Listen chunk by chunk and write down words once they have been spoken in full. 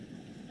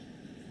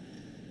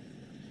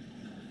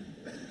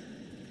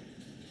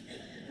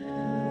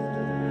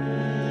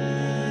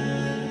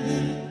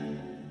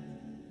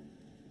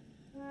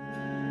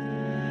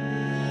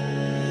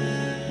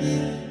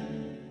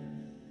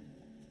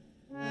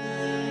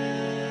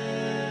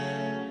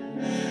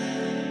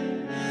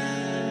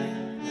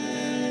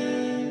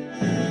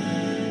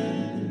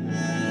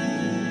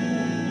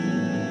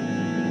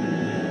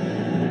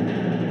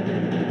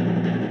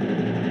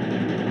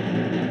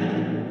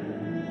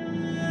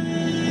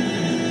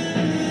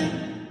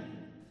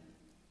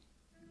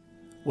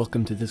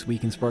Welcome to This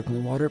Week in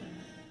Sparkling Water.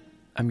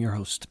 I'm your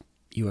host,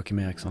 Joachim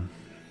Axon.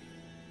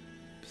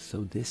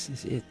 So this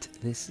is it.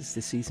 This is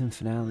the season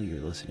finale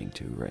you're listening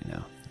to right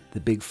now. The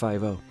Big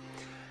 5-0.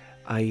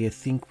 I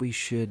think we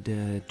should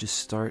just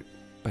start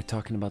by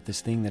talking about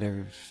this thing that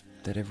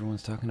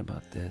everyone's talking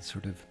about. That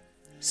sort of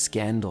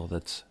scandal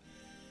that's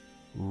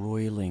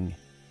roiling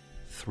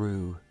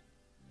through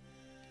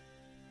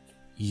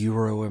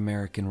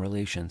Euro-American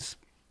relations.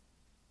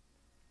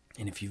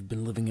 And if you've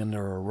been living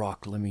under a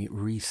rock, let me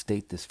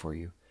restate this for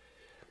you.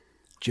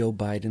 Joe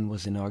Biden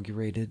was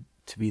inaugurated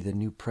to be the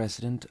new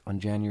president on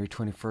January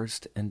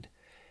 21st, and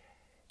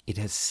it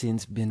has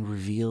since been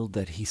revealed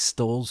that he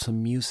stole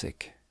some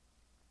music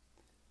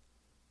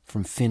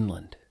from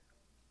Finland.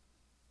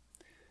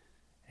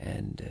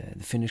 And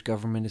the Finnish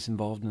government is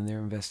involved and they're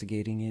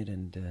investigating it,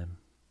 and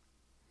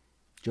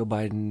Joe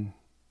Biden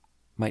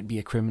might be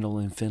a criminal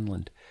in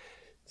Finland.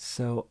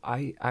 So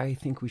I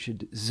think we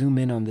should zoom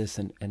in on this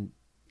and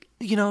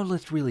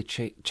let's really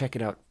check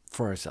it out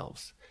for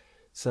ourselves.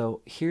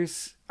 So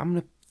I'm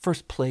going to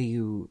first play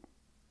you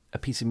a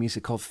piece of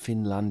music called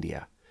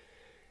Finlandia,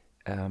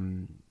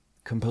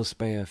 composed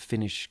by a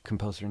Finnish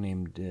composer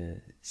named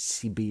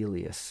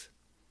Sibelius.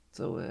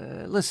 So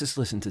let's just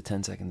listen to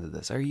 10 seconds of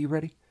this. Are you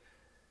ready?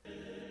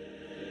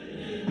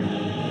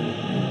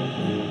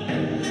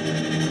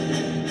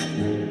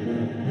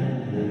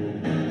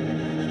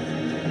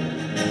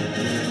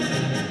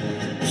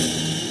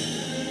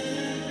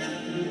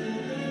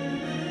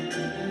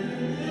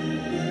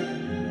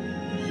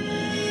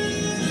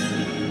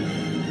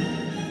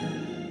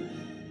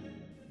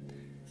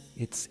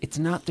 It's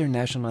not their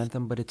national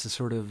anthem, but it's a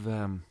sort of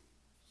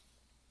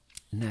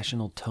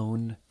national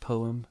tone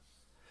poem.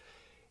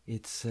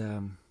 It's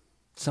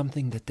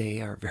something that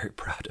they are very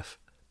proud of,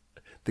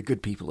 the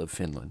good people of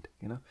Finland,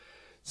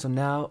 So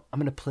now I'm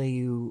going to play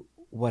you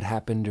what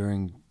happened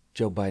during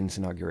Joe Biden's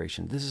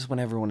inauguration. This is when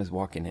everyone is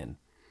walking in.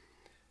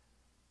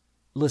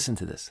 Listen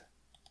to this.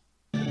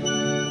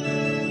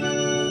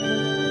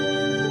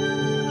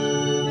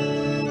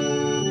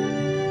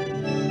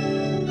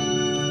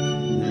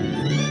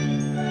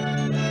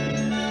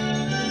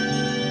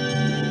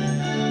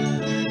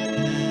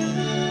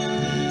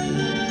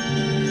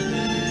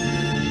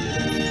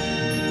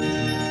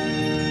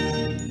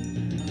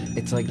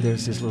 It's like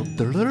there's this little...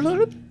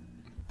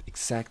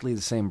 Exactly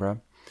the same, bro.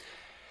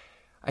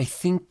 I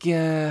think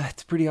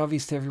it's pretty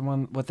obvious to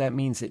everyone what that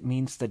means. It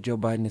means that Joe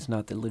Biden is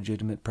not the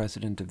legitimate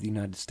president of the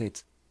United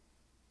States.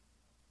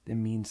 It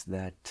means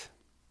that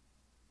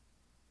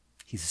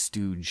he's a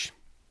stooge.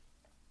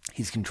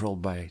 He's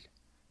controlled by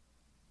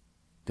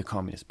the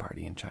Communist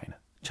Party in China.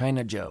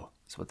 China Joe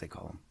is what they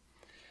call him.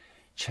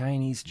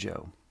 Chinese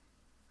Joe.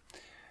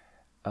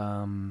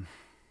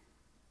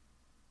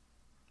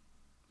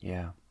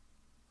 Yeah.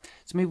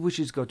 So maybe we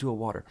should just go to a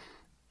water.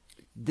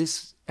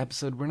 This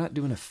episode, we're not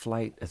doing a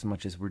flight as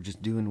much as we're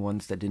just doing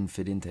ones that didn't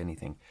fit into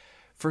anything.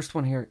 First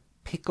one here,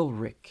 Pickle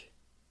Rick,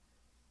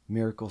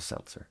 Miracle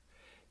Seltzer.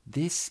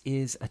 This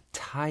is a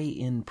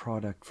tie-in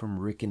product from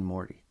Rick and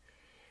Morty.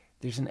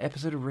 There's an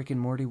episode of Rick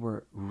and Morty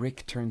where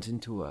Rick turns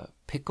into a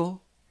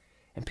pickle,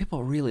 and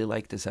people really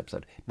like this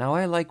episode. Now,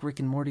 I like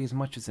Rick and Morty as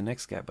much as the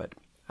next guy, but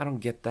I don't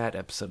get that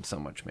episode so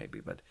much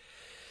maybe. But,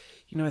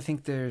 I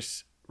think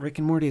Rick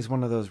and Morty is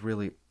one of those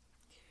really...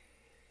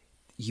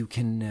 You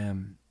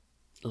can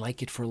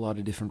like it for a lot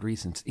of different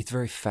reasons. It's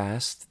very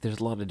fast. There's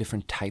a lot of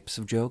different types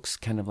of jokes,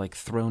 kind of like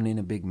thrown in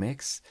a big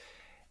mix.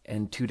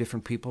 And two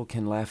different people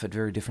can laugh at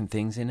very different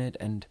things in it.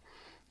 And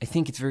I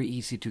think it's very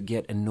easy to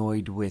get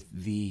annoyed with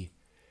the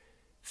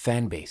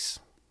fan base.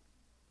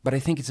 But I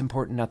think it's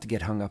important not to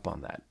get hung up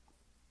on that.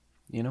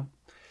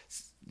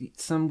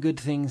 Some good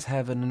things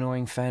have an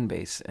annoying fan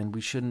base, and we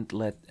shouldn't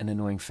let an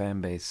annoying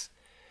fan base...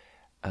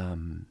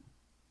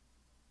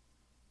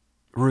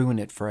 ruin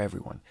it for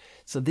everyone.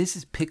 So this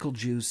is pickle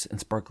juice and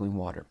sparkling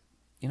water,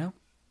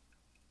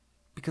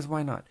 because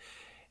why not?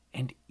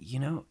 And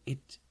it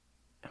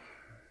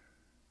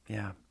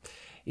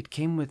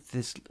came with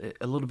this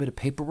a little bit of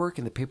paperwork,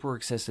 and the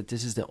paperwork says that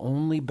this is the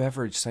only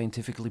beverage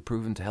scientifically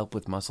proven to help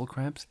with muscle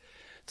cramps.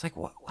 It's like,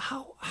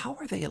 how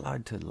are they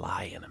allowed to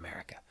lie in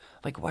America?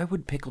 Like, why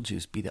would pickle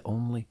juice be the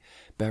only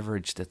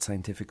beverage that's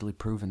scientifically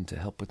proven to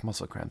help with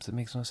muscle cramps? It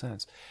makes no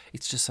sense.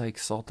 It's just like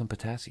salt and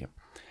potassium.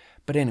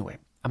 But anyway,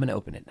 I'm going to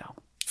open it now.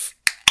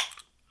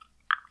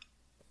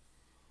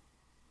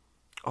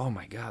 Oh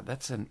my God,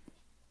 that's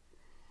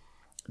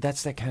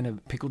that kind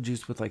of pickle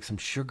juice with like some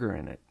sugar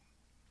in it.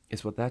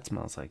 Is what that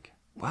smells like.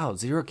 Wow,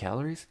 0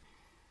 calories?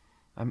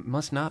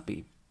 Must not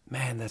be.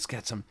 Man, that's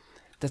got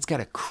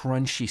a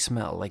crunchy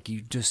smell. Like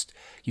you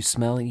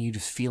smell it and you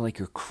just feel like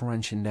you're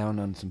crunching down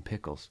on some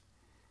pickles.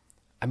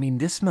 I mean,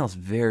 this smells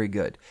very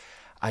good.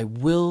 I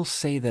will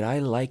say that I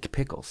like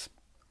pickles.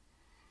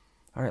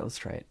 All right, let's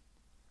try it.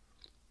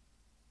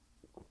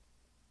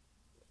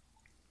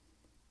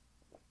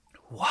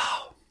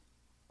 Wow,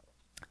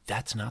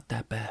 that's not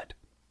that bad.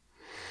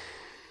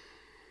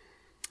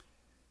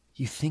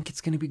 You think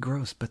it's going to be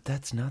gross, but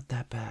that's not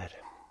that bad.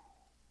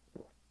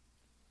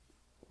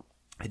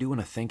 I do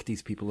want to thank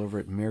these people over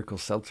at Miracle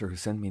Seltzer who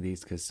sent me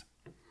these, because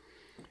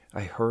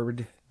I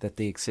heard that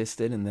they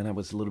existed, and then I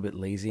was a little bit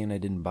lazy and I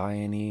didn't buy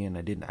any and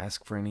I didn't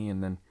ask for any,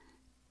 and then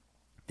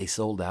they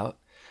sold out.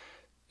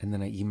 And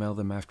then I emailed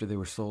them after they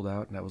were sold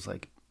out, and I was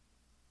like,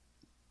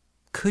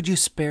 could you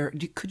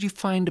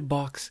find a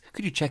box?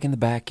 Could you check in the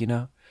back,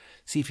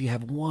 see if you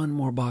have one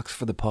more box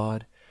for the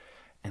pod?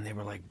 And they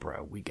were like,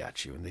 bro, we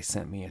got you. And they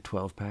sent me a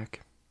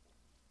 12-pack.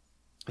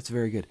 It's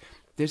very good.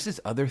 There's this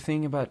other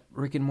thing about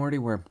Rick and Morty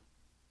where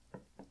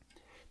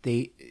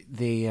they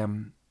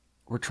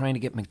were trying to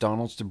get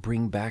McDonald's to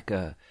bring back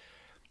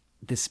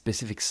this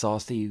specific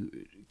sauce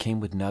that came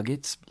with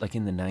nuggets, like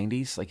in the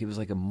 90s. Like it was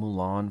like a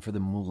Mulan for the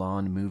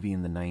Mulan movie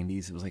in the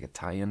 90s. It was like a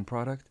tie-in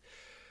product.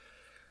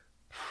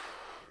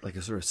 Like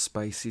a sort of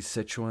spicy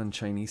Sichuan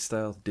Chinese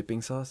style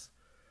dipping sauce.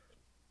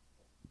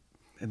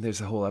 And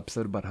there's a whole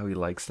episode about how he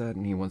likes that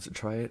and he wants to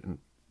try it. And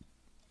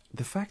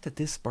the fact that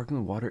this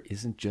sparkling water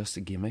isn't just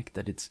a gimmick,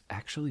 that it's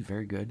actually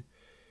very good,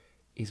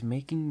 is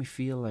making me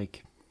feel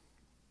like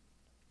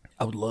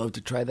I would love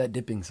to try that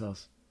dipping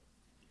sauce.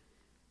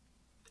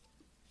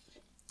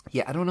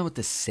 Yeah, I don't know what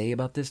to say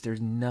about this. There's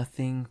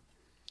nothing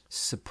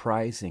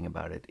surprising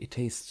about it. It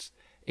tastes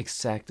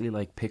exactly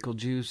like pickle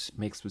juice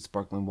mixed with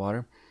sparkling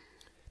water.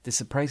 The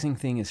surprising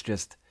thing is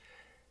just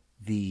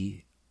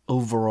the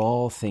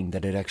overall thing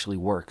that it actually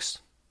works.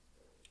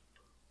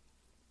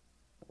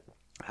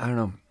 I don't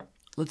know.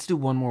 Let's do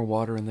one more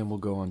water and then we'll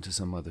go on to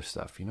some other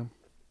stuff,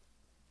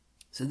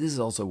 So this is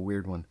also a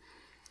weird one.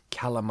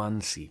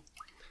 Calamansi.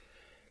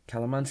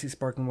 Calamansi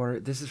sparkling water.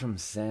 This is from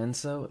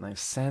Sanso. Now,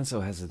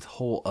 Sanso has a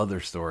whole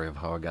other story of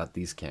how I got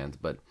these cans,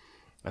 but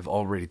I've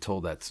already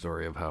told that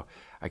story of how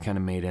I kind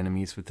of made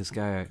enemies with this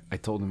guy. I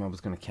told him I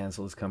was going to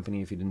cancel his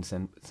company if he didn't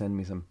send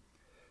me some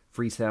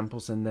free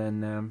samples, and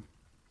then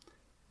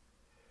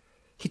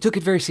he took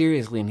it very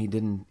seriously, and he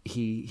didn't.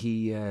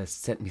 He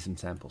sent me some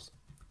samples.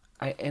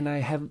 I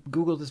have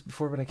Googled this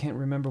before, but I can't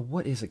remember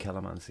what is a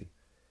calamansi.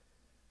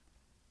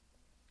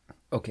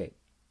 Okay,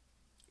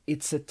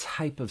 it's a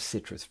type of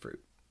citrus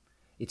fruit.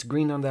 It's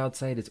green on the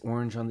outside, it's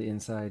orange on the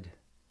inside.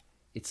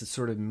 It's a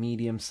sort of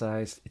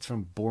medium-sized. It's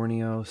from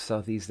Borneo,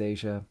 Southeast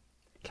Asia.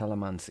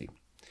 Calamansi.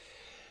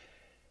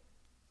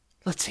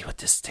 Let's see what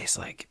this tastes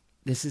like.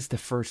 This is the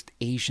first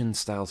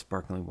Asian-style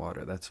sparkling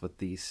water. That's what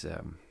this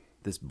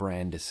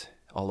brand is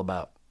all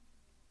about.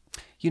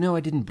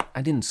 I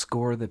didn't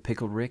score the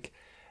Pickled Rick.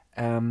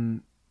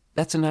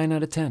 That's a 9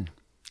 out of 10.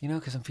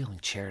 Because I'm feeling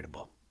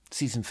charitable.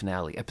 Season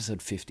finale,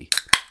 episode 50.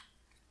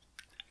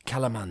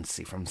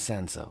 Calamansi from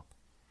Sanso.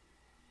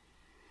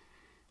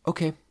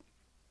 Okay.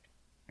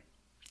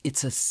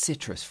 It's a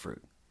citrus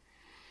fruit.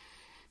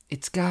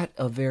 It's got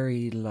a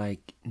very,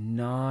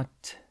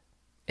 not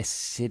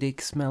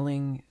acidic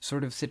smelling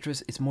sort of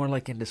citrus. It's more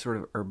like into sort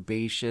of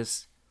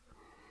herbaceous,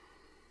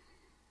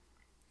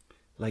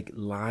 like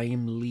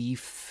lime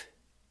leaf,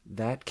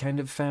 that kind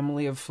of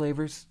family of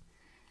flavors.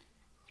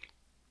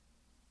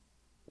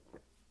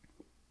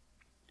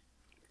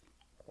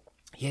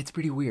 Yeah, it's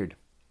pretty weird.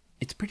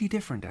 It's pretty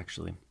different,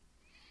 actually.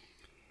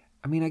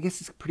 I mean, I guess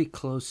it's pretty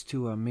close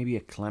to maybe a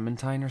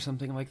clementine or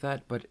something like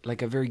that, but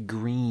like a very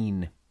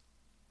green,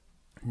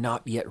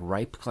 not yet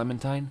ripe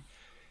clementine.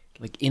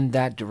 Like in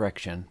that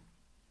direction,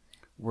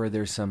 where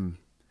there's some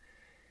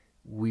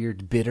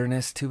weird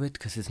bitterness to it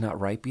because it's not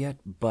ripe yet,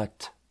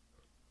 but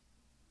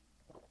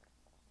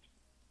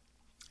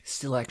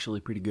still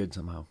actually pretty good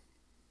somehow.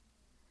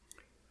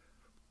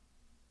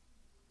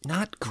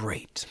 Not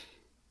great.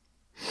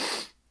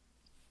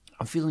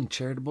 I'm feeling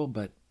charitable,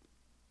 but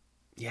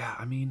yeah,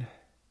 I mean,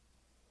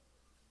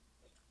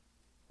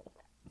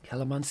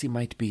 calamansi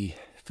might be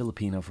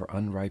Filipino for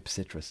unripe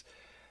citrus.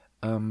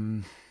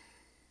 I'm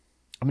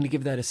going to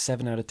give that a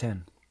 7 out of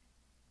 10.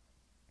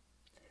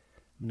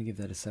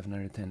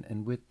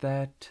 And with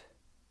that,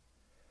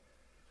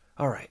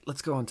 all right,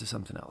 let's go on to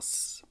something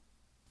else.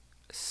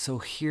 So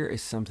here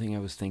is something I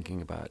was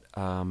thinking about.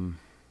 I'm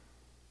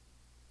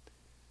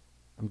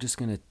just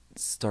going to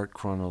start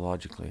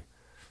chronologically.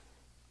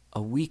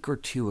 A week or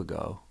two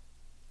ago,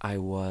 I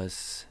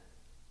was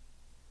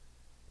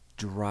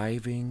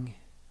driving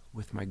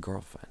with my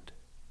girlfriend.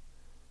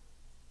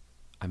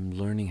 I'm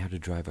learning how to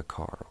drive a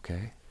car,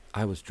 okay?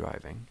 I was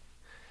driving,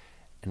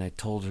 and I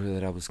told her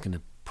that I was going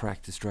to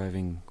practice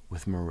driving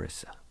with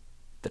Marissa,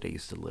 that I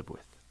used to live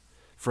with.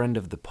 Friend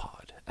of the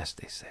pod, as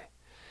they say.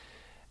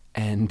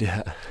 And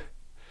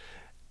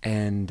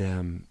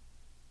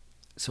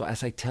so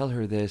as I tell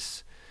her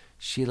this,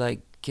 she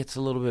gets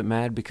a little bit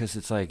mad because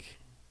it's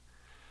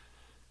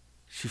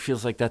she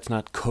feels like that's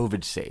not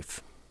COVID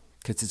safe.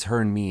 Because it's her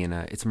and me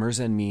it's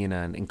Marissa and me in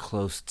an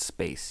enclosed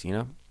space,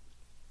 And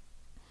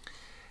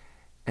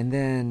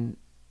then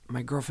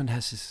my girlfriend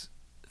has this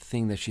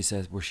thing that she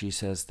says, where she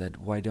says that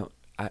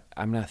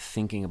I'm not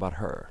thinking about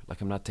her.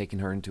 I'm not taking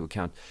her into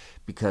account,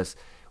 because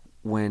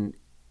when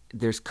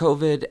there's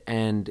COVID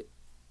and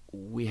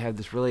we have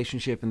this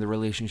relationship, and the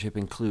relationship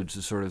includes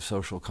a sort of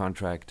social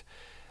contract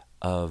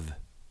of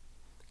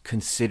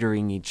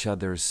considering each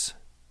other's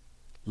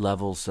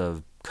levels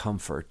of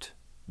comfort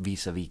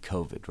vis-a-vis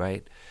COVID,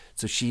 right?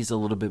 So she's a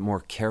little bit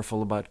more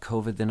careful about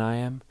COVID than I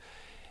am.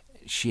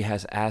 She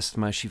has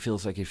asthma. She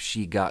feels like if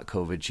she got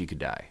COVID, she could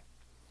die.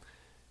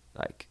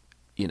 Like,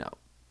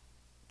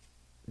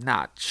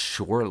 not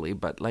surely,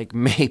 but like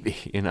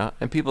maybe,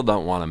 and people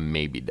don't want to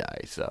maybe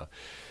die.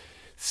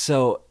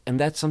 So, and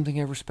that's something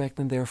I respect,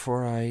 and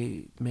therefore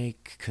I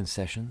make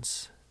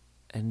concessions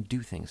and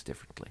do things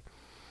differently.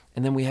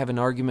 And then we have an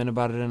argument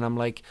about it, and I'm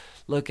like,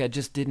 look, I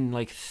just didn't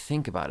like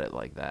think about it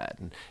like that.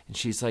 And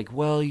she's like,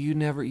 well, you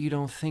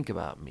don't think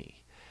about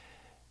me.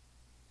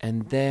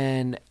 And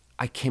then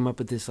I came up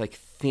with this like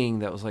thing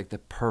that was like the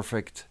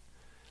perfect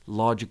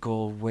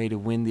logical way to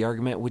win the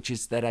argument, which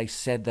is that I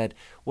said that,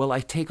 well, I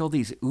take all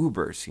these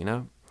Ubers,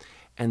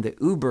 and the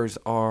Ubers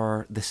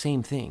are the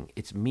same thing.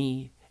 It's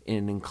me in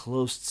an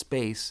enclosed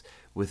space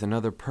with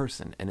another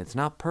person, and it's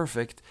not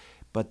perfect,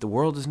 but the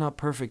world is not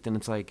perfect, and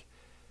it's like,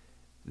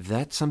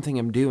 that's something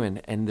I'm doing,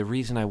 and the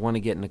reason I want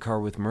to get in a car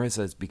with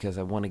Marissa is because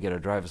I want to get a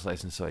driver's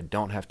license so I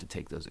don't have to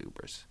take those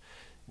Ubers,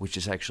 which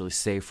is actually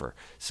safer.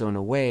 So in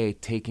a way,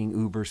 taking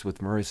Ubers with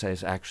Marissa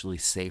is actually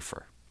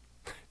safer.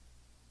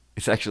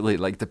 It's actually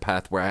like the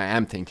path where I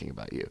am thinking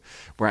about you,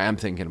 where I am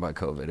thinking about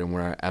COVID, and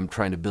where I'm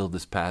trying to build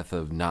this path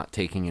of not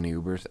taking any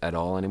Ubers at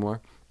all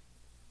anymore.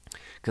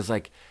 Because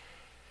like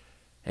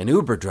an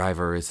Uber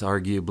driver is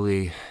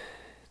arguably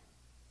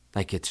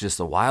like it's just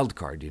a wild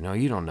card, you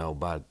don't know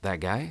about that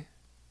guy.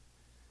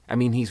 I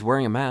mean, he's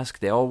wearing a mask.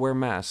 They all wear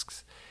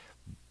masks.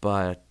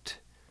 But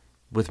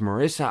with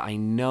Marissa, I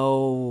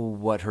know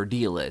what her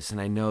deal is.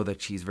 And I know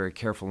that she's very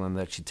careful and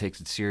that she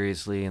takes it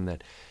seriously and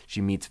that she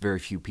meets very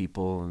few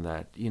people and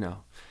that,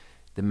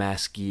 the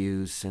mask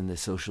use and the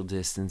social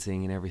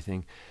distancing and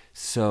everything.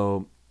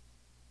 So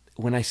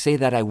when I say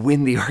that, I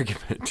win the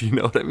argument. You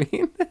know what I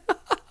mean?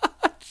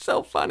 It's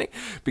so funny.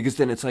 Because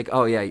then it's like,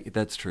 oh, yeah,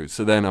 that's true.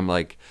 So then I'm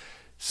like,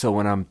 so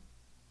when I'm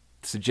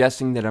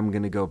suggesting that I'm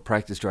going to go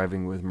practice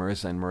driving with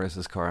Marissa in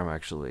Marissa's car, I'm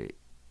actually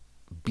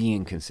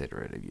being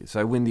considerate of you. So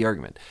I win the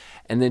argument.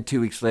 And then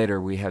 2 weeks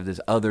later, we have this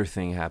other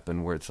thing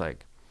happen where it's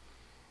like,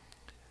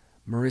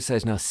 Marissa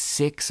is now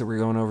sick, so we're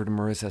going over to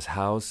Marissa's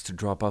house to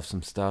drop off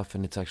some stuff.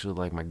 And it's actually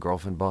like my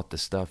girlfriend bought the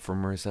stuff for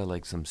Marissa,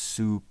 like some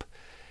soup.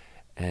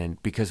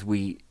 And because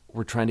we're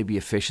trying to be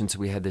efficient, so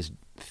we had this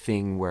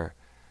thing where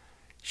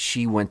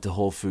she went to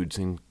Whole Foods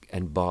and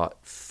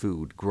bought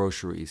food,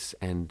 groceries,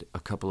 and a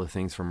couple of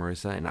things for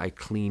Marissa, and I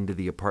cleaned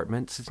the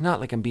apartment. So it's not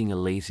like I'm being a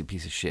lazy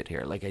piece of shit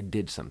here. Like I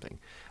did something.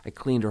 I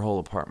cleaned her whole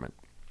apartment.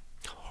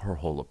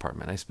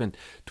 I spent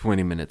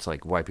 20 minutes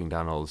like wiping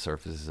down all the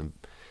surfaces and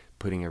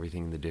putting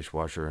everything in the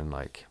dishwasher and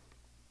like,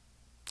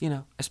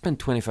 I spent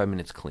 25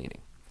 minutes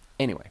cleaning.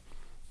 Anyway,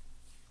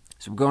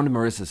 so we're going to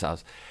Marissa's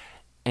house,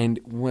 and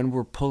when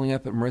we're pulling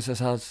up at Marissa's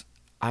house,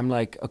 I'm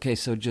like, okay,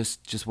 so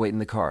just wait in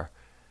the car.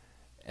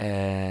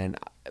 And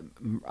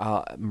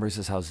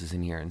Marissa's house is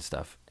in here and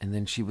stuff. And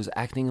then she was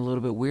acting a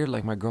little bit weird,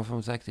 like my girlfriend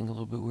was acting a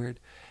little bit weird.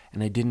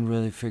 And I didn't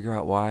really figure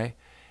out why.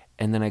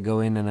 And then I go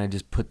in and I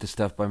just put the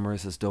stuff by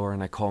Marissa's door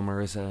and I call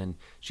Marissa and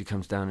she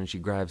comes down and she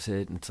grabs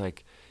it. And it's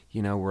like,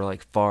 we're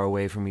like far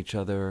away from each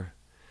other.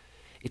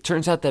 It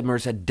turns out that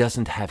Marissa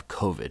doesn't have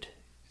COVID.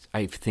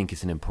 I think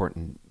it's an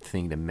important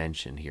thing to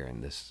mention here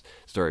in this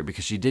story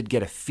because she did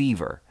get a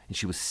fever and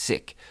she was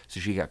sick. So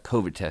she got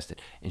COVID tested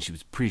and she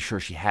was pretty sure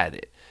she had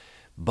it.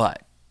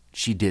 But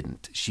she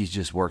didn't. She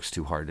just works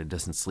too hard and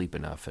doesn't sleep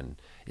enough and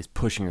is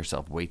pushing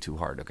herself way too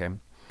hard, okay?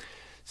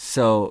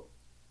 So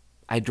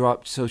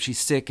she's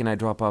sick and I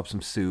drop off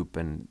some soup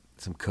and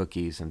some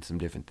cookies and some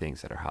different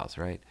things at her house,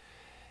 right?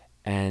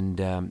 And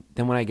then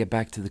when I get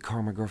back to the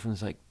car, my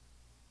girlfriend's like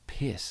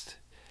pissed.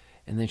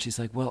 And then she's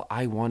like, well,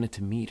 I wanted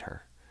to meet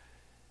her.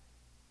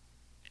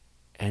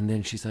 And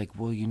then she's like,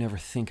 well, you never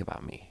think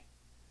about me.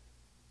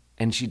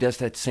 And she does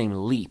that same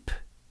leap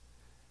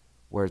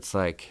where it's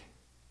like,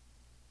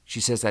 she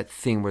says that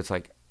thing where it's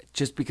like,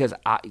 just because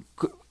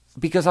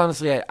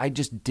honestly, I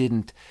just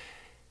didn't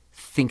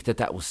think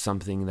that was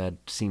something that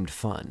seemed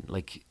fun.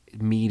 Like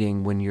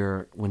meeting when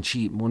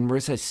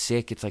Marissa's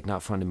sick, it's like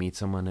not fun to meet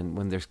someone. And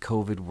when there's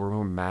COVID, we're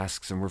wearing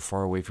masks and we're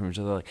far away from each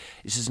other. Like,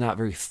 it's just not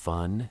very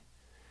fun.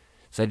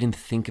 So I didn't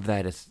think of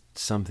that as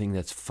something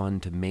that's fun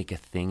to make a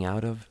thing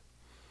out of.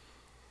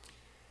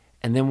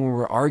 And then when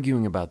we're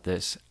arguing about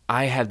this,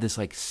 I have this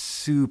like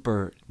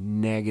super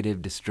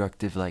negative,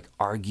 destructive, like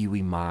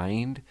arguey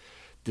mind,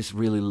 this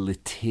really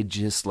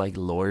litigious like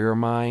lawyer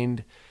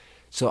mind.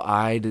 So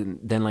I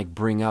then like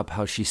bring up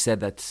how she said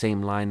that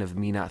same line of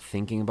me not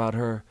thinking about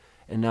her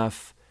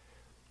enough.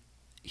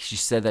 She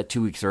said that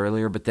 2 weeks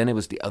earlier, but then it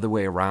was the other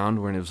way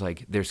around when it was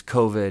like, there's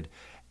COVID.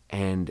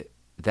 And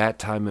that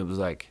time it was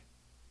like,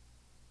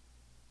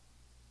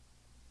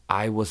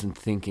 I wasn't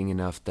thinking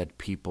enough that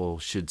people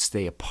should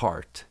stay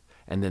apart.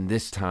 And then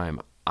this time,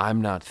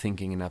 I'm not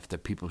thinking enough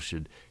that people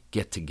should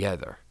get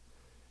together.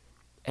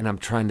 And I'm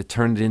trying to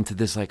turn it into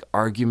this like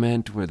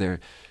argument where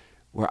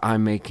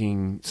I'm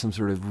making some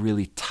sort of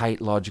really tight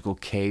logical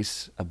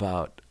case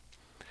about,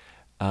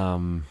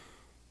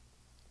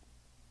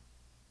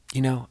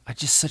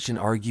 just such an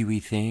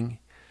arguey thing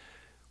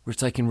where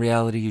it's like in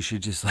reality you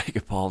should just like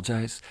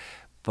apologize,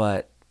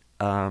 but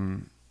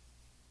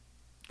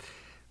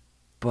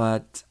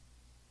but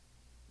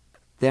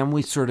then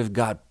we sort of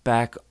got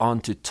back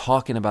onto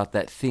talking about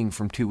that thing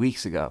from 2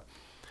 weeks ago.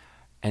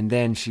 And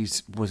then she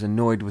was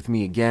annoyed with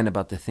me again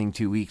about the thing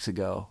 2 weeks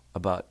ago,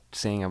 about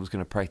saying I was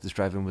going to practice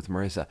driving with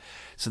Marissa.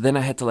 So then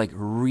I had to like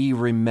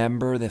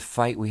remember the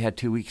fight we had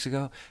 2 weeks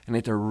ago, and I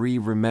had to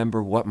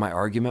remember what my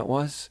argument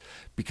was,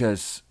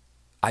 because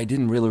I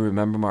didn't really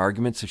remember my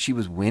argument. So she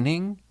was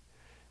winning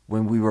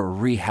when we were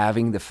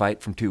rehaving the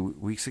fight from 2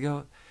 weeks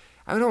ago.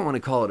 I don't want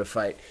to call it a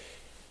fight.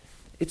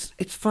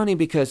 It's funny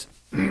because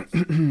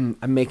I'm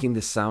making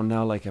this sound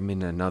now like I'm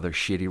in another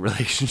shitty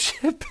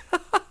relationship,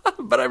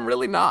 but I'm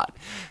really not.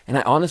 And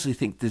I honestly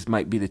think this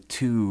might be the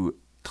two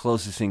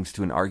closest things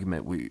to an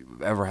argument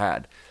we've ever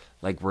had,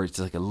 like where it's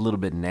like a little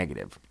bit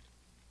negative.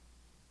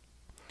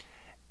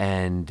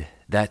 And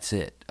that's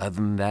it. Other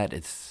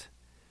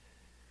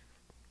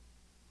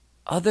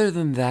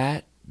than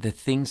that, the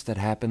things that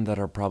happen that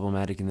are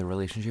problematic in the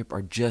relationship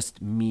are just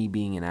me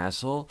being an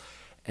asshole,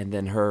 and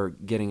then her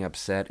getting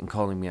upset and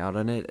calling me out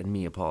on it, and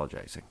me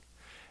apologizing.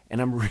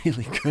 And I'm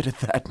really good at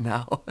that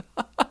now.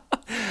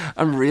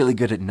 I'm really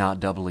good at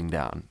not doubling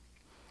down.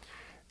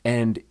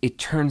 And it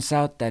turns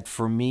out that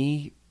for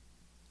me,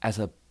 as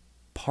a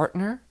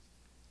partner,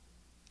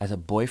 as a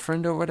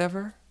boyfriend or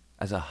whatever,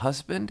 as a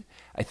husband,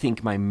 I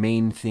think my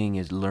main thing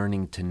is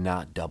learning to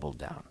not double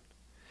down.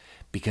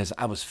 Because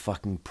I was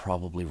fucking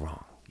probably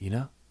wrong, you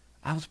know?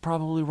 I was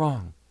probably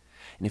wrong.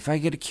 And if I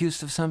get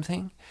accused of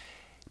something,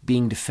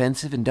 being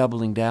defensive and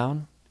doubling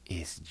down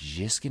is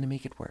just going to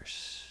make it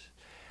worse.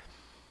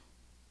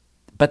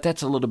 But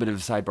that's a little bit of a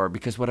sidebar,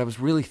 because what I was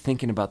really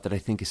thinking about that I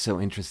think is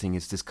so interesting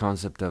is this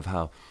concept of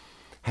how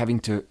having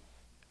to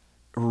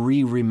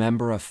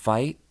remember a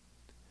fight.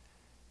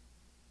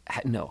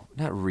 No,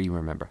 not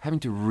remember. Having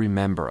to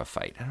remember a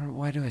fight. I don't know,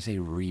 why do I say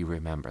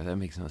remember? That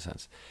makes no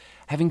sense.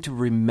 Having to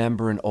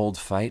remember an old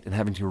fight and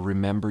having to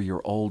remember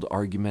your old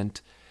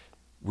argument,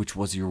 which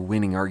was your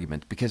winning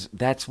argument, because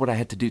that's what I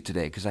had to do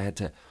today, because I had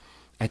to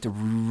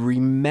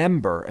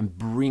remember and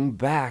bring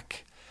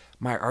back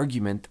my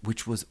argument,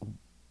 which was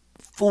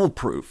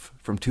foolproof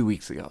from 2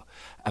 weeks ago,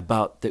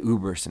 about the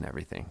Ubers and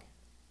everything,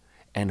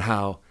 and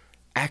how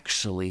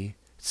actually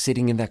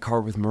sitting in that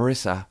car with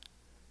Marissa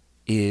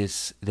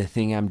is the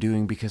thing I'm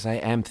doing because I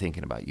am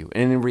thinking about you.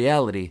 And in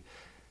reality,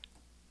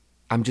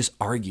 I'm just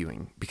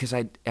arguing because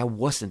I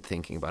wasn't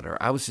thinking about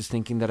her. I was just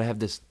thinking that I have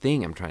this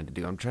thing I'm trying to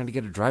do. I'm trying to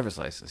get a driver's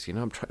license. You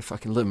know, I'm trying to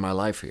fucking live my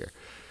life here.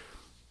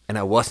 And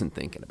I wasn't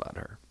thinking about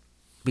her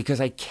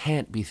because I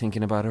can't be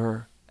thinking about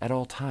her at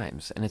all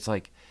times. And it's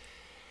like,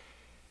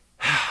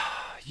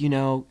 you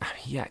know,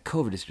 yeah,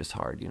 COVID is just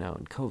hard, you know,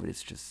 and COVID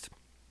is just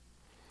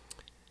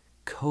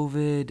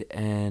COVID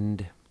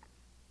and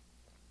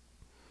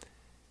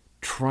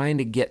trying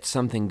to get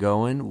something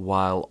going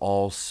while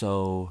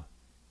also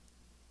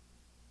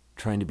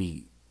trying to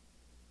be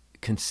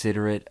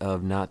considerate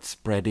of not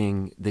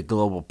spreading the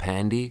global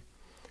pandy.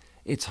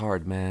 It's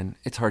hard, man.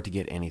 It's hard to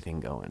get anything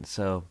going.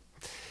 So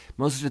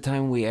most of the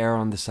time we err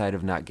on the side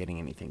of not getting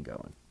anything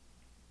going.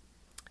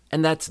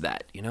 And that's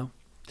that, you know.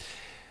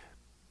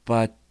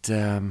 But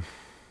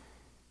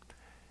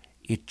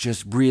it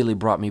just really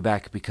brought me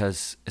back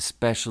because,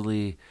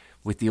 especially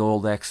with the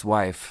old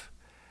ex-wife,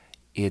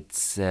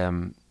 it's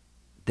it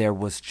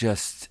was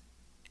just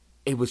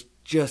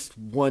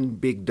one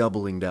big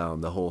doubling down,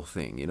 the whole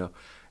thing, you know.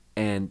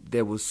 And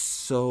there was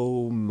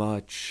so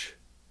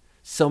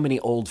many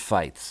old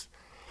fights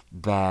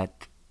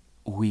that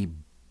we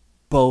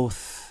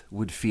both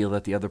would feel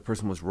that the other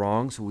person was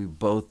wrong, so we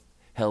both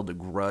held a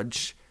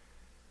grudge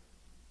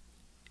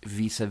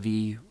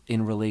vis-a-vis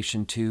in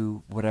relation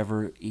to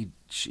whatever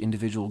each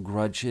individual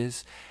grudge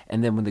is.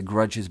 And then when the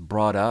grudge is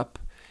brought up,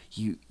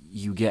 you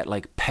get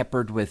like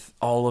peppered with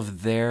all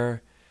of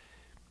their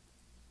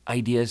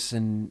ideas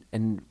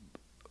and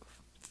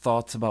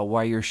thoughts about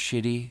why you're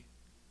shitty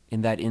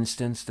in that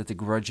instance that the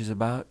grudge is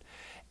about.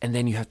 And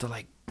then you have to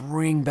like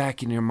bring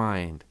back in your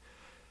mind.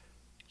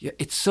 Yeah,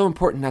 it's so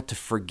important not to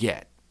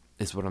forget,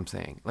 is what I'm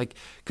saying. Like,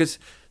 because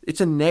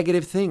it's a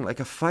negative thing. Like,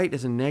 a fight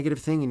is a negative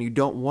thing and you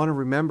don't want to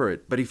remember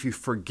it. But if you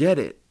forget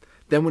it,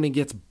 then when it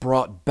gets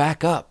brought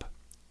back up,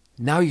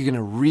 now you're going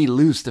to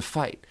re-lose the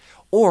fight.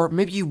 Or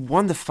maybe you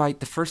won the fight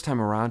the first time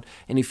around,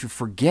 and if you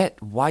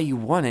forget why you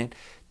won it,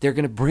 they're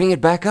going to bring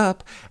it back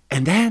up,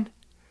 and then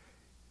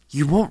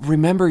you won't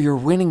remember your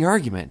winning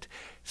argument.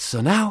 So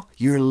now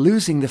you're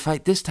losing the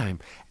fight this time.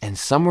 And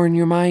somewhere in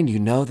your mind, you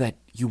know that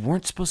you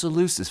weren't supposed to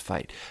lose this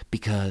fight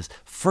because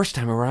first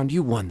time around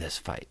you won this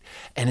fight.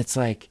 And it's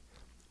like,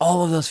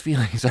 all of those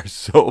feelings are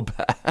so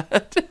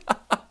bad.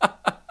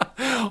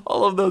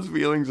 All of those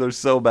feelings are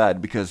so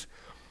bad because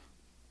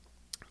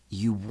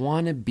you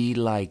want to be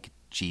like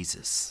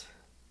Jesus.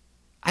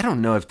 I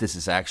don't know if this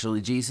is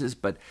actually Jesus,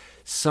 but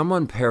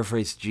someone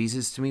paraphrased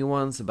Jesus to me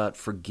once about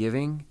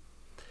forgiving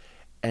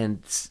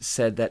and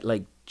said that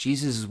like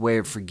Jesus' way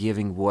of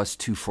forgiving was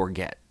to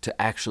forget,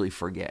 to actually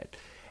forget.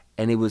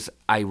 And it was,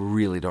 I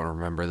really don't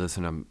remember this,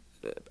 and I'm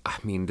I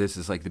mean, this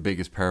is like the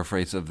biggest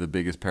paraphrase of the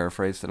biggest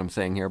paraphrase that I'm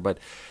saying here, but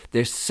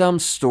there's some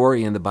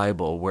story in the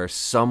Bible where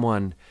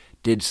someone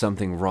did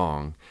something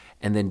wrong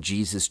and then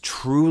Jesus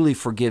truly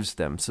forgives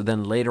them. So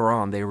then later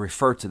on they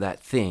refer to that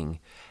thing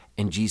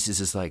and Jesus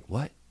is like,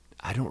 what?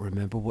 I don't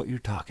remember what you're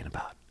talking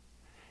about.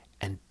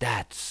 And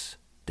that's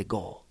the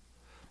goal.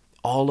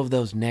 All of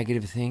those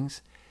negative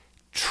things,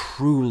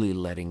 truly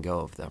letting go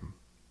of them.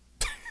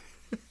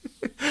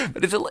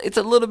 But it's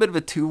a little bit of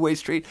a two-way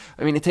street.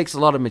 I mean, it takes a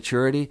lot of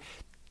maturity.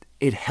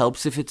 It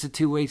helps if it's a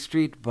two-way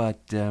street,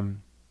 but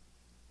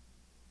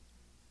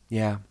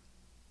yeah.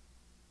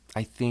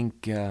 I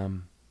think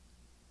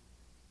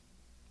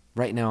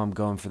right now I'm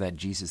going for that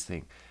Jesus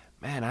thing.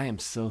 Man, I am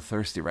so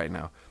thirsty right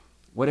now.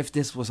 What if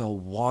this was a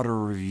water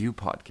review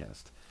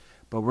podcast?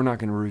 But we're not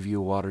going to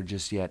review water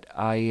just yet.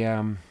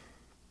 Was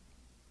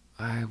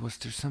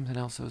there something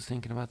else I was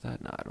thinking about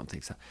that? No, I don't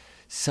think so.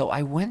 So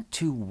I went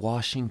to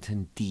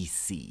Washington,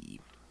 D.C.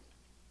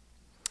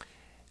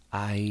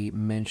 I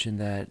mentioned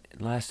that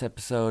last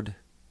episode.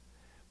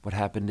 What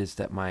happened is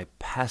that my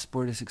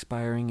passport is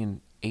expiring in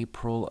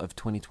April of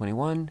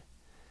 2021.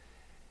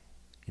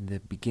 In the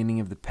beginning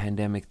of the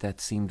pandemic,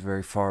 that seemed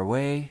very far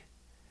away.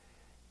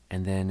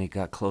 And then it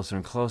got closer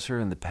and closer,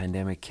 and the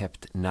pandemic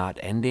kept not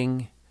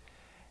ending.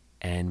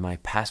 And my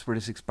passport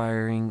is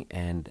expiring,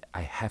 and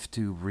I have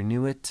to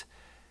renew it.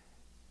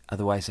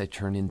 Otherwise, I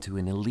turn into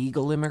an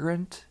illegal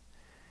immigrant.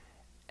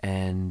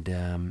 And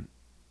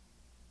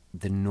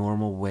the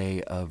normal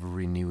way of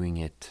renewing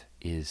it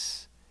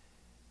is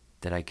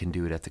that I can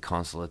do it at the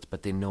consulates,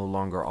 but they no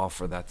longer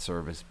offer that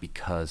service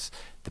because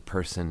the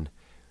person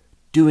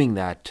doing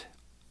that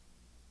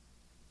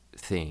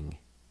thing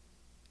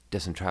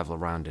doesn't travel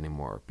around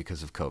anymore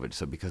because of COVID.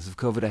 So because of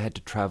COVID, I had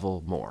to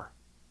travel more.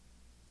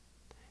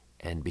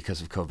 And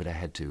because of COVID, I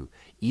had to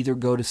either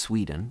go to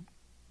Sweden,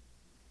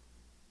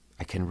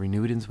 I can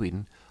renew it in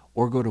Sweden,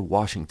 or go to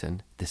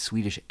Washington, the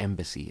Swedish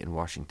embassy in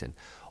Washington,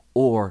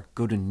 or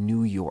go to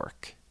New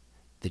York,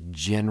 the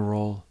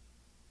general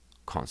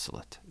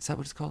consulate. Is that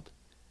what it's called?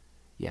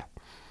 Yeah.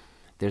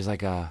 There's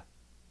like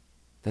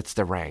that's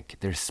the rank.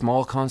 There's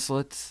small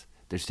consulates,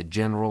 there's the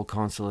general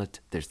consulate,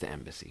 there's the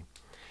embassy.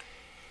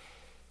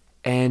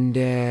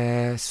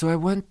 And so I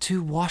went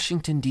to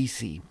Washington,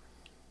 D.C.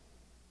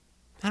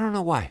 I don't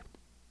know why.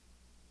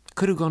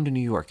 Could have gone to New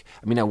York.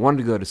 I mean, I wanted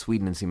to go to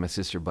Sweden and see my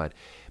sister, but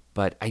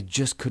I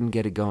just couldn't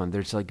get it going.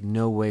 There's like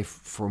no way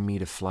for me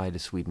to fly to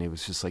Sweden. It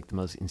was just like the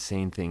most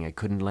insane thing. I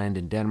couldn't land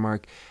in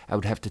Denmark. I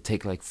would have to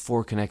take like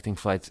 4 connecting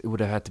flights. It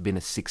would have had to been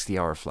a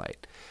 60-hour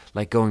flight,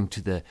 like going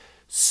to the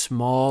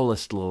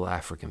smallest little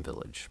African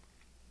village.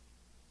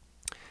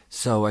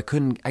 So I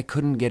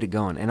couldn't get it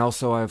going. And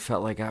also I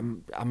felt like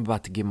I'm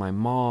about to give my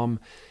mom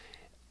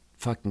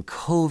fucking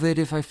COVID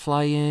if I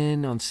fly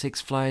in on 6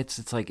 flights.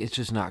 It's like, it's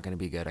just not going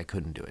to be good. I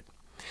couldn't do it.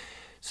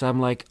 So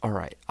I'm like, all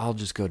right, I'll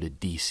just go to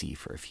D.C.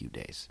 for a few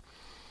days.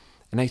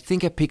 And I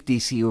think I picked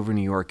D.C. over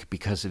New York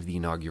because of the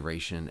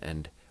inauguration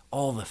and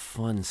all the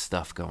fun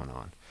stuff going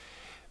on.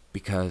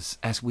 Because,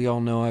 as we all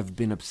know, I've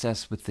been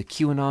obsessed with the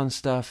QAnon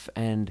stuff,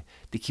 and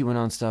the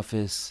QAnon stuff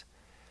is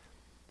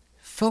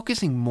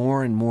focusing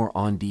more and more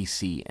on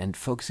D.C. and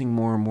focusing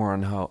more and more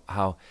on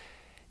how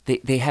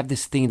they have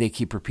this thing they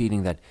keep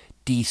repeating that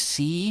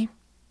D.C.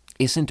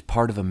 isn't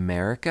part of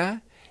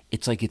America.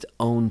 It's like its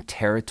own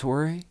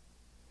territory.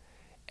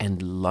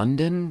 And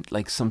London,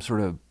 like some sort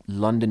of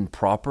London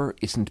proper,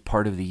 isn't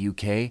part of the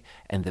UK,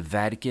 and the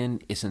Vatican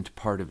isn't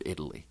part of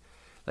Italy.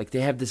 Like they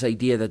have this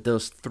idea that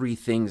those 3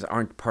 things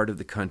aren't part of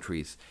the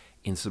countries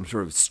in some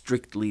sort of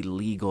strictly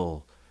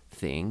legal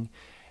thing.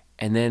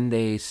 And then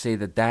they say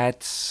that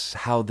that's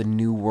how the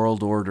New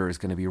World Order is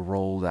going to be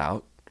rolled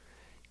out,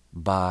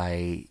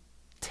 by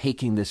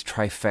taking this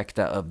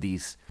trifecta of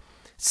these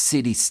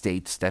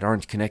city-states that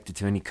aren't connected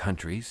to any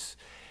countries.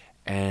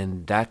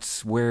 And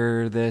that's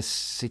where the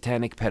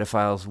satanic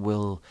pedophiles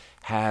will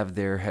have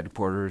their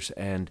headquarters.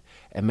 And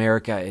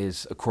America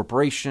is a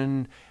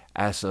corporation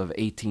as of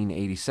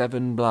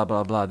 1887, blah,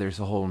 blah, blah. There's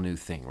a whole new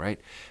thing,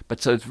 right?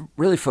 But so it's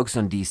really focused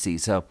on D.C.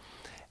 So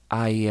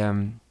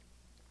I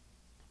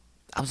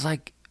was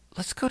like,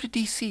 let's go to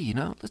D.C.,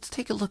 Let's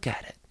take a look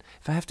at it.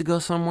 If I have to go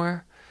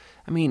somewhere,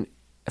 I mean,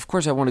 of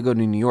course I want to go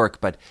to New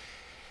York, but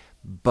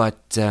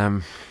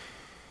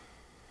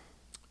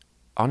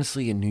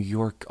honestly, in New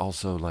York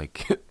also,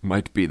 like,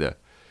 might be the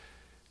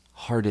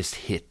hardest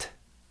hit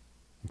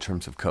in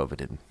terms of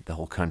COVID in the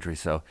whole country.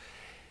 So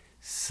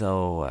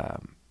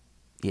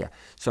yeah.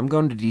 So I'm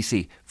going to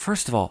D.C.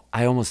 First of all,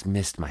 I almost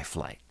missed my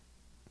flight.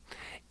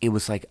 It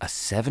was like a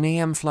 7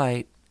 a.m.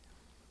 flight.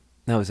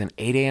 No, it was an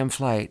 8 a.m.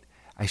 flight.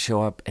 I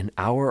show up an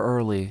hour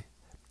early.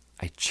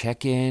 I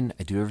check in.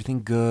 I do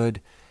everything good.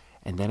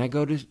 And then I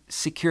go to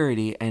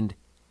security, and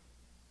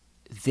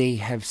they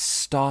have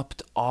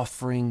stopped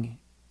offering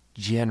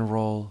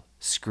general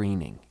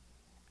screening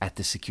at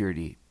the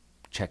security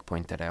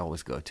checkpoint that I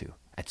always go to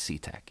at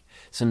SeaTac.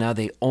 So now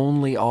they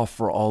only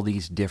offer all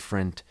these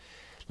different,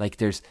 like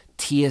there's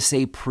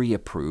TSA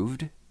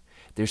pre-approved,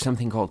 there's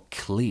something called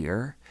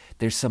Clear,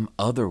 There's some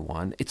other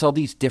one. It's all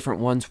these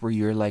different ones where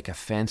you're like a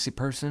fancy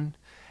person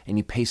and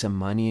you pay some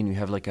money and you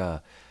have like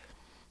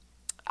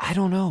I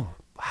don't know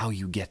how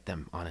you get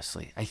them,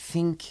 honestly.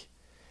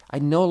 I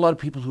know a lot of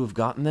people who have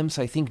gotten them,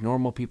 so I think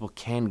normal people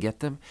can get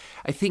them.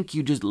 I think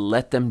you just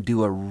let them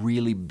do a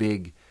really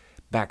big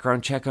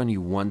background check on you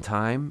one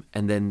time,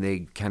 and then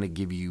they kind of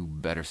give you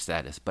better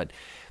status. But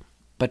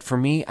for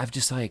me, I've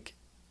just like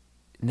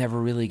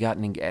never really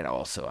gotten. And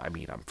also, I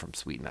mean, I'm from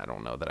Sweden. I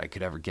don't know that I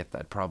could ever get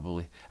that.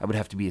 Probably, I would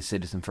have to be a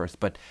citizen first.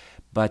 But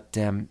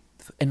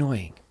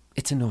annoying.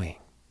 It's annoying.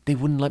 They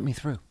wouldn't let me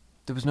through.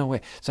 There was no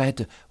way. So I had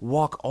to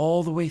walk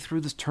all the way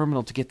through this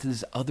terminal to get to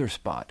this other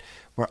spot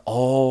where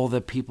all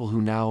the people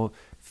who now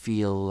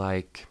feel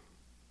like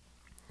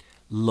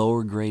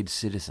lower grade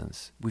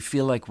citizens, we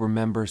feel like we're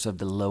members of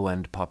the low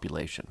end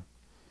population.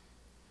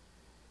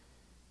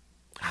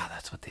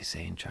 That's what they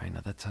say in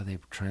China. That's how they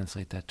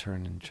translate that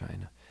term in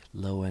China.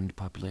 Low end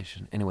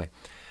population. Anyway,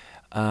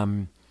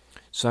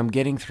 so I'm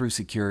getting through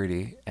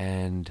security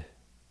and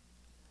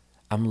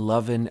I'm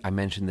loving, I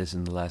mentioned this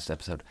in the last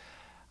episode,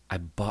 I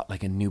bought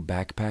like a new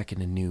backpack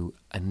and a new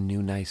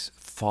nice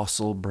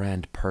Fossil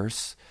brand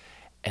purse,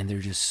 and they're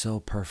just so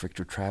perfect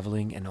for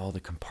traveling, and all the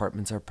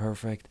compartments are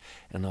perfect,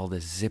 and all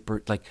the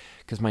zipper, like,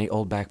 because my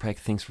old backpack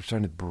things were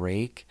starting to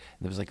break,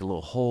 and there was like a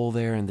little hole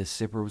there, and the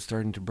zipper was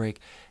starting to break,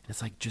 and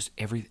it's like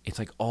it's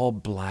like all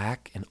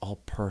black and all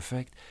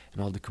perfect,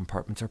 and all the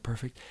compartments are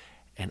perfect,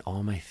 and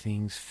all my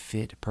things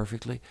fit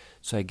perfectly.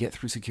 So I get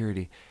through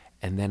security,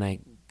 and then I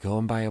go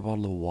and buy a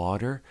bottle of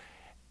water,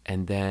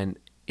 and then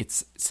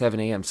it's 7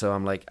 a.m., so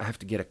I'm like, I have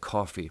to get a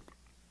coffee.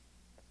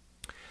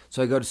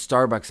 So I go to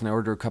Starbucks and I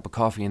order a cup of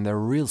coffee, and they're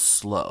real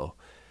slow.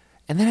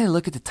 And then I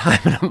look at the time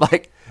and I'm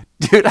like,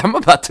 dude, I'm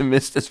about to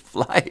miss this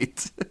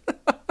flight.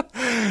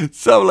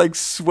 So I'm like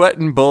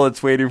sweating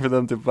bullets waiting for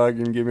them to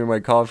fucking give me my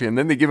coffee. And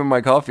then they give me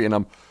my coffee and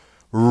I'm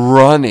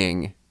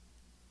running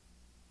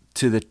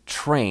to the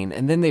train.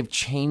 And then they've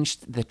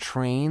changed the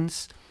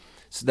trains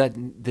so that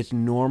this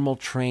normal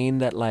train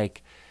that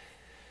like,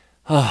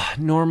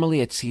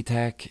 normally at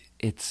SeaTac,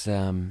 it's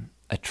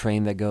a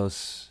train that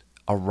goes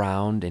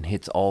around and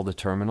hits all the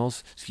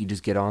terminals. So you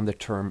just get on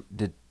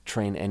the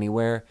train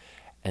anywhere,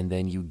 and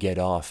then you get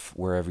off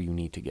wherever you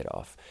need to get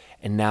off.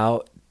 And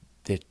now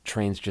the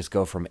trains just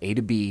go from A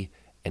to B,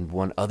 and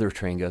one other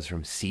train goes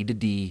from C to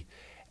D,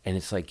 and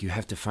it's like you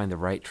have to find the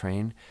right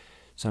train.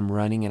 So I'm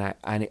running, and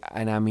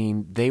I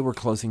mean, they were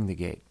closing the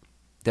gate.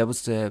 That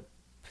was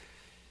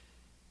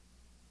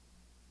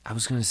I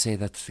was going to say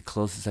that's the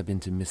closest I've been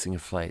to missing a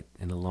flight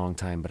in a long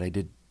time, but I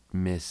did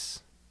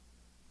miss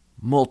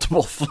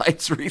multiple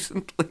flights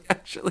recently,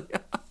 actually.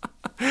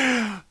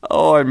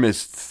 I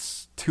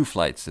missed 2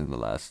 flights in the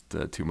last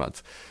 2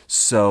 months.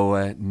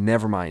 So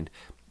never mind.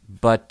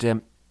 But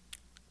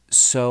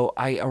so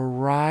I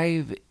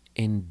arrive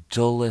in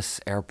Dulles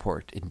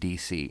Airport in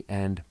D.C.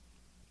 And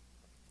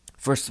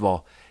first of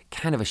all,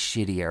 kind of a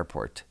shitty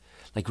airport.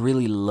 Like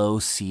really low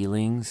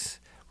ceilings,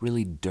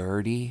 really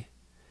dirty,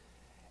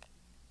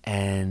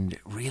 and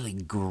really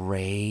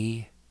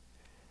gray.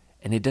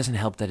 And it doesn't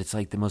help that it's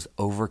like the most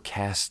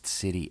overcast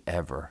city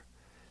ever.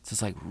 It's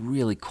just like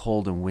really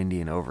cold and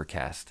windy and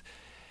overcast.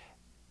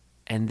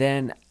 And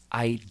then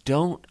I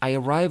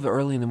arrive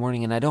early in the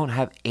morning and I don't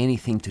have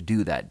anything to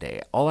do that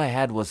day. All I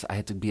had was I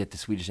had to be at the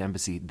Swedish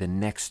embassy the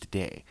next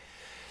day.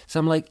 So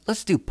I'm like,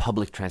 let's do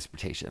public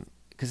transportation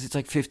because it's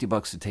like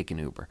 $50 to take an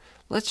Uber.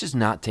 Let's just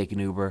not take an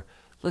Uber.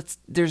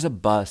 There's a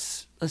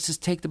bus. Let's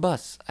just take the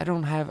bus.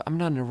 I'm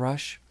not in a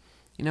rush.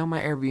 You know,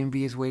 my Airbnb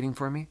is waiting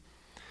for me.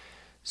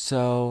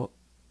 So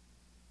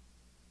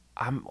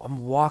I'm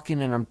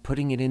walking and I'm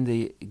putting it in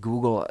the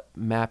Google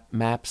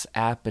Maps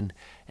app and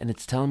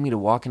it's telling me to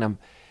walk and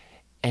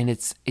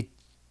it's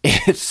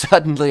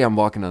suddenly I'm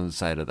walking on the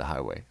side of the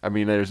highway. I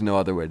mean, there's no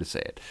other way to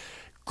say it.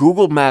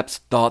 Google Maps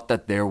thought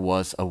that there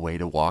was a way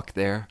to walk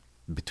there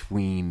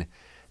between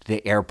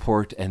the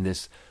airport and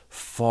this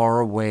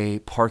faraway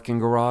parking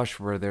garage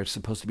where there's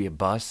supposed to be a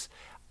bus.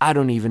 I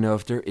don't even know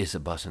if there is a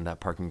bus in that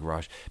parking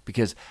garage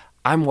because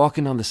I'm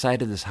walking on the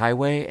side of this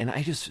highway and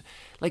I just,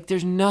 like,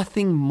 there's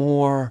nothing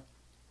more,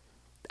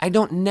 I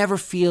don't never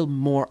feel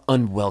more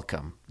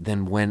unwelcome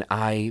than when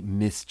I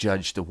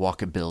misjudge the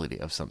walkability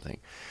of something.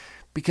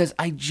 Because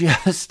I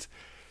just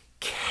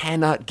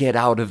cannot get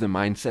out of the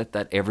mindset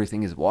that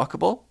everything is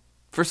walkable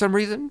for some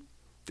reason.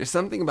 There's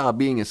something about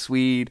being a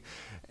Swede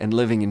and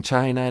living in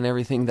China and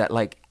everything that,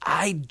 like,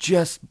 I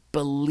just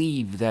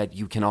believe that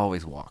you can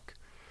always walk.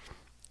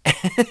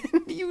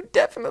 And you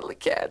definitely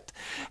can't.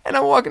 And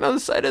I'm walking on the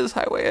side of this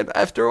highway, and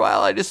after a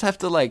while, I just have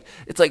to, like,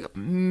 it's like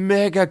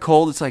mega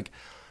cold. It's like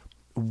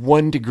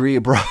 1 degree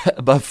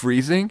above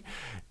freezing,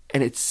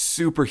 and it's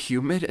super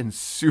humid and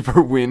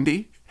super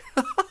windy.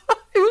 It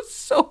was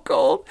so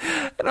cold.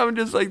 And I'm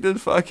just like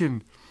this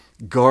fucking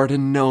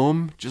garden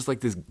gnome, just like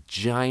this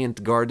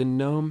giant garden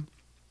gnome,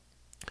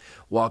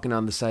 walking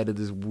on the side of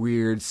this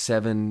weird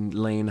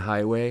 7-lane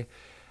highway.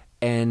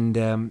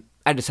 And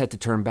I just had to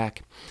turn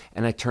back.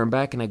 And I turn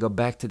back and I go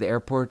back to the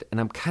airport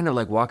and I'm kind of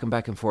like walking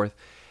back and forth.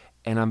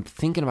 And I'm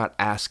thinking about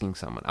asking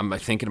someone. I'm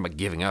thinking about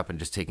giving up and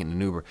just taking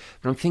an Uber.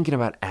 But I'm thinking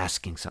about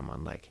asking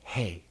someone, like,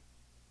 hey.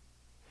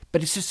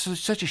 But it's just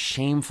such a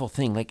shameful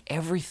thing. Like,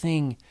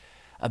 everything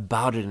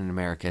about it in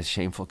America is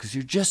shameful because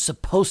you're just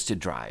supposed to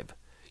drive.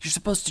 You're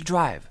supposed to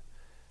drive.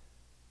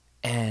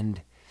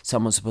 And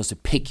someone's supposed to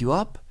pick you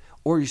up,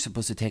 or you're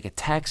supposed to take a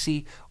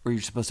taxi, or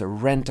you're supposed to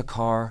rent a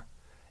car.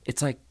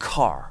 It's like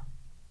car.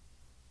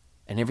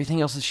 And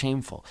everything else is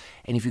shameful.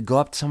 And if you go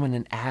up to someone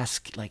and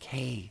ask, like,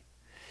 hey,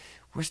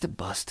 where's the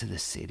bus to the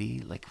city?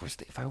 Like,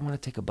 if I want to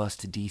take a bus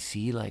to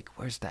DC, like,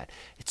 where's that?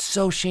 It's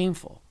so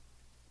shameful.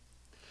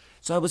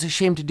 So I was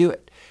ashamed to do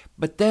it.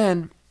 But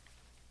then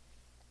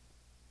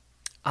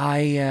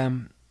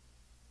I'm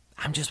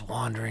just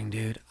wandering,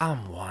 dude.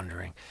 I'm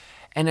wandering.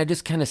 And I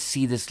just kind of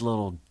see this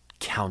little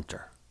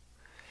counter.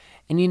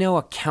 And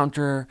a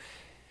counter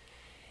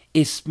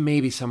is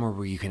maybe somewhere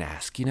where you can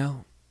ask,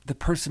 the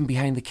person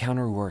behind the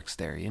counter works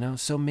there,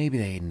 so maybe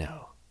they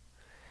know.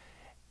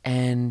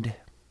 And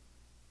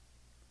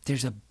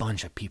there's a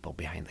bunch of people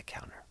behind the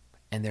counter,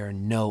 and there are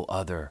no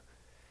other,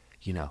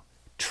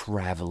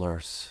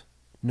 travelers,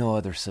 no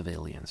other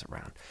civilians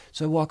around.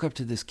 So I walk up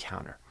to this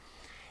counter,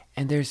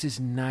 and there's this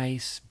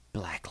nice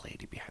black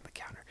lady behind the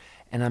counter,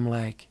 and I'm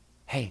like,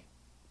 hey,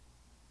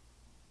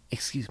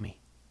 excuse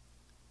me,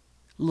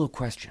 little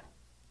question.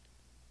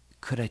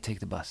 Could I take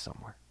the bus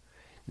somewhere?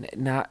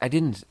 Now, I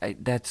didn't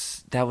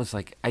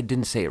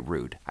say it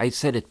rude. I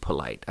said it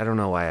polite. I don't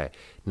know why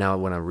now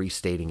when I'm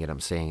restating it, I'm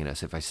saying it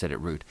as if I said it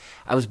rude.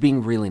 I was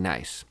being really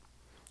nice.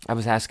 I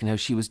was asking how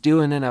she was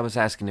doing, and I was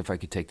asking if I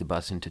could take the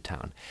bus into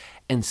town.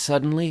 And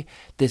suddenly,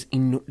 this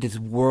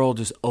world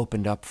just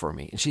opened up for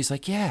me. And she's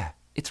like, yeah,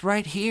 it's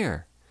right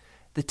here.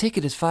 The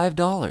ticket is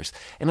 $5.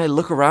 And I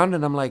look around,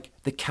 and I'm like,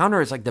 the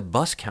counter is like the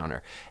bus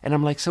counter. And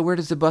I'm like, so where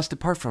does the bus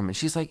depart from? And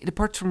she's like, it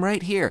departs from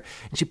right here.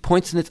 And she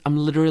points, and I'm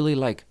literally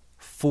like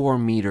 4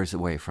 meters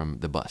away from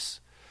the bus.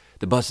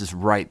 The bus is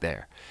right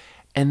there.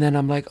 And then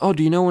I'm like, oh,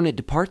 do you know when it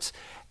departs?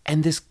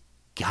 And this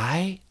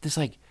guy, this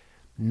like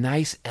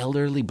nice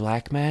elderly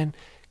black man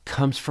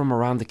comes from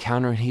around the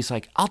counter, and he's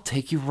like, I'll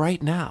take you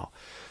right now.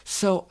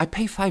 So I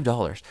pay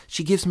 $5.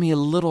 She gives me a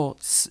little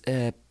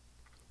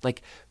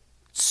like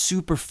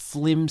super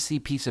flimsy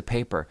piece of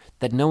paper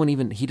that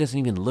he doesn't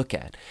even look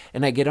at.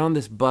 And I get on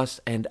this bus,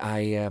 and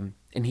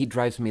and he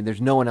drives me. There's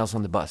no one else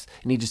on the bus,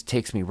 and he just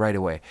takes me right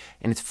away.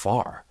 And it's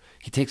far.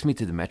 He takes me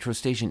to the metro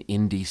station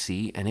in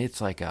DC, and it's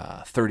like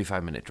a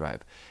 35-minute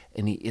drive.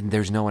 And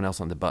there's no one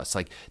else on the bus.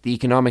 Like, the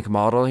economic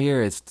model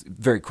here is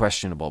very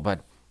questionable.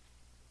 But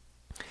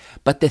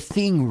the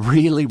thing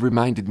really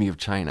reminded me of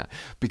China,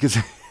 because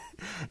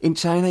in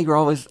China, you're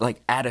always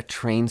like at a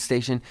train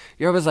station.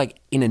 You're always like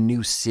in a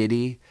new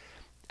city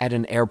at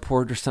an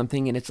airport or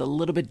something, and it's a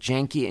little bit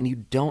janky, and you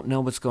don't know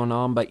what's going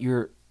on, but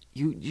you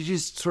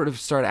just sort of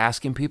start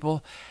asking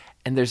people.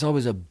 And there's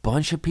always a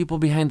bunch of people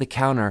behind the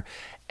counter,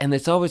 and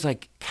it's always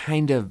like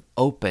kind of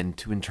open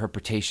to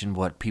interpretation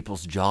what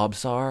people's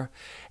jobs are.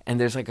 And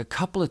there's like a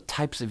couple of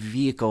types of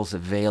vehicles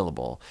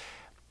available,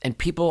 and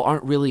people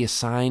aren't really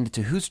assigned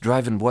to who's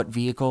driving what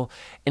vehicle,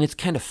 and it's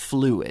kind of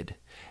fluid.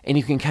 And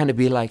you can kind of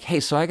be like,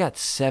 hey, so I got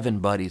 7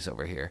 buddies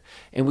over here,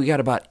 and we got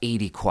about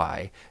 80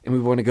 kwai, and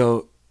we want to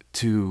go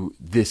to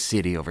this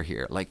city over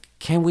here. Like,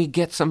 can we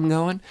get something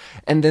going?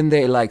 And then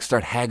they like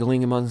start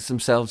haggling amongst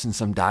themselves in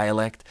some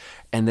dialect,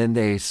 and then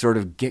they sort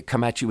of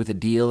come at you with a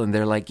deal, and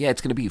they're like, yeah, it's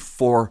going to be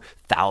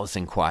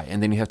 4,000 kwai.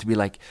 And then you have to be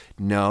like,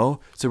 no,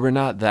 so we're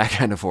not that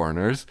kind of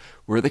foreigners.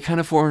 We're the kind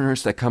of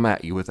foreigners that come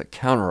at you with a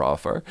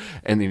counteroffer,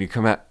 and then you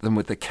come at them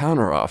with a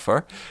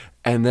counteroffer,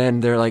 and then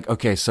they're like,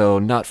 okay, so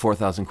not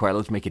 4,000 kwai,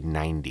 let's make it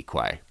 90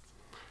 kwai.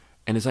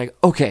 And it's like,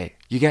 okay,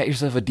 you got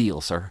yourself a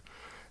deal, sir.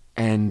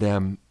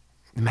 And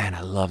man,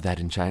 I love that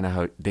in China,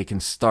 how they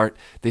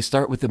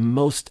start with the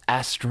most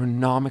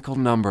astronomical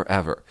number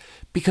ever.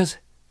 Because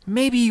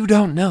maybe you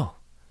don't know,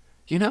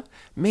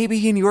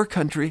 maybe in your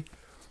country,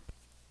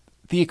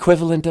 the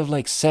equivalent of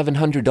like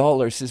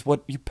 $700 is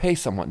what you pay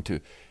someone to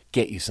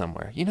get you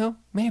somewhere,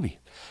 maybe.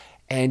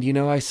 And,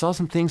 I saw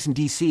some things in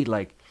DC,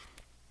 like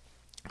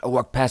I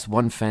walked past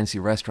one fancy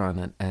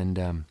restaurant,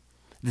 and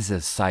this is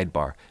a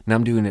sidebar. Now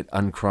I'm doing it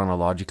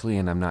unchronologically,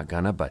 and I'm not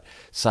gonna, but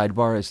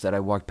sidebar is that I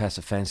walked past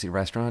a fancy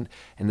restaurant,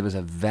 and there was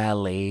a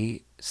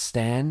valet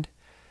stand,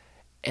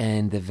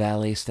 and the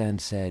valet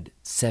stand said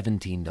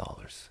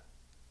 $17.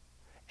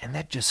 And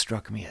that just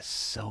struck me as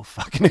so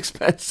fucking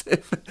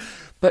expensive.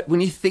 But when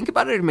you think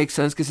about it, it makes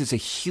sense, because it's a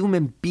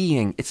human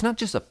being. It's not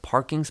just a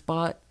parking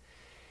spot.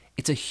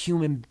 It's a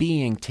human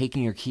being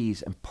taking your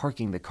keys and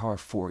parking the car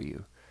for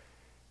you.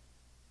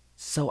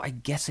 So I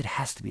guess it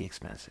has to be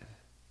expensive.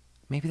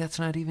 Maybe that's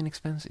not even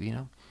expensive,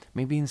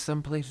 Maybe in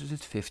some places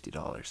it's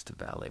 $50 to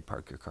valet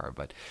park your car,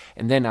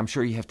 and then I'm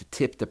sure you have to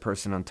tip the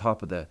person on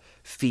top of the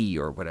fee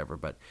or whatever.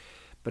 But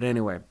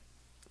anyway,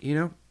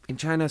 in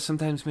China,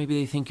 sometimes maybe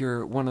they think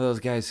you're one of those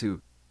guys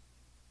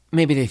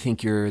maybe they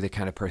think you're the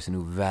kind of person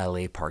who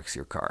valet parks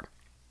your car.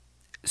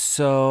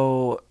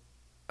 So,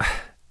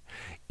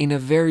 in a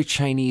very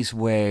Chinese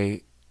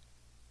way,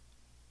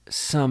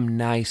 some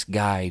nice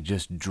guy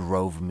just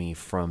drove me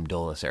from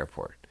Dulles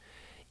Airport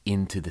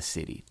into the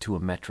city to a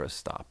metro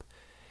stop.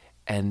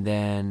 And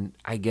then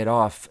I get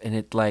off, and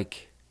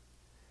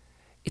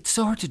it's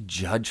so hard to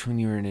judge when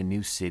you're in a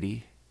new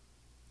city.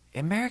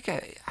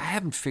 America, I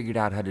haven't figured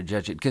out how to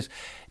judge it because,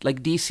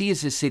 like, DC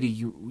is a city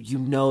you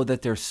know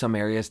that there's some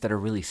areas that are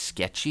really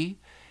sketchy,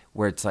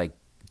 where it's like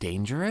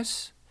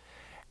dangerous,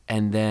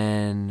 and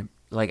then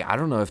like I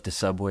don't know if the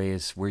subway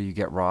is where you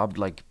get robbed.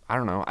 Like I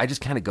don't know. I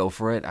just kind of go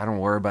for it. I don't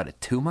worry about it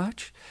too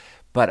much,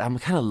 but I'm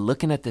kind of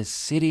looking at this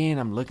city and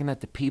I'm looking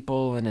at the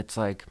people, and it's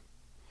like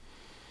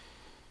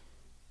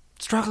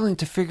struggling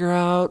to figure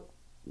out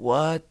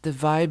what the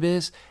vibe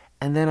is.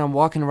 And then I'm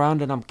walking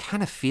around and I'm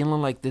kind of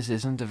feeling like this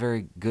isn't a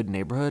very good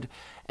neighborhood.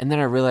 And then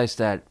I realize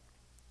that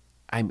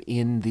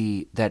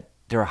that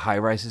there are high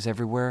rises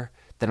everywhere,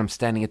 that I'm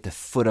standing at the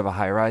foot of a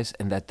high rise,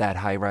 and that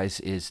high rise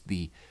is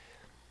the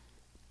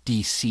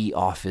DC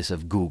office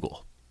of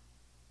Google.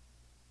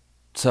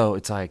 So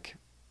it's like,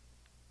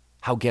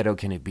 how ghetto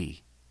can it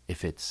be if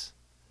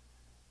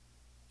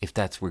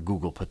that's where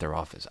Google put their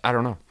office? I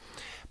don't know.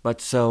 But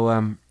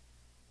so,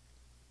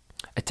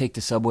 I take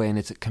the subway, and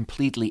it's a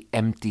completely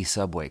empty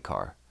subway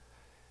car.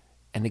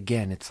 And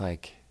again, it's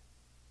like,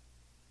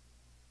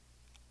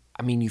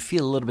 I mean, you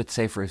feel a little bit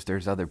safer if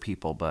there's other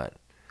people, but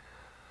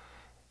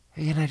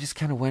again, I just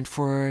kind of went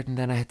for it, and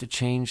then I had to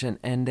change,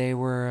 and they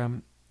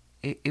were,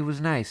 it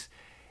was nice.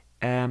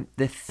 The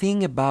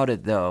thing about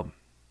it, though,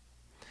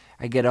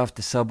 I get off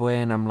the subway,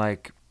 and I'm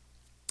like,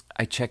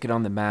 I check it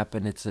on the map,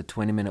 and it's a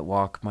 20-minute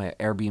walk. My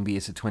Airbnb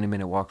is a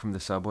 20-minute walk from the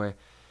subway.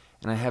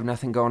 And I have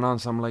nothing going on,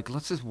 so I'm like,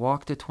 let's just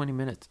walk to 20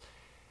 minutes.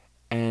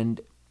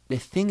 And the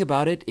thing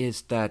about it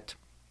is that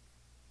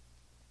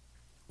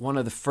one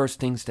of the first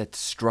things that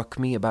struck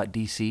me about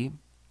DC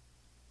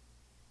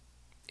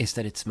is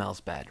that it smells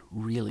bad,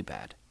 really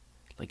bad.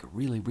 Like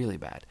really, really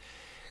bad.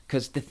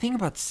 Because the thing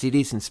about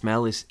cities and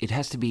smell is it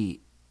has to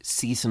be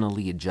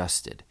seasonally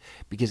adjusted.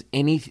 Because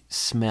any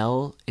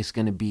smell is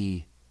going to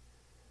be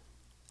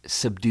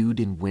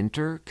subdued in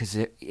winter, because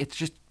it's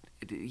just,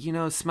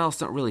 smells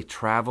don't really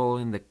travel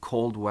in the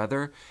cold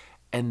weather.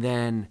 And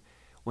then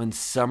when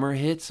summer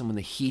hits and when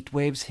the heat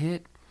waves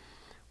hit,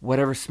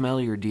 whatever smell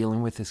you're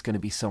dealing with is going to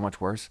be so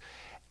much worse.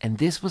 And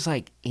this was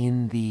like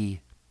in the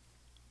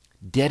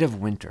dead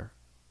of winter.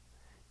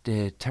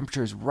 The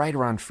temperature is right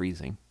around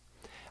freezing.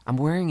 I'm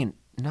wearing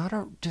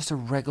just a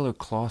regular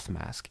cloth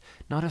mask,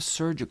 not a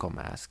surgical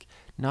mask,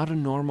 not a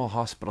normal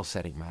hospital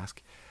setting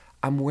mask.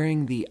 I'm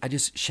wearing I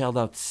just shelled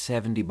out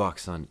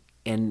 $70 on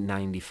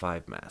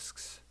N95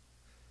 masks.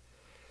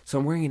 So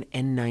I'm wearing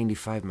an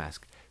N95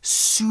 mask,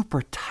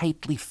 super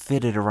tightly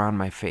fitted around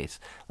my face.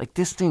 Like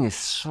this thing is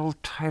so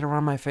tight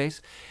around my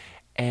face,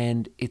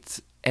 and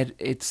it's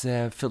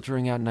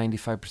filtering out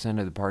 95%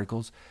 of the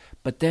particles.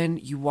 But then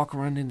you walk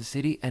around in the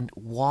city, and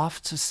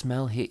wafts of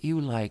smell hit you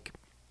like.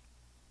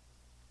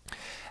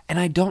 And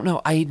I don't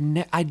know. I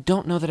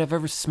don't know that I've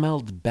ever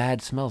smelled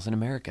bad smells in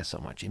America so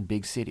much in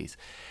big cities.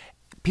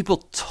 People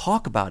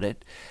talk about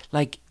it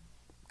like.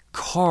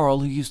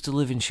 Carl, who used to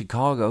live in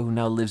Chicago, who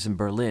now lives in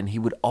Berlin, he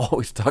would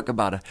always talk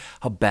about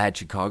how bad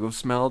Chicago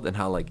smelled, and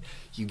how like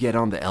you get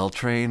on the L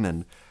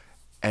train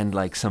and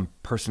like some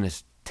person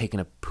is taking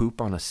a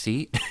poop on a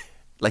seat.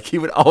 Like he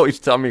would always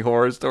tell me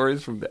horror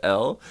stories from the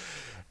L.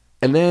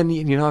 And then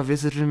I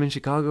visited him in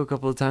Chicago a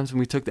couple of times when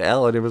we took the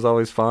L, and it was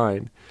always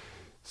fine.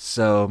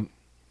 So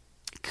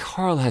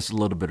Carl has a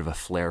little bit of a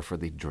flair for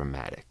the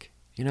dramatic.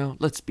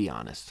 Let's be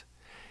honest.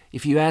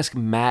 If you ask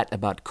Matt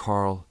about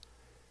Carl,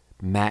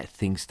 Matt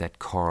thinks that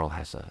Carl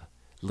has a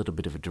little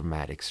bit of a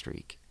dramatic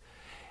streak.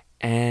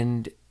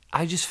 And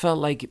I just felt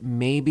like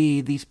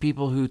maybe these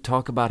people who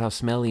talk about how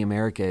smelly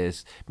America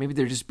is, maybe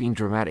they're just being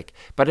dramatic.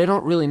 But I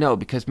don't really know,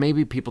 because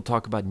maybe people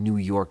talk about New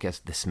York as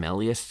the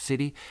smelliest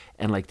city,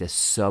 and like the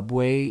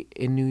subway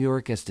in New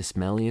York as the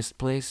smelliest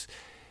place.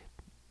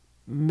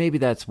 Maybe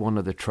that's one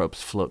of the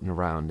tropes floating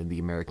around in the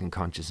American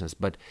consciousness.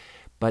 But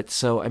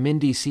so I'm in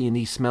DC, and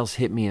these smells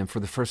hit me, and for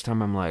the first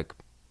time I'm like,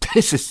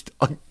 this is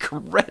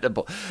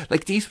incredible.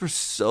 Like these were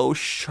so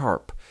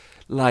sharp.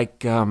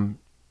 Like what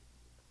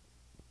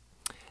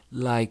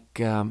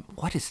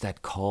is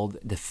that called?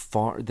 The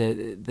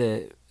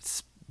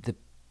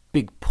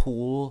big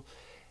pool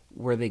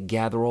where they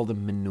gather all the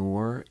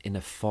manure in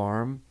a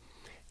farm.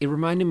 It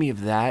reminded me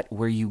of that,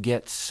 where you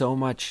get so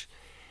much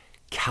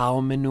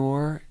cow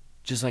manure,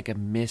 just like a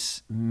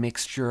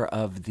mixture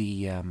of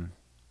the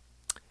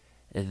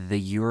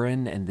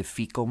urine and the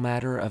fecal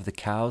matter of the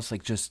cows.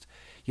 Like just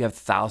you have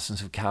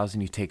thousands of cows,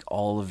 and you take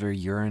all of their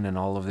urine and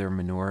all of their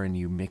manure, and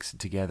you mix it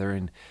together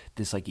in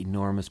this like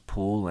enormous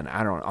pool. And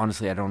I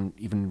don't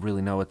even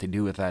really know what they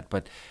do with that,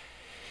 but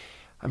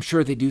I'm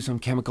sure they do some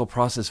chemical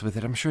process with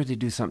it. I'm sure they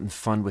do something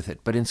fun with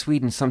it. But in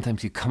Sweden,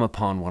 sometimes you come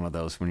upon one of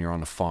those when you're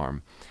on a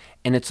farm,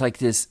 and it's like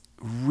this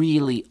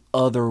really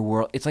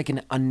otherworld. It's like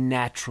an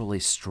unnaturally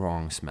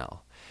strong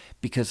smell,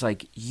 because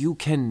like you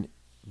can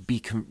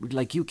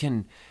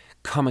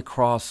come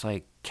across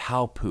like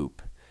cow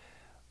poop,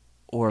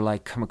 or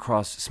like come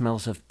across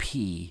smells of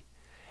pee,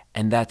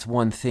 And that's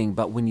one thing.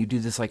 But when you do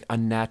this like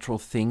unnatural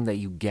thing that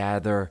you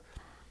gather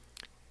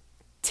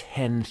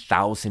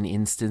 10,000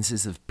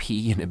 instances of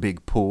pee in a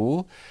big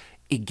pool,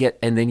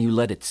 and then you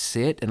let it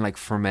sit and like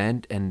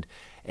ferment and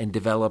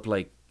develop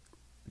like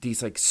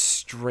these like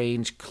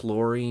strange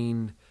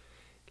chlorine,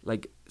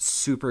 like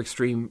super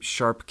extreme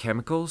sharp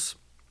chemicals.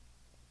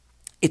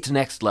 It's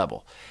next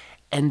level.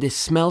 And the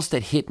smells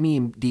that hit me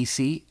in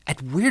DC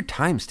at weird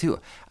times too.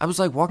 I was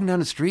like walking down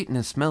the street and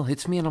a smell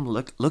hits me and I'm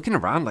looking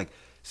around like,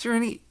 is there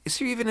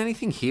even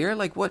anything here?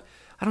 Like what?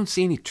 I don't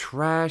see any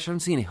trash. I don't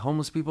see any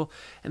homeless people.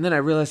 And then I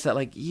realized that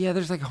like, yeah,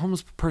 there's like a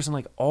homeless person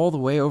like all the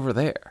way over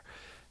there.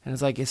 And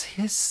it's like, is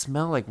his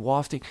smell like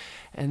wafting?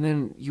 And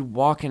then you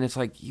walk and it's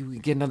like, you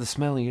get another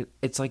smell and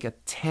it's like a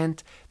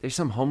tent. There's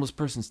some homeless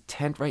person's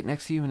tent right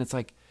next to you. And it's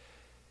like,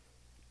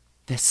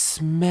 the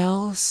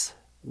smells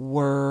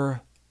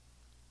were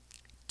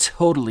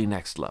totally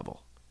next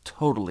level.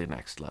 Totally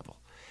next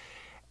level.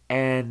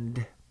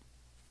 And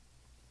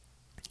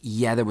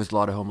yeah, there was a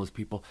lot of homeless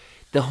people.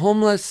 The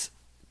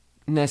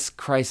homelessness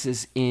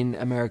crisis in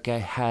America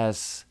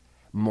has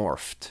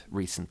morphed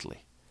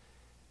recently.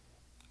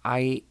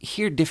 I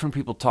hear different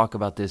people talk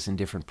about this in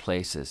different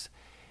places.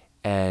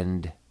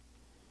 And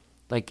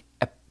like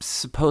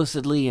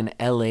supposedly in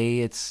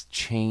LA it's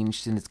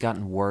changed and it's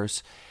gotten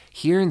worse.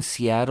 Here in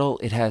Seattle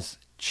it has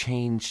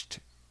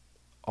changed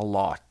a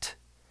lot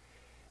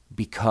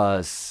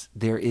because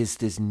there is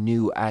this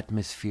new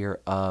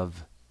atmosphere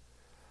of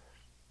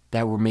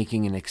that we're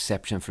making an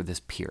exception for this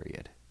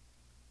period.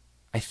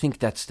 I think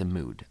that's the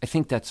mood. I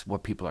think that's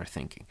what people are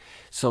thinking.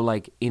 So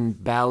like in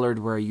Ballard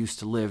where I used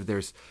to live,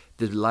 there's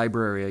the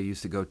library I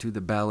used to go to, the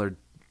Ballard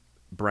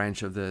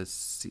branch of the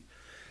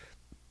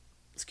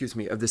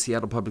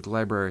Seattle Public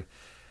Library.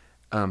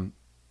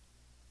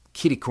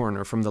 Kitty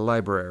corner from the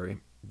library,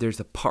 there's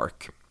a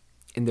park.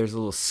 And there's a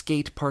little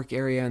skate park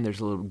area and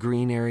there's a little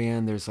green area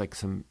and there's like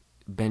some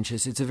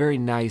benches. It's a very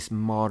nice,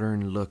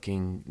 modern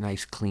looking,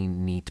 nice,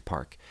 clean, neat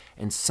park.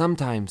 And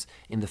sometimes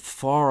in the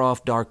far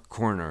off dark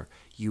corner,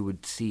 you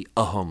would see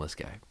a homeless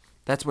guy.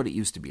 That's what it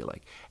used to be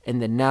like.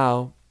 And then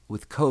now,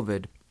 with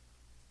COVID,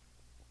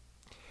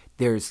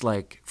 there's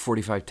like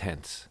 45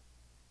 tents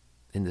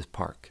in this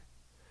park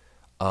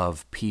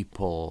of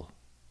people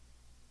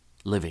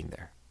living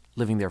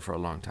there for a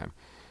long time.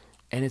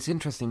 And it's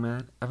interesting,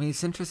 man. I mean,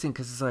 it's interesting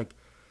because it's like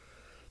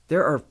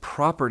there are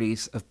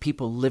properties of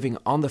people living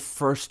on the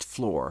first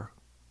floor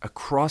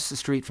across the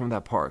street from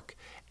that park.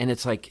 And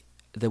it's like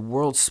the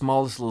world's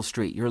smallest little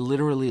street. You're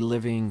literally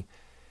living,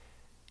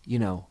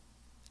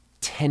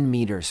 10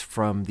 meters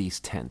from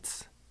these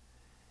tents.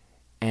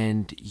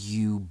 And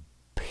you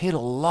paid a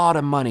lot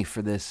of money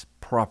for this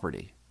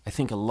property. I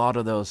think a lot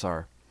of those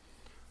are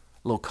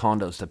little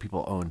condos that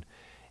people own.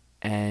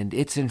 And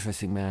it's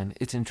interesting, man.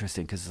 It's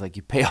interesting because it's like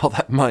you pay all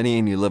that money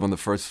and you live on the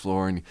first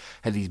floor and you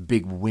have these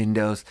big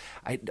windows.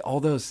 All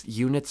those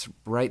units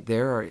right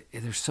there,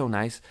 they're so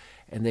nice.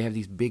 And they have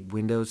these big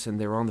windows and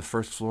they're on the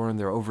first floor and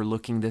they're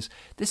overlooking this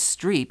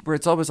street where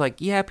it's always like,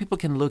 yeah, people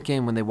can look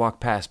in when they walk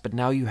past. But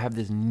now you have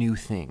this new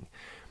thing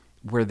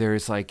where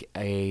there's like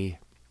a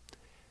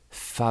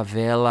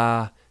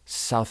favela,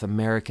 South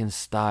American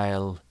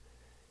style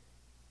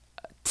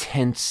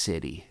tent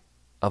city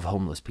of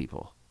homeless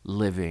people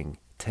living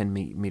 10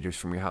 meters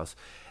from your house.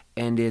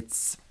 And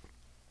it's,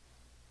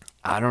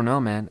 I don't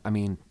know, man. I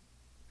mean,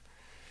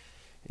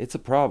 it's a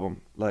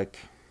problem. Like,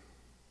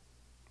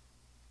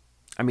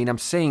 I mean, I'm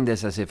saying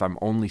this as if I'm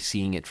only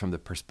seeing it from the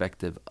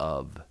perspective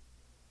of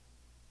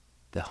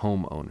the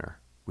homeowner,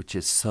 which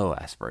is so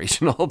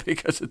aspirational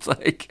because it's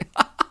like,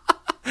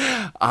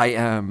 I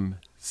am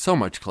so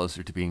much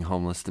closer to being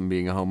homeless than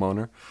being a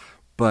homeowner.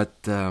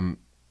 But,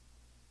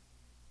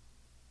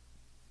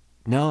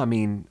 no, I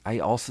mean, I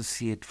also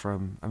see it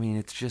from,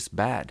 it's just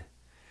bad.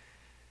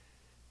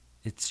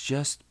 It's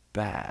just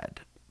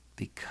bad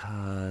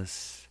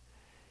because,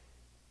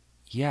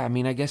 yeah,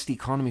 I guess the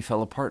economy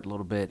fell apart a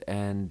little bit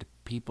and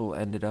people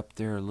ended up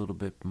there a little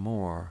bit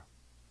more.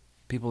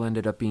 People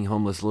ended up being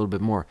homeless a little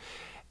bit more.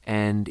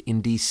 And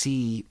in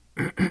DC,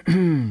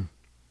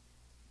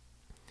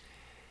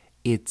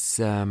 it's,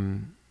 I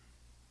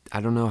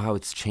don't know how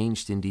it's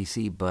changed in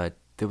DC, but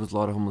there was a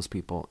lot of homeless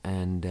people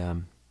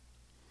and,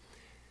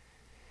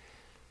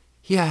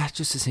 yeah,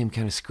 just the same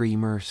kind of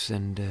screamers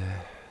and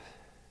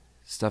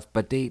stuff,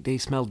 but they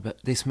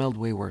smelled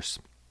way worse.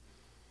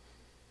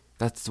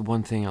 That's the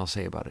one thing I'll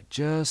say about it.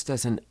 Just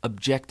as an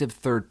objective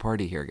third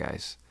party here,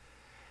 guys.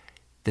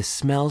 The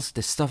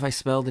stuff I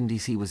smelled in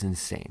DC was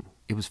insane.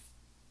 It was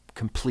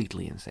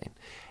completely insane.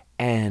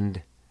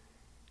 And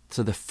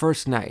so the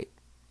first night,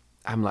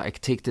 I'm like, I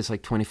take this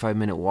like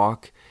 25-minute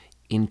walk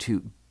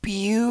into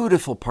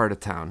beautiful part of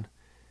town,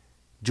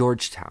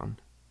 Georgetown.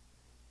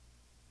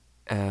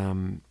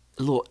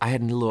 I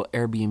had a little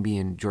Airbnb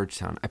in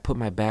Georgetown. I put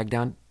my bag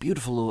down.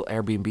 Beautiful little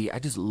Airbnb. I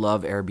just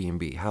love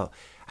Airbnb.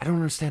 I don't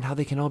understand how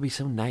they can all be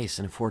so nice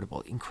and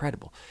affordable.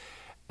 Incredible.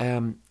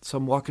 So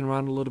I'm walking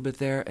around a little bit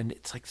there, and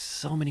it's like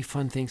so many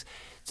fun things.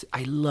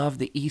 I love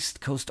the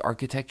East Coast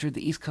architecture.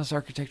 The East Coast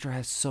architecture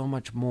has so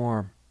much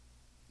more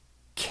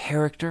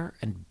character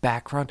and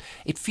background.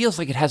 It feels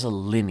like it has a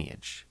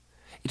lineage.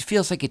 It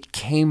feels like it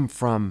came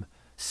from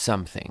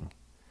something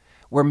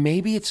where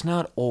maybe it's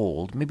not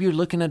old. Maybe you're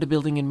looking at a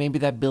building and maybe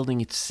that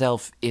building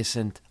itself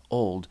isn't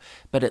old,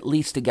 but at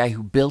least the guy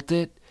who built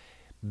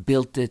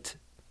it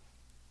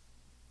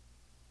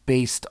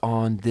based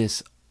on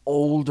this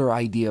older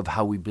idea of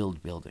how we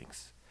build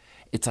buildings.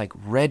 It's like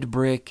red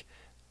brick,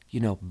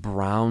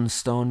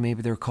 brownstone,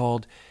 maybe they're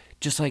called,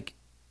 just like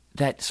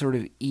that sort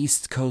of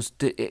East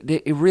Coast.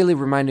 It really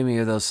reminded me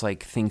of those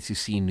like things you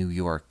see in New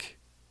York,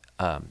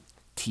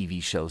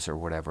 TV shows or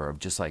whatever, of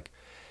just like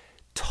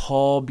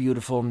tall,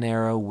 beautiful,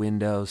 narrow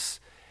windows,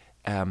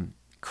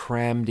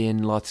 crammed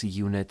in lots of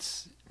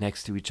units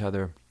next to each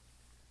other,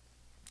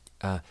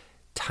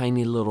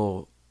 tiny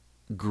little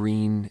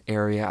green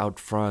area out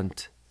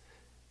front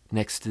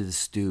next to the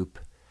stoop,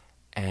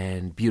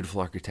 and beautiful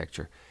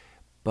architecture.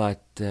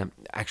 But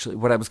actually,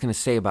 what I was going to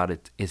say about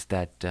it is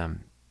that there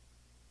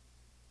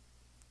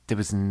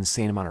was an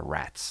insane amount of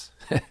rats.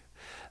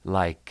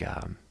 Like,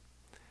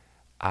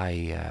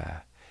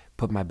 I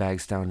put my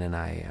bags down and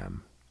I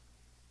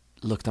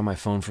looked on my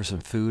phone for some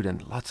food,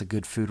 and lots of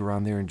good food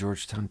around there in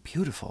Georgetown.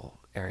 Beautiful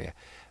area.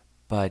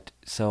 But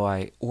so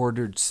I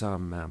ordered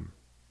some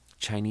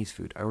Chinese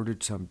food. I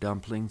ordered some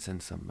dumplings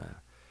and some, I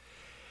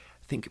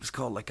think it was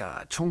called like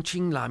a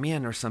Chongqing La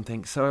Mian or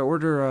something. So I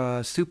order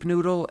a soup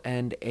noodle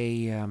and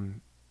a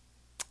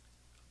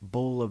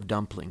bowl of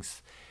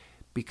dumplings,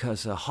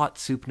 because a hot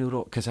soup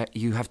noodle, because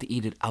you have to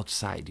eat it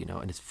outside,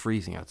 and it's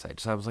freezing outside.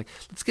 So I was like,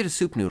 let's get a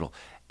soup noodle.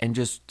 And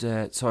just,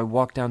 so I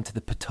walked down to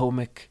the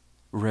Potomac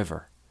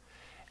River.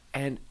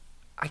 And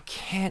I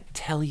can't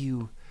tell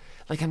you,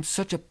 like, I'm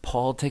such a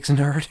politics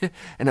nerd,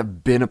 and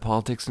I've been a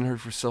politics nerd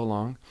for so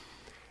long.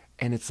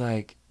 And it's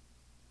like,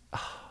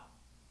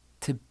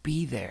 to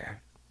be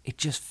there, it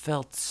just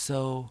felt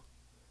so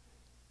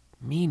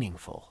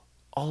meaningful.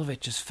 All of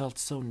it just felt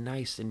so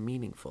nice and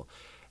meaningful.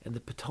 And the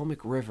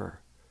Potomac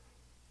River,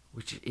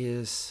 which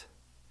is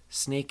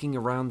snaking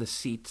around the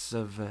seats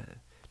of,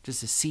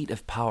 just a seat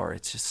of power,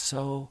 it's just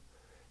so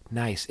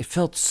nice. It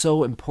felt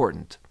so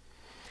important.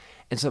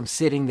 And so I'm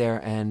sitting there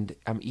and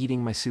I'm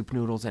eating my soup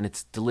noodles, and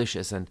it's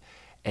delicious, and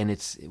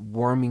it's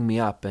warming me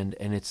up, and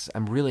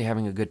I'm really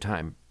having a good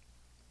time.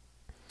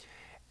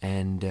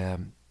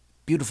 And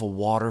beautiful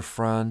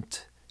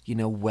waterfront,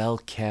 well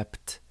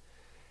kept.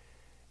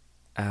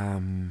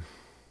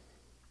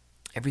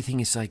 Everything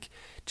is like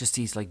just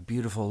these like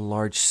beautiful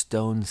large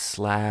stone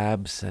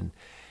slabs, and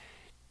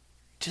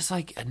just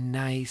like a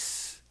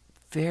nice,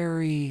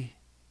 very.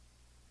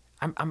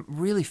 I'm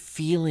really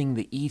feeling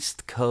the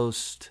East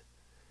Coast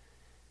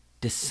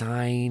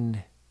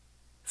design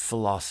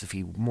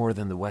philosophy more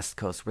than the West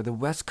Coast, where the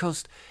West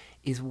Coast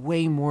is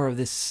way more of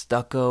this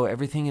stucco.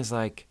 Everything is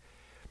like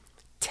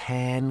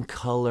tan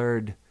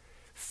colored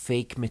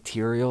fake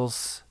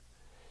materials.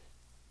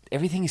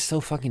 Everything is so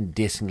fucking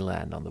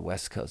Disneyland on the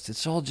West Coast.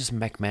 It's all just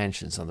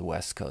McMansions on the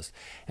West Coast.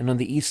 And on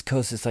the East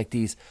Coast, it's like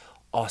these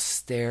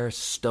austere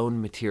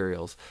stone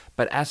materials.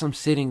 But as I'm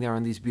sitting there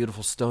on these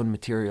beautiful stone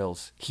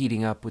materials,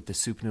 heating up with the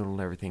soup noodle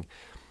and everything,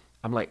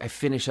 I'm like, I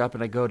finish up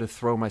and I go to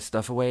throw my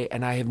stuff away,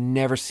 and I have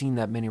never seen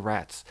that many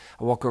rats.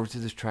 I walk over to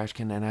this trash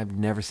can, and I've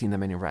never seen that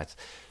many rats.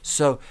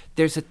 So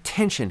there's a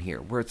tension here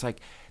where it's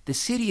like, the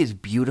city is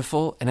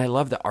beautiful, and I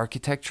love the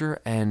architecture,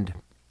 and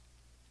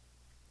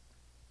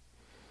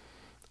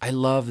I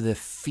love the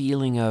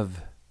feeling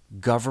of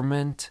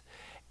government,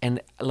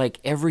 and like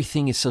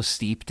everything is so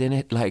steeped in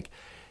it. Like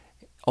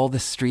all the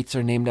streets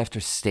are named after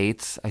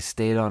states. I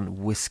stayed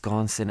on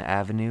Wisconsin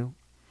Avenue,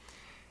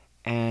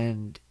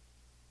 and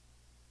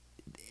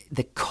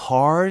the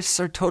cars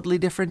are totally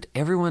different.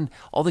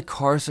 All the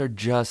cars are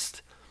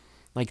just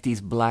like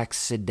these black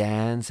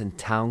sedans and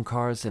town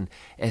cars and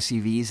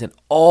SUVs, and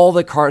all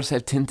the cars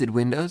have tinted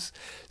windows.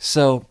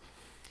 So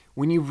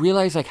when you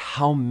realize like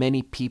how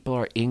many people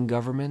are in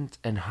government,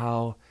 and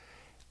how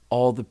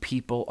all the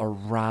people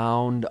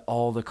around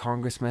all the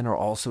congressmen are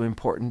also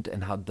important,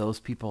 and how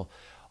those people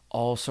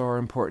also are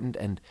important,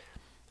 and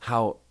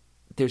how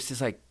there's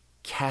this like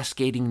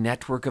cascading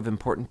network of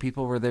important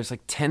people where there's like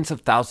tens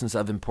of thousands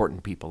of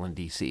important people in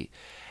DC,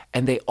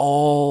 and they're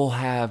all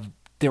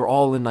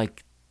in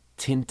like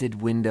tinted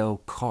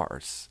window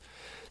cars.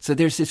 So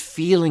there's this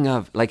feeling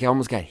of like,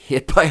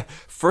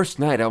 first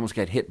night I almost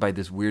got hit by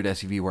this weird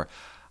SUV where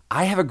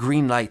I have a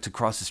green light to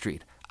cross the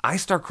street. I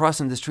start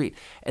crossing the street,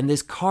 and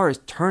this car is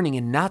turning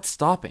and not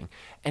stopping.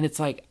 And it's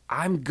like,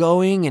 I'm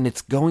going, and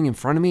it's going in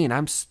front of me, and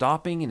I'm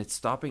stopping, and it's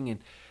stopping,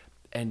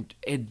 and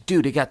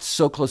it got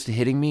so close to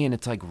hitting me, and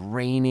it's like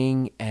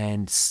raining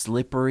and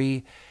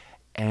slippery,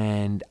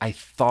 and I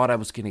thought I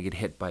was going to get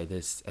hit by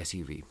this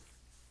SUV.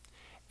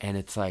 And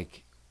it's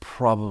like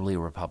probably a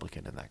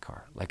Republican in that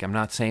car. Like, I'm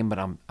not saying, but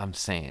I'm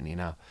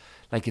saying,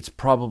 like it's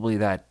probably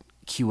that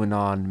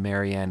QAnon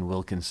Marianne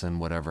Wilkinson,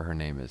 whatever her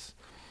name is,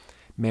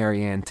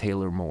 Marianne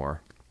Taylor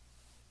Moore.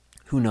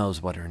 Who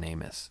knows what her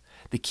name is?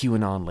 The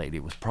QAnon lady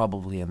was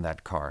probably in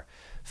that car,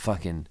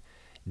 fucking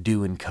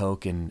doing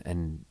coke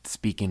and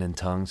speaking in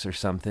tongues or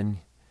something.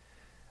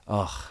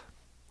 Ugh.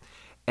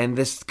 And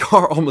this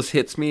car almost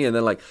hits me, and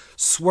then like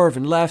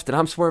swerving left, and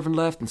I'm swerving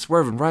left, and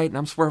swerving right, and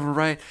I'm swerving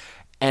right.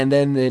 And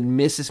then it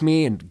misses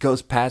me and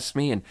goes past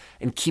me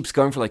and keeps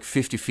going for like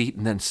 50 feet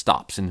and then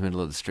stops in the middle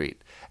of the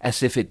street.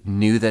 As if it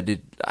knew that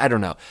I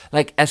don't know.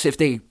 Like as if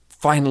they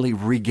finally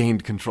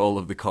regained control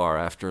of the car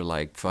after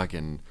like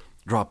fucking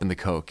dropping the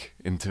Coke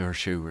into her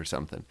shoe or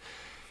something.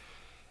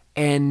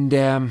 And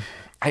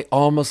I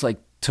almost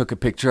like took a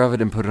picture of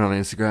it and put it on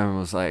Instagram and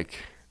was like,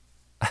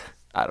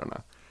 I don't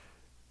know.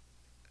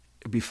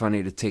 It'd be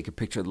funny to take a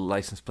picture of the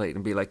license plate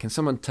and be like, can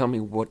someone tell me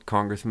what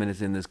congressman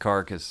is in this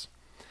car? Because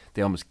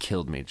they almost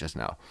killed me just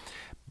now.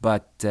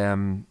 But,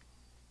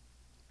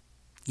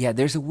 yeah,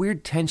 there's a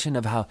weird tension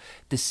of how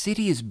the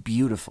city is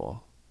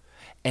beautiful.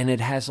 And it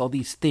has all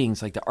these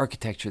things like the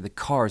architecture, the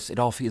cars. It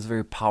all feels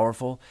very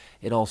powerful.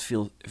 It all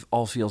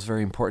feels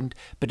very important.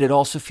 But it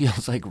also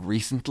feels like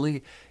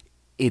recently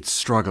it's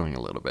struggling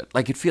a little bit.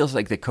 Like it feels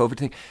like the COVID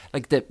thing,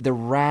 like the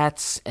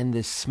rats and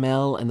the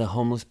smell and the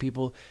homeless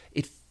people.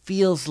 It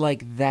feels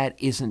like that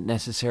isn't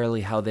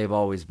necessarily how they've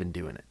always been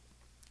doing it.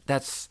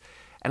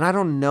 And I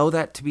don't know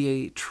that to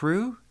be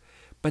true,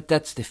 but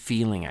that's the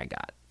feeling I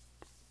got.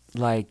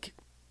 Like,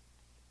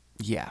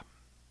 yeah,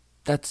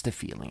 that's the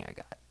feeling I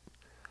got.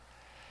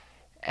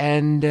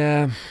 And,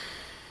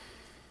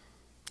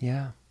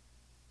 yeah.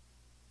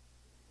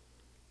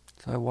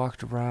 So I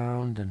walked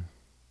around and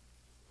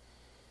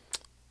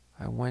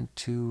I went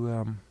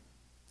to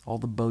all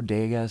the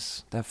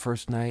bodegas that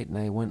first night, and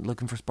I went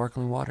looking for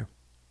sparkling water.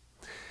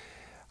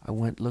 I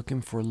went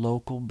looking for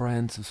local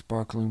brands of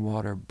sparkling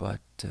water,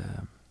 but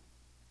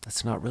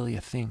that's not really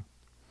a thing.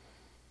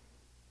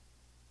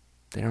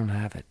 They don't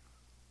have it.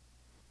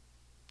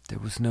 There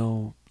was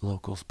no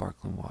local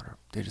sparkling water.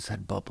 They just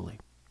had bubbly.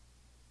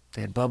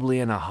 They had bubbly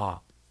and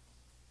AHA.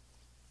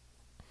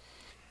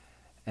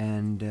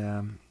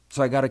 And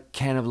so I got a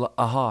can of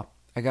AHA.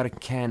 I got a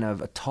can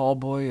of a tall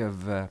boy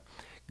of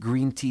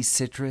green tea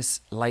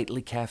citrus,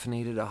 lightly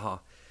caffeinated AHA.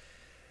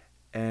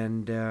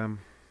 And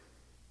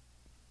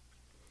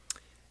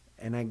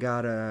I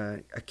got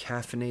a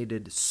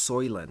caffeinated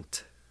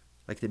Soylent,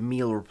 like the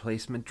meal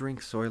replacement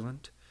drink,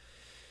 Soylent.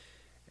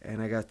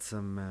 And I got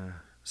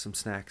some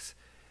snacks.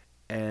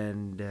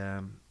 And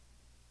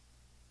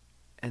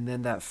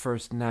then that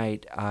first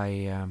night,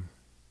 I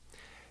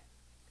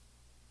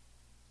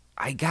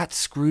got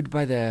screwed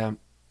by the,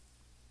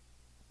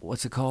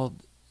 what's it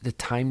called? The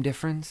time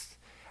difference.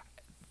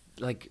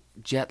 Like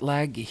jet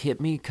lag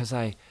hit me because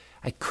I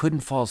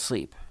couldn't fall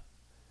asleep.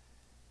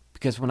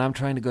 Because when I'm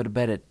trying to go to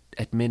bed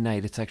at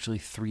midnight, it's actually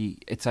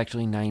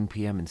 9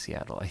 p.m. in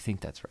Seattle. I think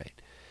that's right.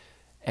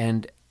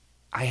 And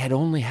I had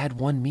only had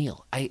one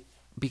meal.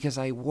 Because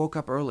I woke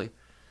up early,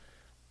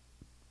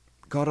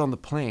 got on the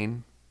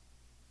plane,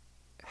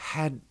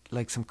 had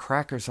like some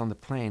crackers on the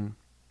plane,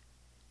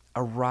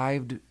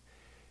 arrived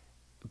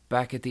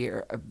at the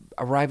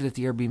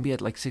Airbnb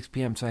at like 6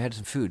 p.m. So I had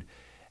some food,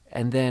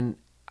 and then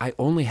I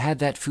only had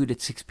that food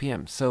at 6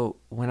 p.m. So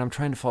when I'm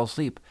trying to fall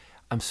asleep,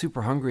 I'm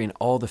super hungry, and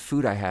all the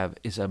food I have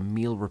is a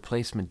meal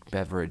replacement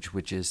beverage,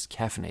 which is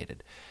caffeinated.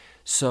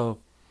 So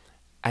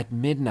at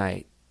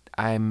midnight,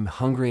 I'm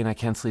hungry and I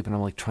can't sleep, and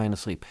I'm like trying to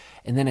sleep.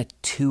 And then at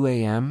 2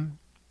 a.m.,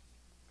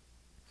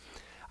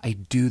 I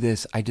do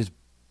this. I just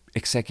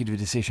executive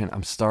decision.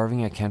 I'm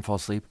starving. I can't fall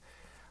asleep.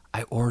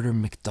 I order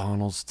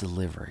McDonald's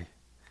delivery.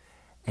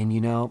 And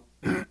you know,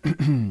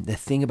 the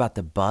thing about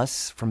the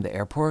bus from the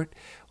airport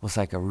was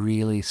like a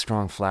really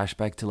strong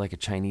flashback to like a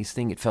Chinese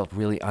thing. It felt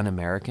really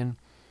un-American.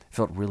 It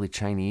felt really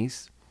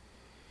Chinese.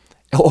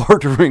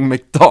 Ordering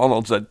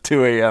McDonald's at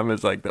 2 a.m.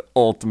 is like the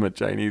ultimate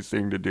Chinese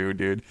thing to do,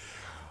 dude.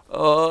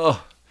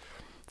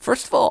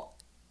 First of all,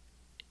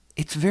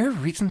 it's very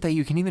recent that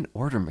you can even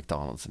order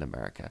McDonald's in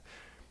America.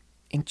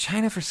 In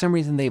China, for some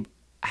reason, they've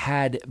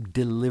had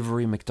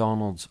delivery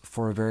McDonald's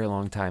for a very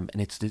long time,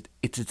 and it's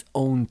its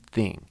own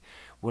thing.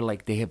 Where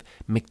like they have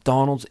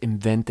McDonald's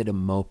invented a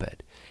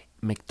moped,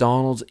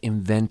 McDonald's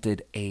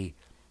invented a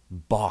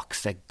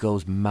box that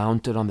goes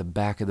mounted on the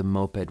back of the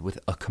moped with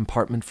a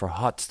compartment for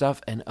hot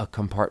stuff and a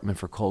compartment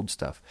for cold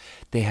stuff.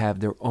 They have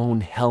their own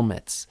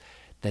helmets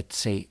that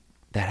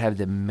have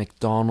the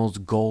McDonald's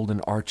golden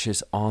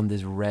arches on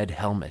this red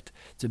helmet.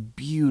 It's a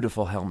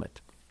beautiful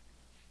helmet.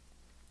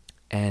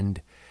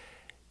 And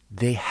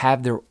they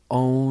have their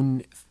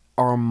own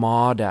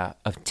armada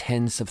of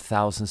tens of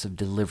thousands of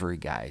delivery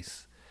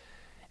guys.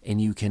 And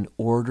you can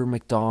order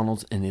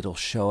McDonald's and it'll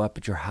show up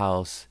at your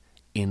house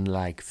in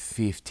like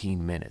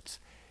 15 minutes,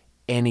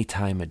 any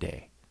time of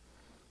day.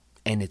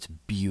 And it's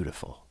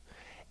beautiful.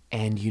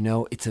 And you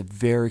know, it's a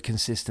very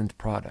consistent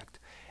product.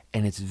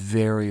 And it's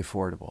very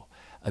affordable.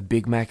 A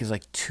Big Mac is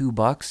like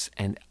 $2.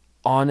 And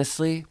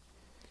honestly,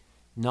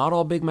 not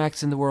all Big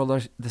Macs in the world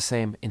are the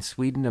same. In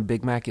Sweden, a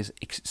Big Mac is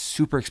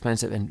super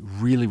expensive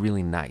and really,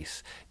 really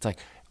nice. It's like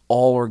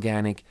all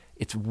organic.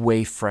 It's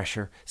way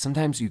fresher.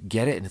 Sometimes you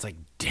get it and it's like,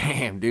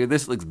 damn, dude,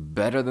 this looks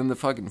better than the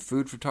fucking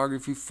food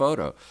photography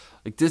photo.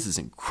 Like, this is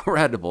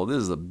incredible.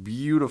 This is a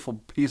beautiful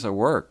piece of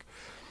work.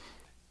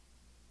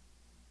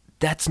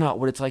 That's not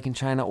what it's like in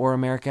China or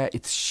America.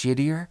 It's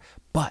shittier,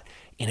 but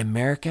In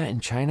America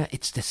and China,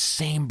 it's the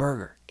same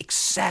burger.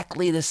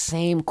 Exactly the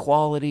same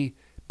quality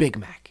Big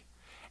Mac.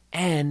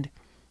 And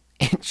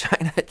in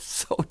China, it's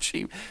so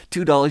cheap.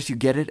 $2 you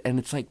get it, and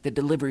it's like the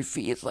delivery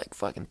fee is like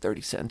fucking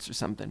 30 cents or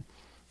something.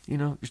 You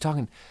know, you're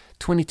talking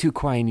 22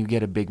 kwai and you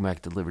get a Big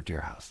Mac delivered to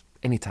your house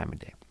any time of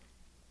day.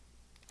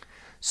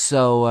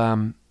 So,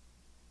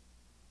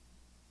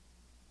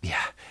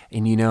 yeah.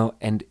 And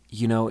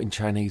in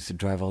China, I used to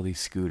drive all these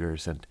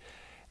scooters,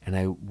 and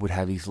I would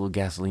have these little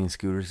gasoline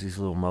scooters, these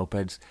little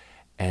mopeds.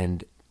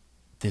 And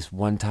this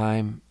one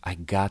time, I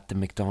got the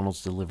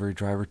McDonald's delivery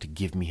driver to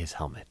give me his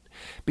helmet.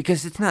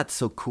 Because it's not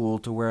so cool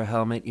to wear a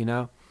helmet, you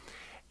know?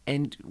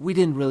 And we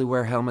didn't really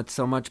wear helmets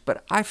so much,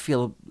 but I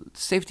feel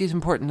safety is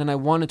important, and I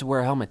wanted to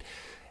wear a helmet.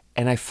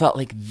 And I felt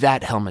like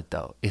that helmet,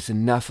 though, is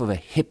enough of a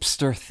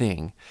hipster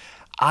thing.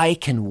 I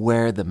can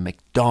wear the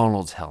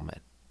McDonald's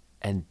helmet,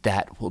 and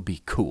that will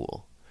be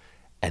cool.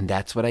 And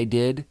that's what I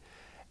did.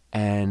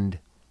 And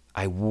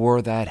I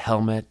wore that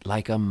helmet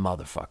like a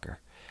motherfucker.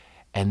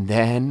 And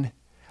then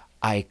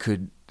I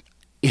could,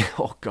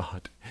 oh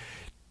God,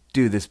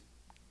 dude, this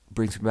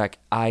brings me back.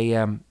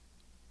 I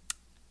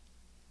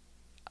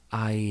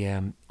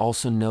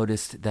also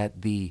noticed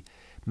that the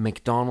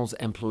McDonald's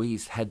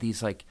employees had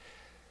these like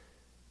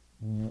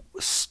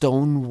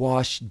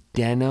stonewashed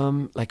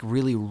denim, like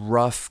really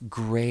rough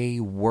gray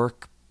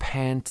work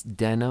pant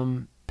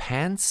denim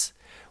pants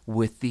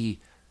with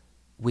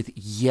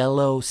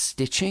yellow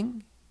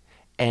stitching,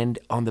 and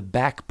on the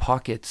back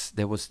pockets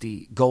there was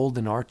the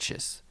golden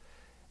arches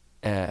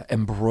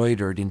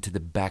embroidered into the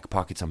back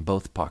pockets on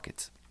both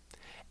pockets.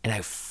 And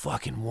I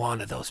fucking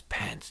wanted those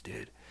pants,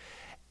 dude.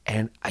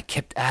 And I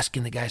kept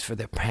asking the guys for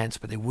their pants,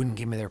 but they wouldn't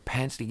give me their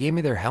pants. They gave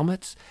me their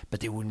helmets,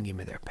 but they wouldn't give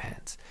me their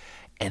pants.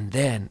 And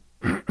then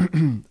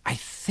I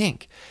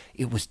think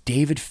it was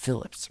David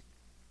Phillips,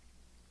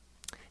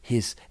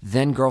 his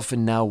then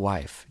girlfriend, now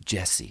wife,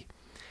 Jessie.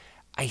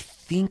 I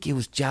think it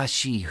was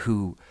Jashi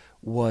who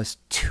was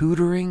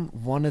tutoring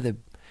one of the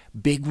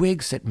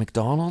bigwigs at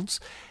McDonald's.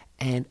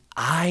 And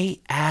I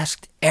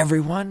asked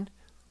everyone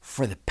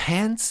for the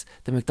pants,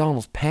 the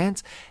McDonald's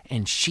pants,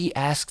 and she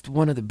asked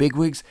one of the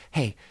bigwigs,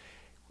 hey,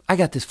 I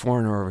got this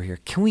foreigner over here.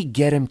 Can we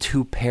get him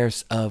 2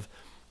 pairs of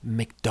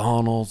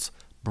McDonald's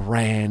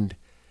brand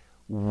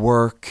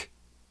work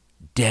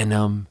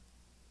denim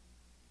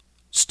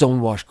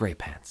stonewashed gray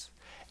pants?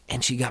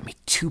 And she got me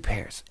 2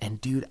 pairs.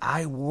 And dude,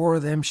 I wore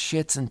them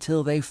shits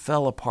until they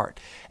fell apart.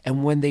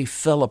 And when they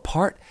fell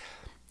apart,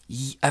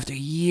 after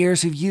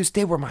years of use,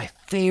 they were my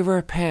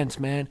favorite pants,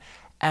 man.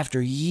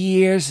 After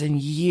years and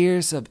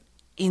years of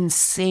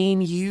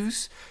insane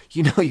use,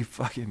 you know, you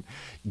fucking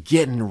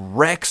getting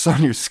wrecks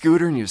on your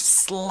scooter and you're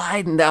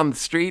sliding down the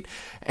street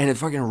and it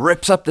fucking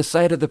rips up the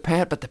side of the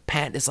pant, but the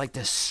pant is like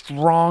this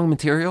strong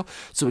material,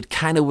 so it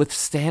kind of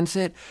withstands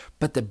it,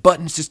 but the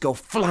buttons just go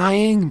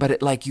flying, but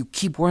it like you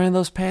keep wearing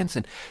those pants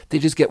and they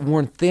just get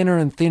worn thinner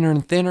and thinner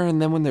and thinner, and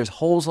then when there's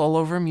holes all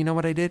over them, you know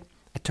what I did?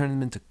 I turned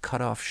them into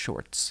cut-off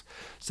shorts.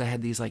 So I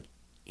had these like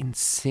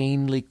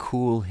insanely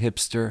cool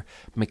hipster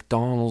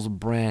McDonald's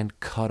brand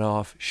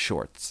cut-off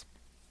shorts.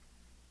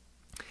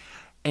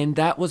 And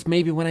that was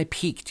maybe when I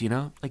peaked, you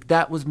know? Like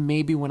that was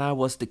maybe when I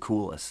was the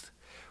coolest.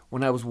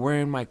 When I was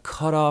wearing my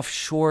cut-off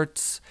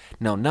shorts.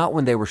 No, not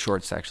when they were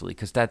shorts actually,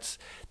 because that's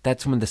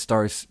when the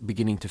star's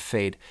beginning to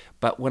fade.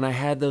 But when I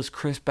had those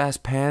crisp-ass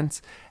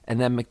pants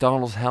and that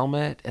McDonald's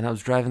helmet and I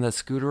was driving that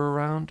scooter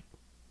around,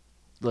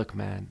 look,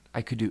 man,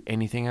 I could do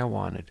anything I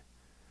wanted.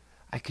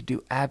 I could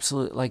do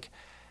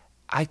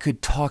I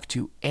could talk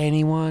to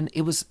anyone.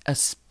 I was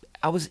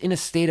in a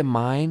state of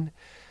mind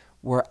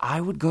where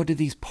I would go to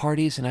these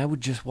parties and I would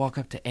just walk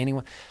up to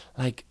anyone.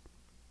 Like,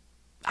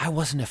 I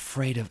wasn't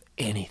afraid of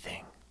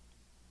anything.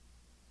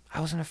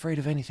 I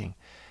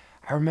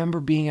remember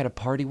being at a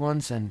party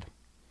once, and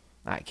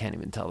I can't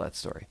even tell that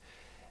story.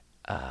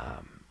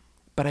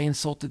 But I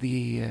insulted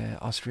the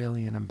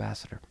Australian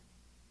ambassador.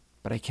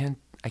 But I can't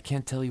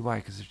tell you why,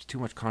 because there's too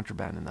much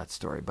contraband in that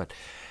story. But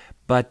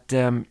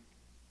the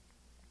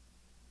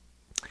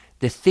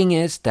thing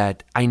is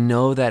that I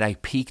know that I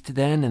peaked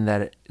then, and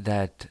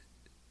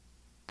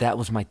that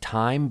was my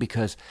time,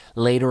 because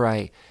later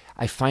I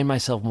find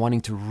myself wanting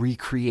to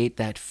recreate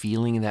that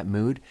feeling and that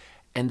mood.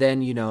 And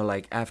then, you know,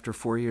 like after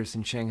 4 years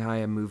in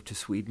Shanghai, I moved to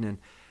Sweden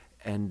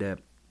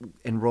and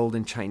enrolled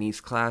in Chinese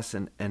class.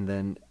 And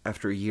then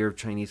after a year of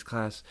Chinese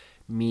class,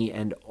 me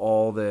and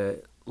all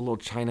the little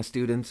China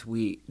students,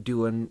 we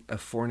do a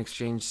foreign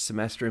exchange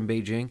semester in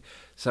Beijing.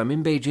 So I'm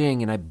in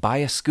Beijing and I buy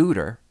a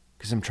scooter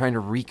because I'm trying to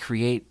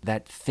recreate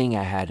that thing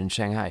I had in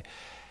Shanghai.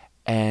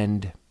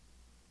 And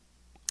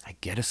I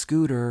get a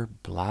scooter,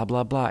 blah,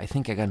 blah, blah. I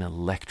think I got an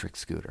electric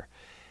scooter.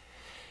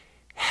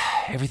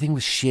 Everything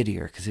was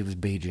shittier because it was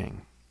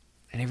Beijing.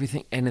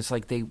 And it's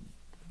like the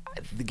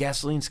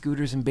gasoline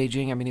scooters in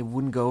Beijing, I mean, it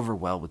wouldn't go over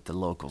well with the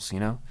locals, you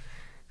know?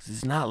 Because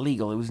it's not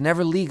legal. It was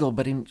never legal,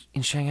 but in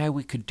Shanghai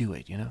we could do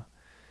it, you know?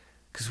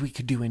 Because we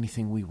could do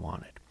anything we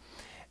wanted.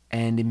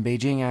 And in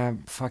Beijing, I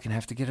fucking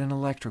have to get an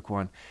electric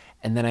one.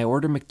 And then I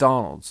order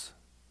McDonald's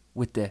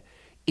with the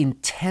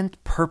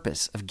intent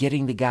purpose of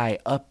getting the guy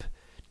up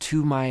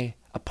to my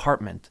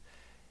apartment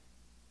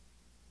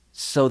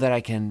so that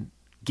I can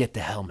get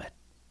the helmet.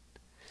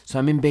 So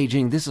I'm in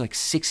Beijing. This is like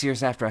 6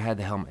 years after I had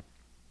the helmet.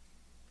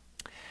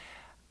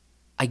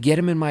 I get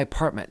him in my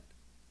apartment.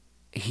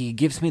 He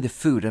gives me the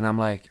food, and I'm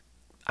like,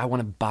 I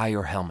want to buy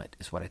your helmet,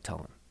 is what I tell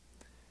him.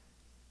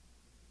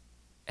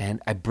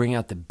 And I bring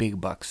out the big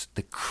bucks,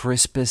 the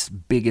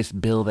crispest, biggest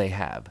bill they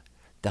have,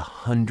 the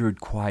 100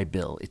 Kwai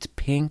bill. It's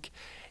pink.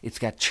 It's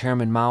got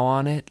Chairman Mao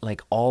on it,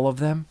 like all of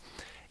them.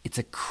 It's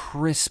a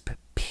crisp,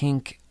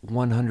 pink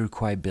 100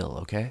 Kwai bill,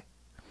 okay?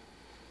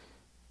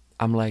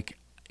 I'm like,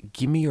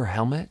 give me your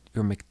helmet,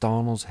 your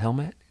McDonald's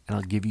helmet, and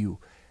I'll give you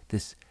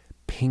this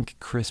pink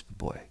crisp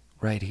boy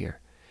right here.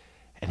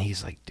 And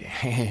he's like,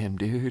 damn,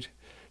 dude,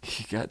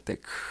 you got the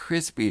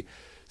crispy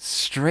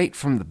straight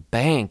from the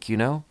bank, you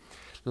know?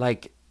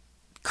 Like,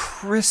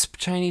 crisp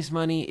Chinese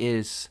money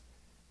is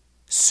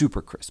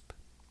super crisp.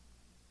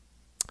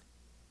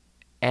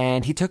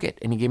 And he took it,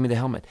 and he gave me the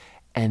helmet.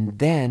 And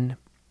then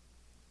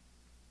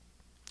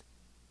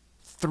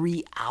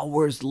 3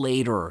 hours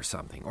later or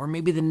something, or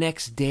maybe the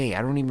next day,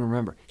 I don't even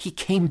remember, he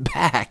came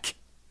back.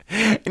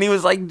 And he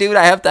was like, dude,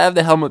 I have to have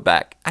the helmet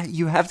back.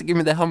 You have to give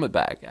me the helmet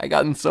back. I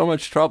got in so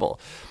much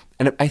trouble.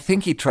 And I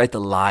think he tried to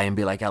lie and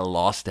be like, I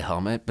lost the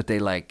helmet, but they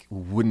like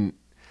wouldn't.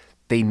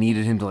 They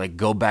needed him to like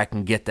go back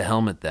and get the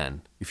helmet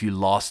then. If you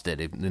lost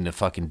it in the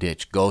fucking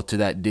ditch, go to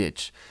that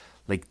ditch.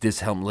 Like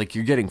this helmet, like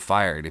you're getting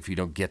fired if you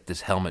don't get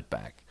this helmet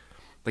back.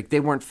 Like they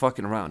weren't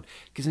fucking around.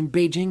 Because in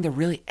Beijing, they're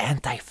really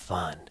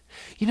anti-fun.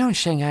 You know, in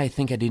Shanghai, I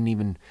think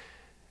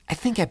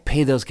I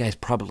paid those guys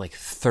probably like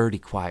 30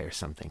 Kwai or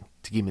something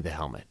to give me the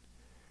helmet.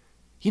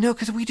 You know,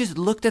 because we just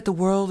looked at the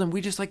world and we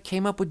just like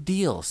came up with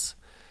deals.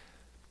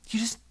 You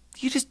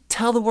just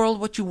tell the world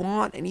what you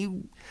want and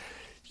you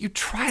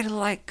try to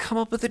like come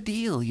up with a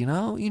deal, you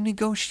know? You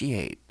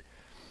negotiate.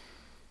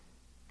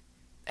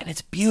 And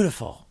it's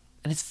beautiful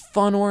and it's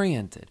fun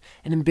oriented.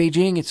 And in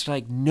Beijing, it's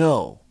like,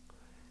 no.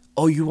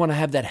 Oh, you want to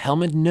have that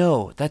helmet?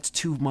 No, that's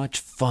too much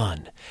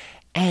fun.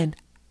 And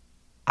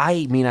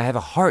I mean, I have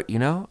a heart, you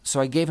know? So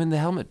I gave him the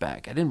helmet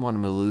back. I didn't want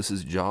him to lose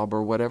his job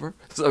or whatever.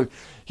 So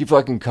he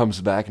fucking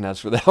comes back and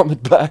asks for the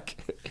helmet back.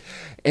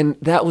 And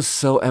that was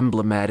so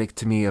emblematic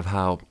to me of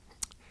how,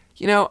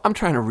 you know, I'm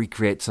trying to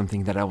recreate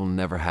something that I will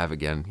never have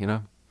again, you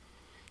know?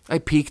 I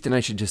peaked and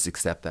I should just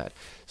accept that.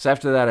 So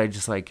after that, I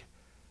just like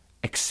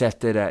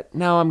accepted that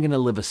now I'm going to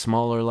live a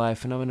smaller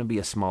life and I'm going to be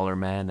a smaller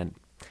man and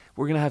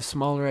we're going to have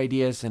smaller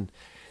ideas and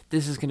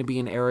this is going to be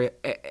an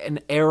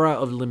era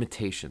of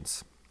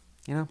limitations,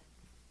 you know?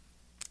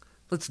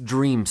 Let's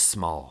dream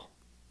small.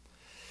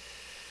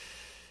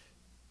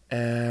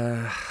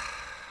 What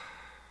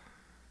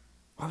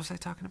was I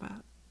talking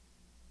about?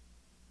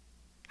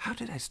 How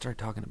did I start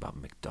talking about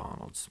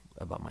McDonald's,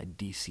 about my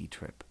DC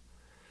trip?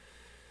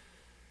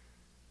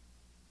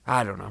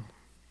 I don't know.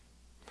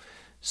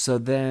 So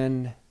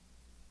then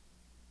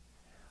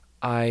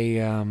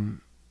I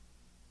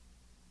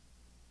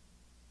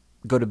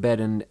go to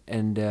bed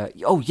and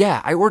oh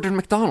yeah, I ordered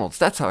McDonald's.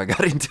 That's how I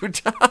got into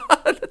it.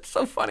 That's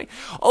so funny.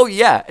 Oh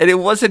yeah, and it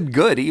wasn't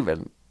good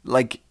even.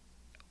 Like,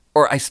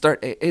 or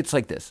it's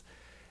like this.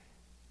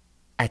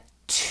 At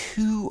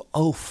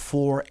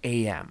 2:04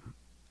 a.m.,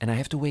 and I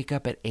have to wake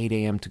up at 8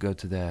 a.m. to go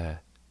to the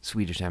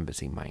Swedish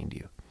embassy, mind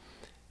you.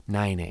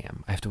 9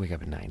 a.m. I have to wake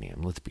up at 9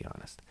 a.m., let's be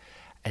honest.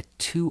 At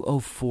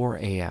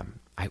 2:04 a.m.,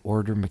 I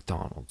order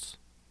McDonald's.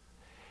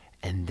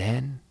 And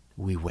then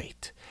we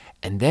wait.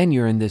 And then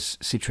you're in this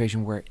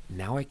situation where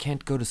now I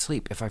can't go to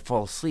sleep. If I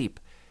fall asleep,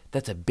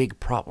 that's a big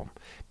problem.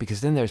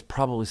 Because then there's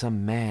probably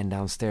some man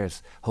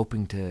downstairs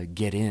hoping to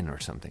get in or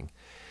something.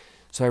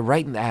 So I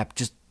write in the app,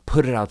 just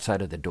put it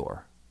outside of the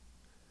door.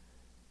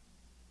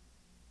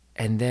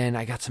 And then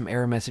I got some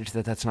error message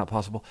that that's not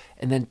possible.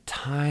 And then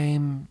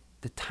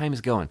the time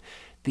is going.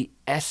 The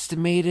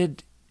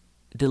estimated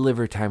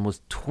delivery time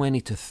was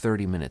 20 to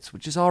 30 minutes,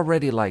 which is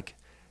already like,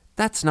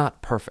 that's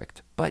not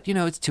perfect. But, you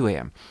know, it's 2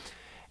 a.m.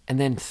 And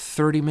then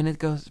 30 minutes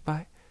goes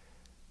by.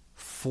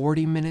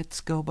 40 minutes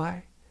go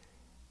by.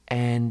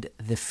 And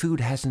the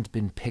food hasn't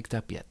been picked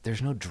up yet.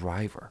 There's no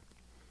driver.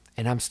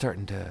 And I'm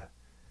starting to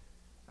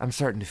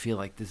feel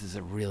like this is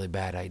a really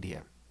bad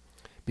idea.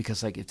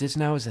 Because, like, if this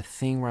now is a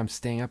thing where I'm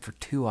staying up for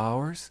 2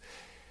 hours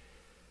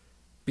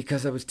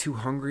because I was too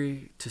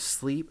hungry to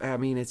sleep, I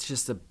mean, it's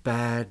just a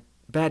bad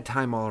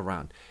time all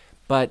around.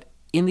 But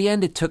in the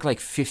end, it took like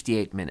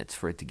 58 minutes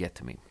for it to get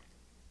to me.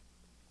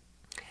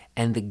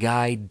 And the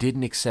guy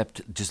didn't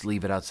accept just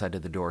leave it outside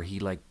of the door. He,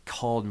 like,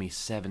 called me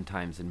 7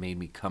 times and made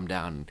me come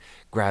down and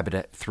grab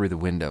it through the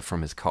window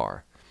from his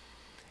car.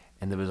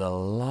 And there was a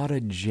lot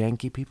of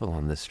janky people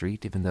on the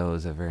street, even though it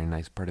was a very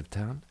nice part of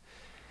town.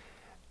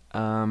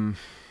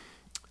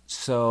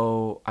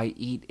 So I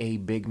eat a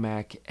Big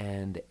Mac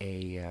and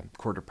a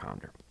Quarter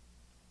Pounder.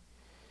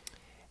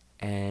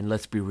 And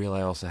let's be real,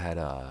 I also had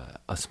a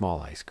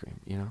small ice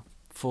cream, you know?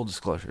 Full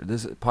disclosure,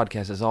 this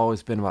podcast has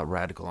always been about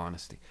radical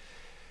honesty.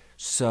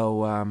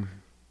 So I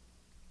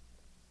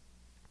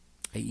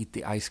eat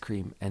the ice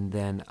cream and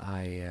then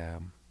I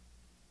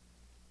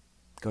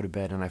go to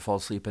bed, and I fall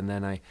asleep, and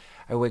then I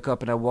wake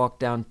up and I walk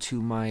down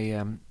to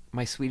my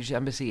my Swedish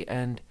embassy,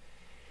 and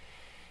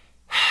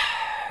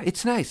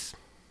it's nice.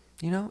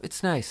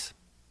 It's nice.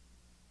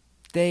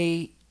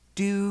 They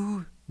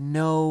do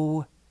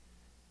know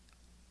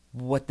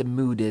what the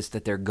mood is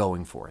that they're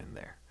going for in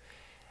there.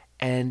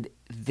 And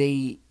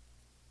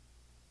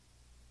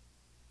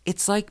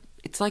it's like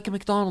a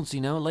McDonald's,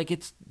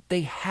 like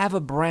they have a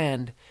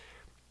brand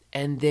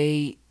and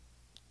they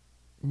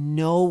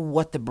know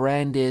what the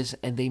brand is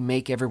and they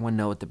make everyone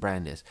know what the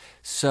brand is.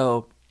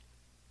 So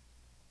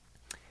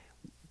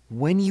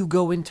when you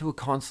go into a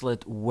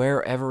consulate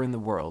wherever in the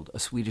world, a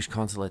Swedish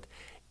consulate,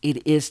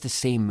 it is the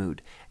same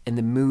mood. And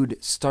the mood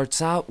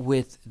starts out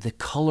with the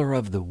color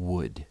of the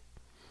wood.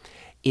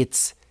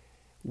 It's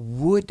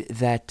wood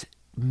that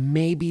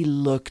maybe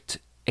looked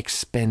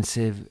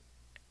expensive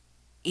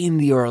in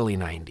the early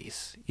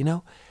 90s,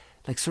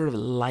 like sort of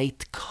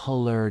light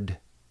colored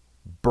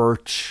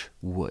birch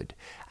wood.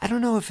 I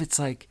don't know if it's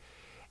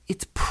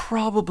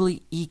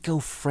probably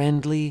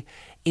eco-friendly.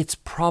 It's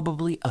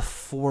probably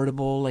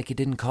affordable, like it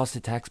didn't cost the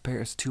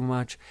taxpayers too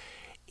much.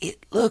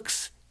 It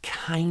looks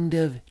kind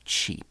of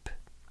cheap,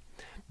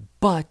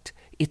 but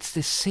it's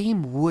the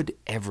same wood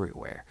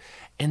everywhere.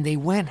 And they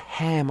went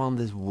ham on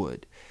this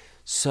wood.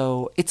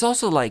 So it's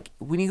also like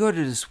when you go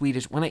to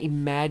when I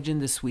imagine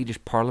the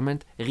Swedish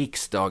parliament,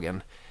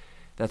 Riksdagen,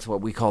 that's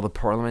what we call the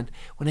parliament.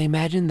 When I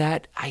imagine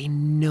that, I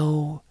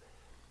know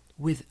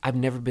I've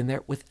never been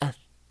there, with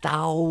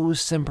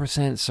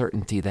 1,000%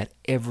 certainty that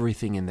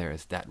everything in there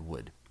is that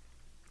wood.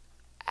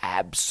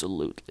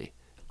 Absolutely.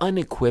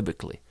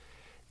 Unequivocally.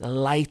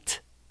 Light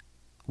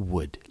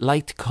wood.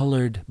 Light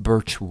colored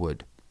birch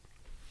wood.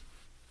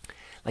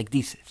 Like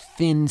these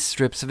thin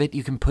strips of it,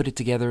 you can put it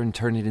together and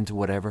turn it into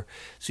whatever.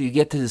 So you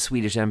get to the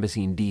Swedish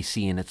embassy in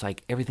DC and it's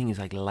like everything is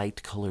like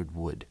light colored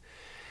wood.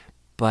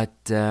 But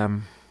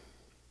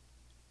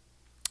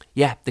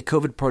yeah, the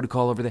COVID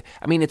protocol over there.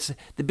 I mean,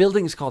 the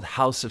building is called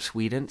House of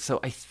Sweden, so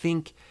I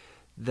think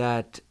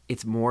that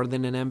it's more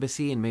than an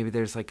embassy, and maybe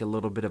there's like a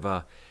little bit of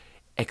a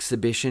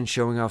exhibition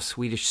showing off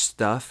Swedish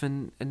stuff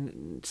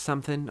and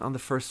something on the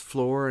first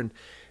floor, and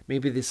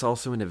maybe there's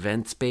also an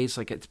event space.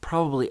 Like it's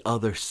probably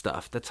other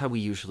stuff. That's how we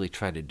usually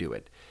try to do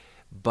it.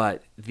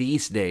 But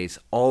these days,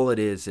 all it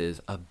is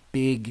a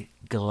big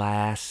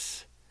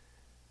glass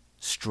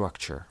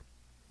structure,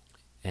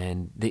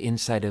 and the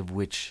inside of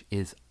which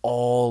is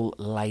all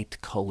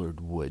light-colored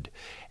wood.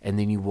 And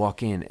then you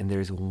walk in, and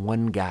there's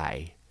one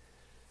guy,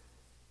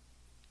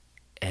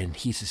 and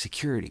he's a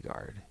security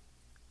guard.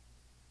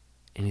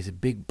 And he's a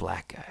big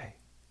black guy.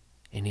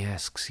 And he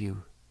asks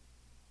you,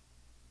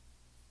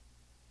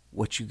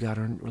 what you got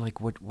on,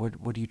 like, what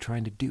are you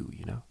trying to do,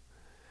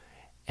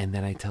 And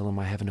then I tell him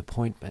I have an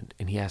appointment,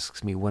 and he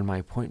asks me when my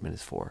appointment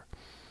is for.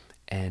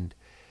 And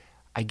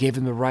I gave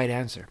him the right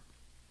answer,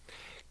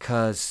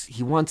 because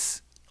he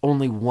wants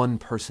only one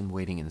person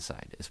waiting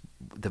inside, is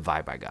the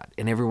vibe I got,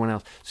 and everyone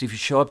else. So if you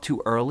show up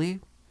too early,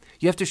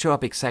 you have to show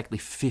up exactly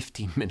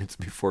 15 minutes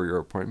before your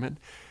appointment,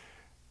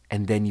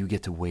 and then you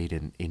get to wait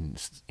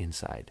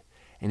inside.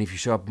 And if you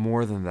show up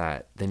more than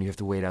that, then you have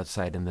to wait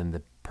outside, and then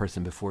the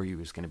person before you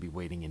is going to be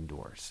waiting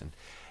indoors.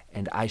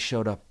 And I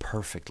showed up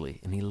perfectly,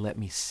 and he let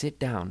me sit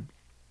down.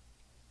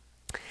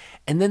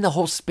 And then the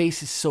whole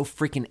space is so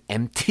freaking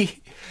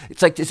empty.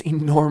 It's like this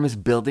enormous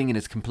building, and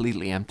it's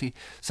completely empty.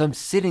 So I'm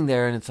sitting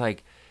there, and it's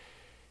like,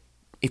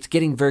 it's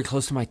getting very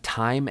close to my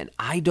time, and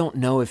I don't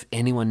know if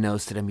anyone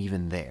knows that I'm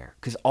even there,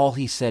 because all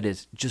he said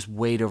is, just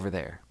wait over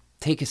there.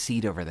 Take a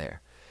seat over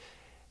there.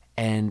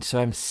 And so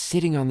I'm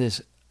sitting on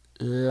this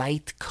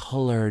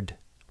light-colored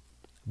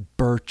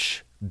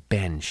birch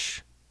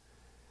bench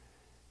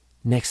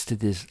next to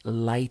this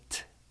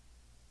light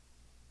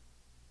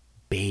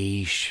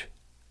beige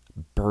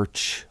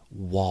birch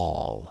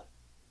wall.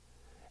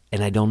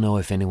 And I don't know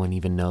if anyone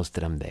even knows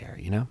that I'm there,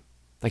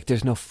 Like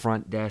there's no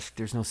front desk,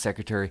 there's no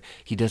secretary.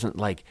 He doesn't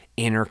like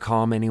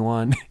intercom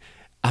anyone.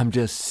 I'm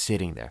just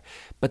sitting there.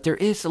 But there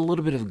is a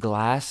little bit of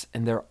glass,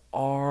 and there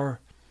are,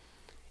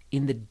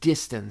 in the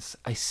distance,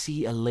 I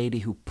see a lady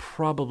who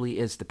probably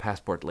is the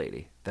passport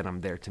lady that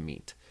I'm there to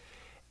meet.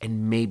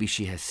 And maybe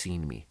she has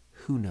seen me.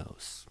 Who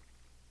knows?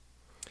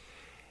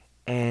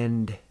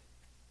 And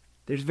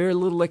there's very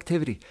little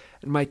activity.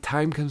 And my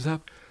time comes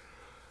up,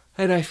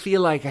 and I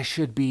feel like I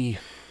should be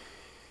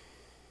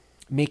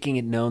making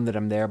it known that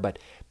I'm there. But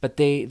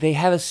they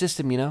have a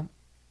system,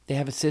 They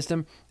have a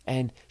system,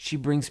 and she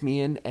brings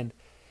me in, and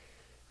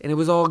it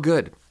was all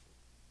good.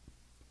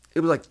 It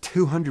was like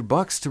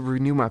 $200 to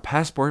renew my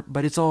passport,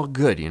 but it's all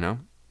good,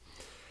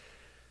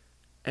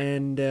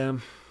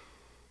 And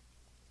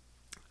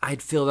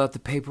I'd filled out the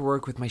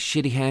paperwork with my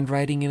shitty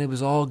handwriting, and it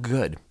was all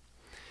good.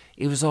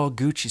 It was all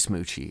Gucci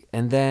smoochy.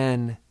 And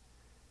then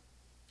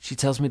she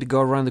tells me to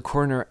go around the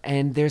corner,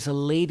 and there's a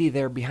lady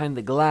there behind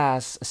the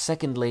glass, a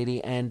second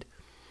lady, and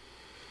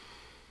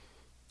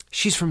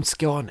she's from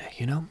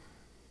Skåne,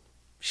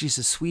 She's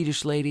a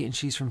Swedish lady, and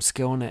she's from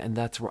Skåne, and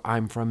that's where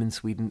I'm from in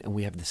Sweden, and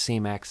we have the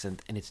same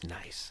accent, and it's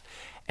nice.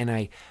 And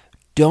I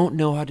don't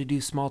know how to do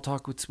small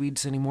talk with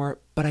Swedes anymore,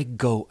 but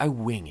I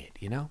wing it,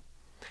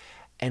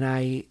 And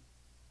I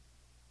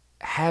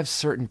have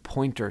certain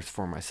pointers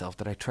for myself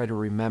that I try to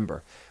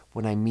remember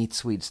when I meet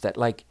Swedes that,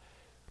 like,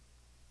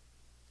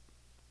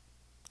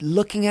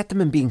 looking at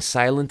them and being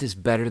silent is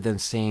better than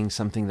saying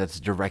something that's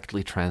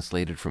directly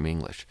translated from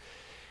English.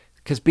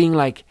 Because being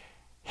like,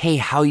 hey,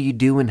 how you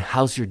doing?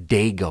 How's your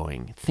day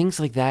going? Things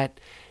like that,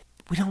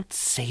 we don't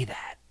say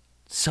that.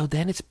 So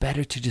then it's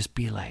better to just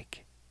be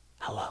like,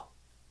 hello,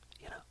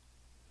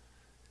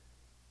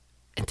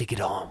 and to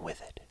get on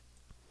with it.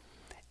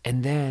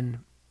 And then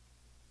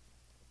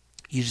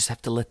you just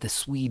have to let the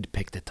Swede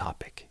pick the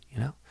topic,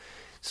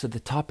 So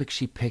the topic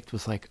she picked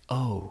was like,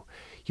 oh,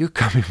 you're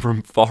coming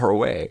from far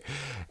away.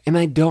 And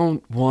I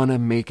don't want to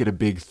make it a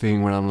big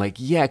thing when I'm like,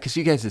 yeah, because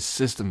you guys'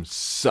 system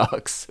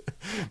sucks.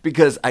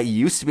 Because I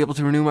used to be able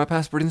to renew my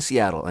passport in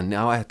Seattle, and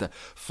now I have to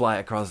fly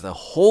across the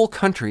whole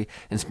country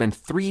and spend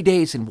 3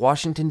 days in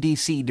Washington,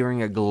 D.C.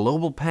 during a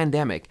global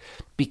pandemic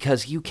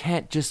because you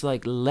can't just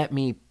like let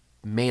me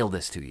mail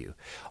this to you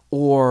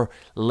or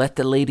let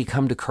the lady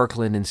come to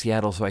Kirkland in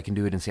Seattle so I can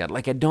do it in Seattle.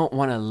 Like, I don't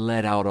want to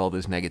let out all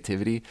this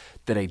negativity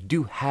that I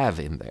do have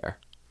in there.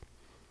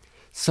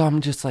 So I'm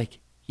just like,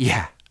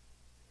 yeah,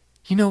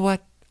 you know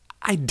what?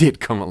 I did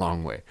come a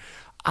long way.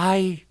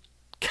 I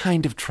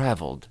kind of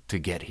traveled to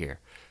get here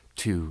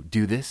to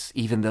do this,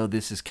 even though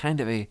this is kind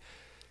of a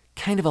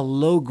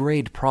low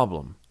grade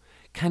problem,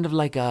 kind of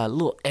like a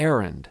little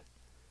errand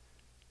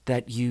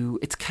that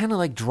it's kind of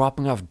like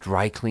dropping off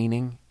dry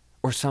cleaning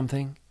or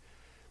something,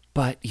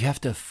 but you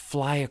have to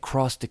fly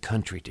across the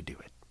country to do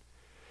it.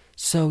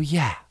 So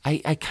yeah,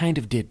 I kind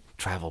of did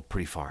travel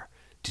pretty far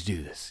to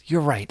do this.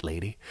 You're right,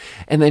 lady.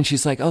 And then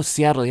she's like, oh,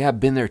 Seattle, yeah,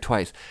 I've been there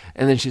twice.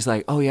 And then she's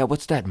like, oh yeah,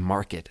 what's that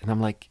market? And I'm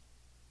like,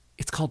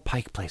 it's called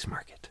Pike Place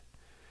Market.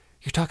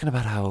 You're talking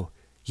about how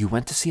you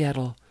went to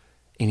Seattle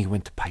and you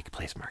went to Pike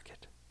Place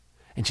Market.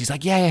 And she's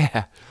like,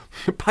 yeah.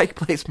 Pike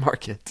Place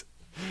Market.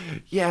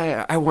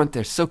 Yeah, I went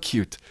there. So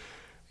cute.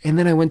 And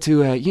then I went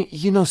to,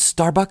 you know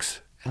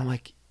Starbucks? And I'm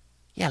like,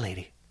 yeah,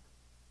 lady,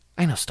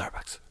 I know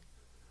Starbucks.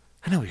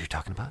 I know what you're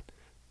talking about.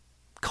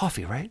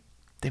 Coffee, right?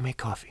 They make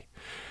coffee.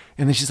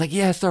 And then she's like,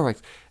 yeah,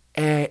 Starbucks.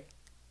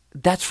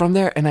 That's from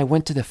there. And I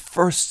went to the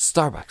first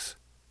Starbucks.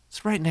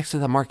 It's right next to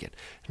the market.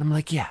 And I'm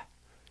like, yeah,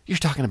 you're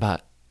talking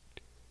about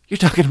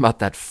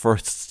that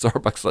first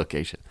Starbucks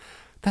location.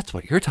 That's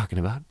what you're talking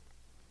about.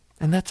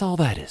 And that's all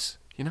that is,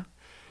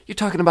 You're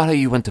talking about how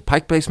you went to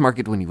Pike Place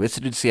Market when you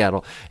visited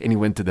Seattle and you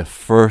went to the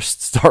first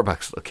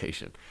Starbucks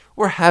location.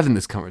 We're having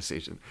this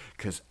conversation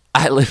because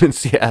I live in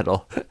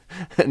Seattle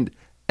and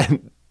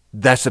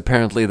that's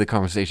apparently the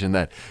conversation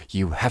that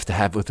you have to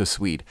have with a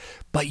Swede.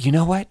 But you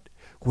know what?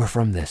 We're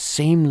from the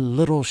same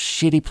little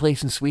shitty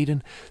place in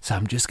Sweden, so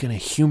I'm just going to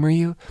humor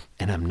you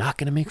and I'm not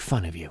going to make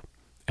fun of you.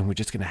 And we're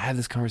just going to have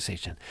this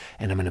conversation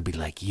and I'm going to be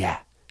like, yeah,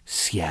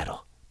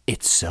 Seattle,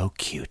 it's so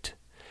cute.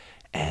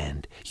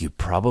 And you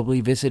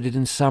probably visited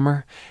in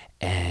summer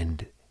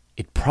and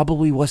it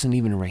probably wasn't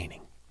even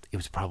raining. It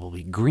was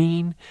probably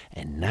green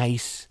and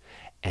nice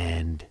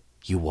and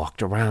you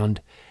walked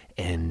around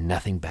and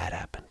nothing bad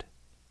happened.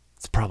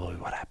 It's probably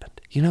what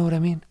happened. You know what I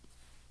mean?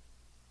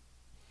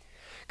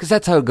 Because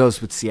that's how it goes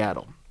with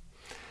Seattle.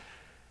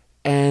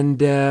 And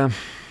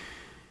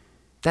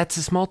that's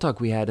the small talk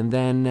we had. And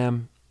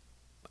then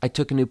I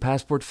took a new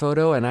passport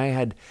photo and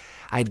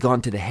I'd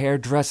gone to the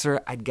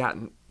hairdresser. I'd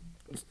gotten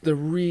the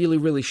really,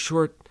 really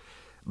short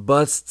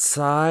bust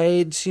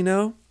sides,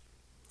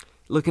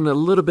 looking a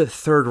little bit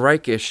Third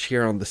Reich-ish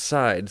here on the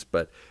sides,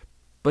 but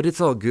it's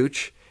all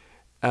gooch.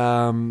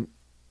 And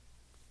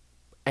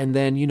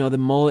then, the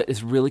mullet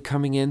is really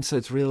coming in, so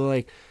it's really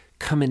like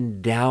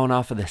coming down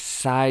off of the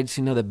sides.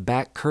 The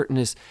back curtain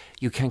is,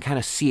 you can kind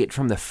of see it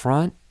from the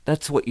front.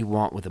 That's what you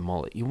want with a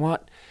mullet. You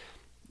want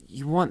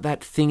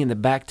that thing in the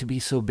back to be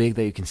so big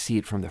that you can see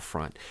it from the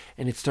front.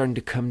 And it's starting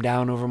to come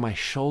down over my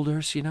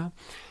shoulders,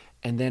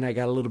 And then I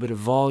got a little bit of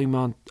volume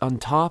on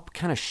top,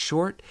 kind of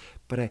short,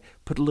 but I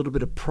put a little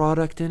bit of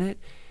product in it.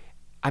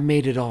 I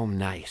made it all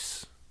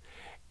nice.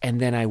 And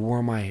then I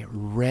wore my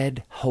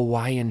red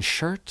Hawaiian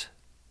shirt.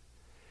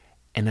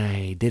 And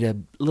I did a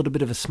little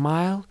bit of a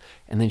smile,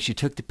 and then she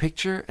took the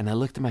picture, and I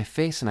looked at my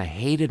face, and I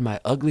hated my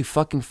ugly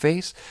fucking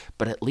face,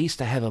 but at least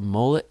I have a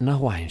mullet and a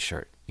Hawaiian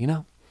shirt,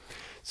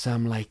 So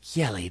I'm like,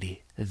 yeah,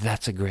 lady,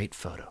 that's a great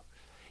photo.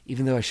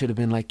 Even though I should have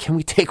been like, can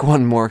we take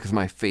one more, because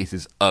my face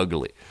is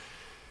ugly.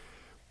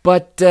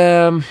 But,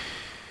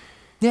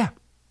 yeah.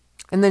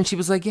 And then she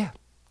was like, yeah,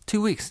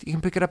 2 weeks, you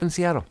can pick it up in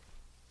Seattle.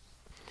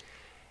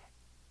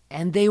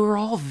 And they were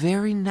all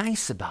very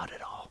nice about it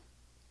all.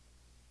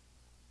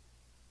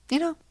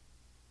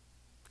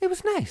 It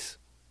was nice.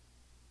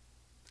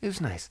 It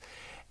was nice.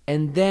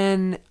 And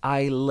then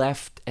I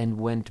left and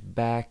went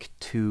back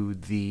to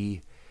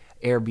the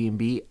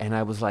Airbnb, and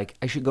I was like,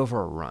 I should go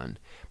for a run.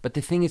 But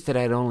the thing is that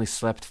I'd only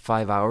slept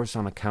 5 hours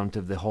on account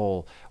of the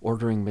whole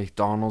ordering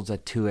McDonald's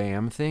at 2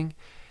 a.m. thing.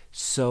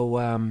 So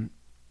I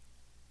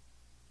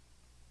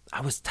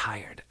was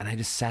tired, and I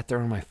just sat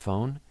there on my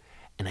phone,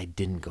 and I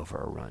didn't go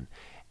for a run.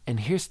 And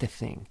here's the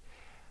thing.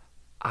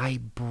 I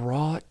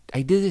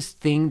did this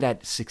thing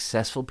that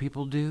successful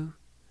people do,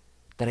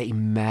 that I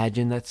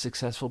imagine that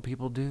successful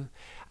people do.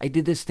 I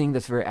did this thing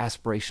that's very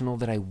aspirational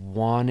that I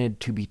wanted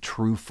to be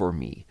true for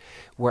me,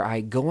 where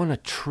I go on a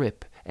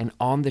trip, and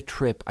on the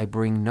trip I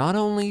bring not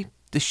only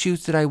the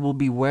shoes that I will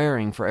be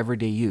wearing for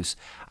everyday use,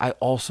 I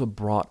also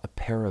brought a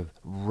pair of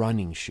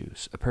running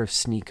shoes, a pair of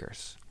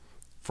sneakers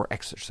for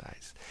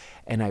exercise.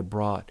 And I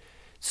brought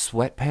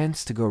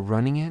sweatpants to go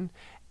running in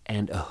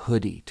and a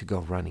hoodie to go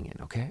running in,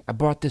 okay? I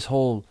brought this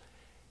whole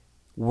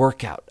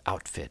workout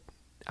outfit.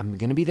 I'm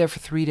going to be there for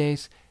 3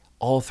 days.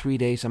 All 3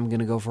 days I'm going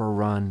to go for a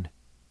run,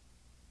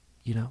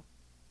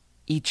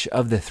 each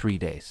of the 3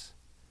 days.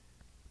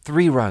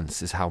 3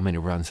 runs is how many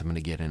runs I'm going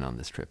to get in on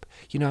this trip.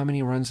 You know how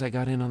many runs I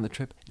got in on the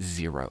trip?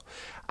 0.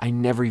 I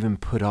never even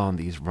put on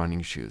these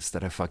running shoes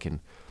that I fucking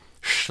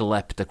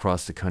schlepped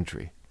across the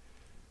country.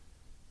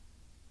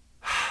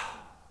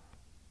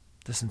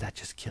 Doesn't that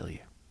just kill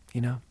you?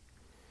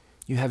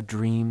 You have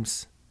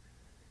dreams.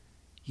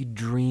 You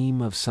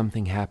dream of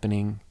something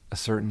happening a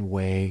certain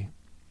way,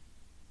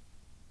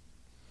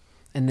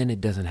 and then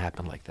it doesn't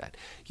happen like that.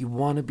 You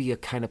want to be a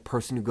kind of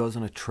person who goes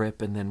on a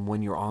trip, and then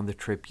when you're on the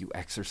trip, you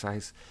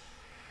exercise.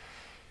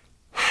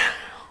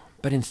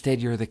 But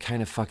instead, you're the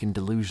kind of fucking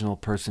delusional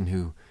person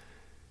who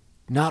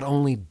not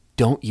only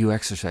don't you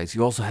exercise,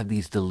 you also have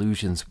these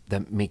delusions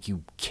that make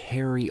you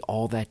carry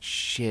all that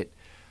shit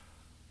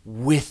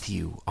with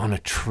you on a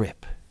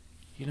trip.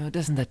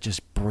 Doesn't that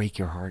just break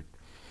your heart?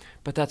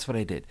 But that's what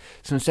I did.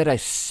 So instead, I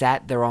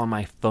sat there on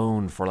my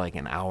phone for like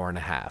an hour and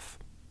a half.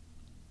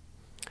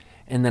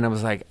 And then I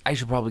was like, I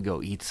should probably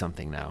go eat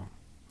something now.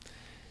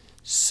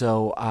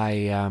 So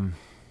I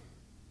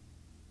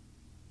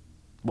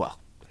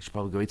should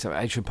probably go eat something.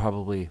 I should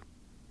probably,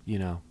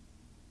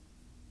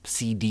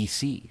 see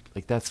D.C.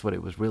 Like, that's what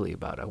it was really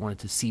about. I wanted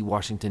to see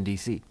Washington,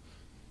 D.C.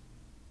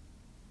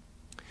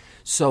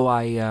 So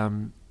I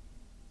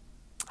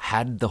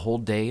had the whole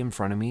day in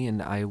front of me,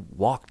 and I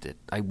walked it.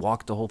 I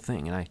walked the whole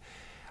thing, and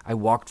I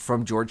walked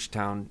from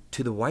Georgetown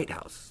to the White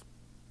House.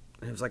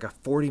 And it was like a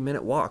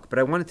 40-minute walk, but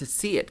I wanted to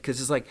see it because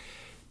it's like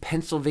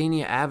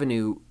Pennsylvania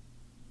Avenue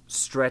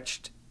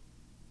stretched.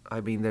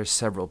 I mean, there's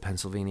several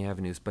Pennsylvania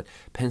Avenues, but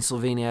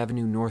Pennsylvania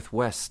Avenue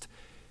Northwest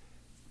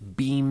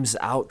beams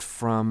out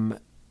from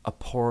a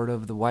part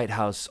of the White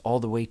House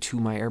all the way to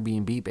my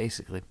Airbnb,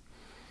 basically.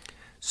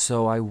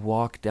 So I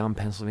walked down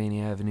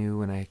Pennsylvania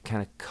Avenue, and I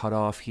kind of cut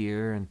off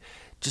here and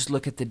just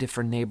look at the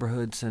different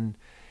neighborhoods and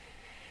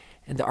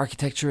the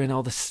architecture and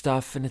all the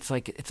stuff. And it's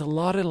a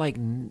lot of like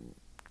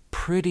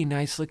pretty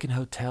nice looking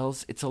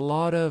hotels. It's a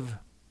lot of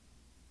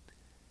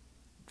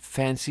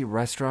fancy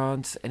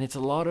restaurants, and it's a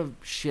lot of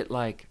shit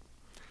like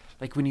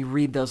when you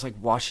read those like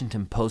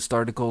Washington Post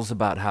articles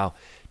about how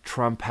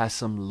Trump has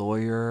some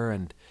lawyer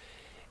and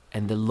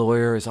the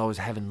lawyer is always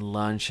having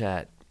lunch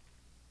at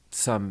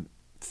some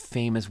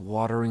famous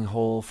watering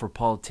hole for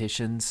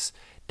politicians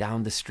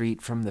down the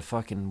street from the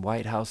fucking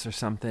White House or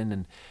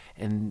something,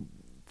 and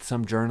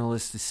some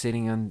journalist is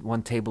sitting on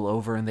one table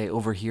over, and they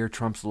overhear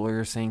Trump's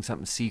lawyer saying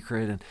something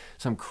secret and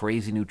some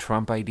crazy new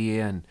Trump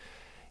idea. And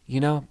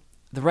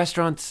the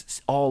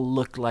restaurants all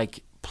look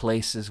like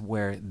places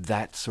where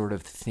that sort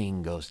of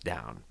thing goes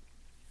down,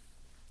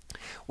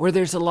 where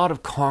there's a lot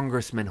of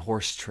congressmen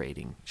horse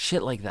trading,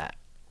 shit like that.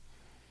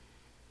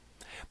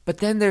 But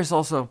then there's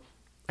also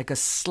like a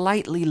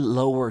slightly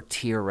lower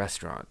tier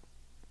restaurant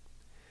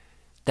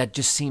that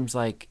just seems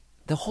like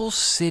the whole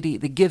city,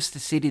 that gives the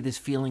city this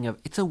feeling of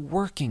it's a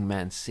working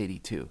man's city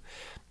too.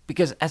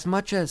 Because as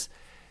much as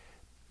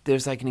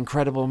there's like an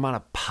incredible amount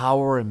of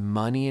power and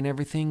money and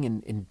everything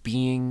in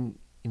being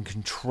in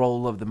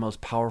control of the most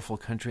powerful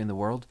country in the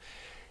world,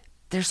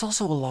 there's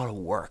also a lot of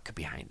work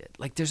behind it.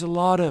 Like there's a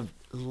lot of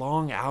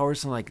long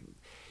hours, and like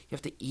you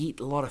have to eat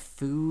a lot of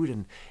food,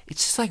 and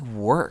it's just like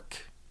work.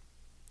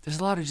 There's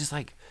a lot of just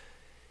like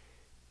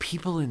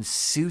people in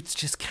suits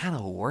just kind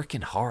of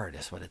working hard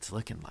is what it's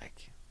looking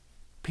like.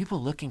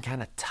 People looking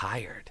kind of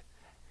tired.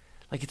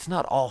 Like it's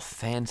not all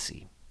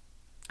fancy.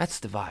 That's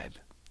the vibe,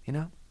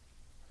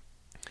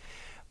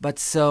 But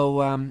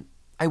so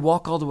I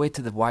walk all the way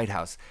to the White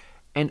House.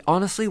 And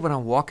honestly, when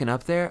I'm walking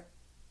up there,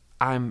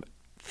 I'm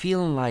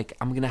feeling like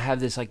I'm going to have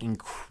this like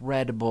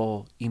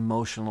incredible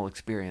emotional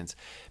experience,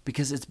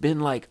 because it's been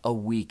like a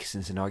week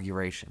since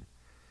inauguration.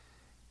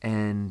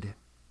 And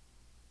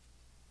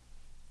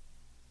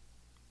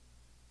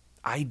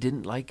I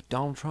didn't like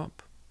Donald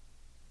Trump.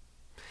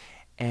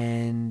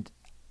 And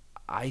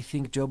I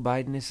think Joe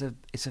Biden is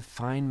a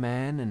fine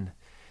man, and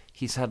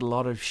he's had a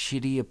lot of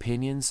shitty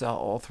opinions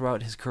all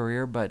throughout his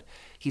career, but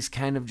he's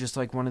kind of just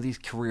like one of these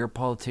career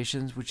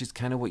politicians, which is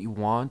kind of what you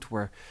want,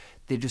 where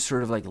they just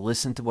sort of like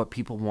listen to what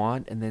people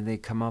want, and then they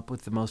come up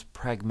with the most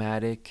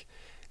pragmatic,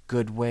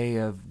 good way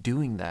of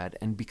doing that.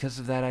 And because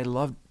of that, I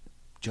love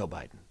Joe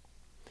Biden.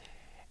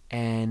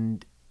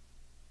 And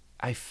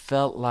I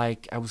felt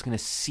like I was going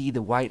to see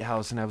the White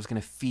House, and I was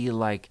going to feel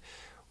like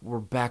we're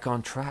back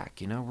on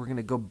track. We're going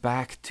to go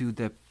back to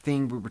the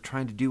thing we were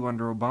trying to do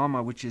under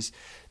Obama, which is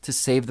to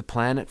save the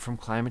planet from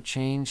climate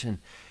change and,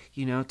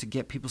 to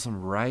get people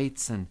some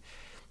rights and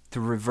to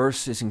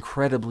reverse this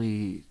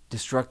incredibly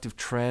destructive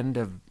trend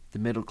of the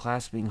middle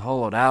class being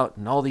hollowed out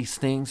and all these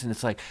things. And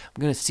it's like,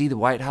 I'm going to see the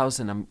White House,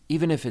 and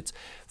even if it's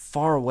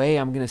far away,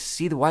 I'm going to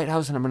see the White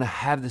House and I'm going to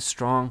have this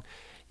strong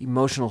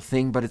emotional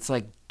thing. But it's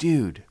like,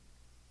 dude,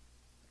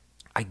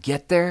 I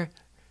get there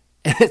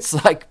and it's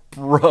like,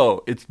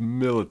 bro, it's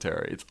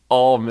military. It's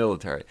all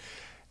military.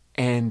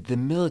 And the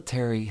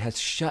military has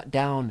shut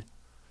down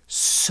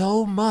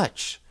so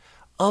much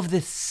of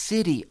the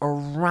city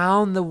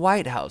around the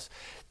White House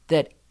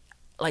that,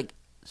 like,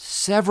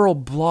 several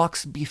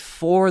blocks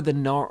before the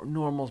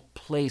normal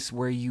place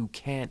where you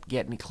can't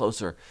get any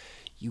closer.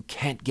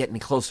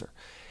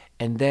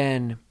 And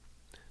then,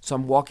 so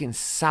I'm walking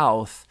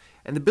south,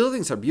 and the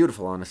buildings are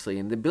beautiful, honestly,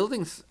 and the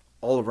buildings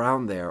all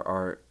around there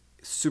are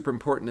super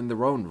important in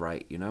their own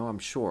right, I'm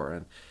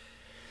sure.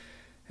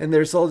 And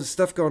there's all this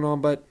stuff going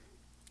on, but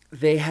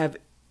they have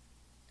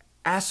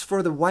asked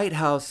for the White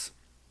House.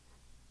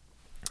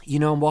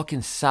 I'm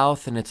walking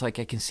south, and it's like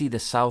I can see the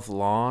south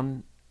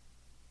lawn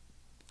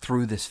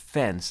through this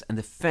fence, and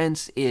the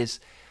fence is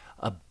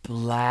a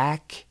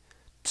black,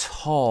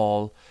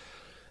 tall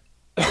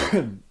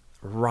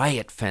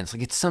riot fence.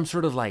 Like, it's some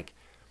sort of like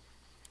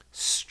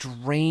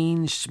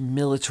strange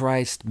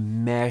militarized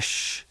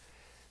mesh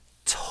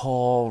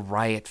tall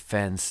riot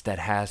fence that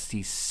has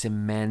these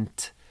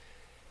cement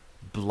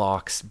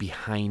blocks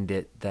behind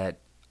it that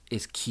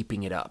is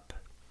keeping it up.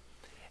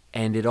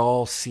 And it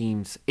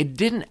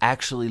didn't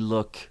actually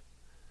look,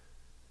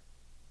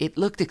 it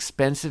looked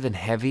expensive and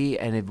heavy,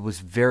 and it was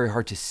very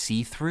hard to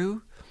see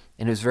through,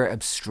 and it was very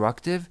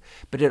obstructive,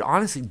 but it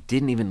honestly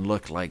didn't even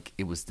look like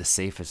it was the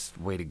safest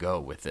way to go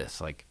with this.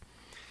 Like,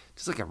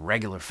 just like a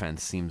regular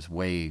fence seems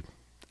way,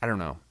 I don't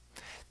know,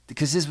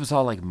 because this was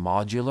all like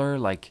modular,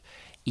 like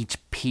each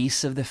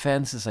piece of the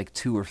fence is like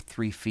 2 or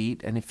 3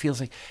 feet, and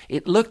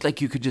it looked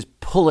like you could just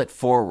pull it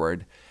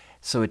forward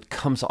so it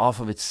comes off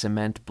of its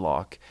cement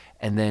block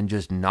and then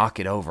just knock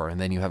it over,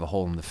 and then you have a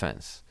hole in the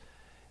fence.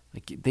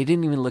 Like, they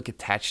didn't even look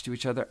attached to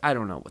each other. I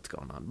don't know what's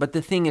going on. But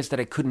the thing is that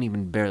I couldn't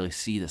even barely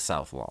see the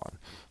south lawn,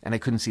 and I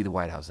couldn't see the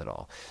White House at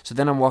all. So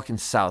then I'm walking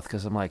south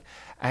because I'm like,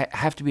 I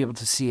have to be able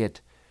to see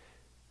it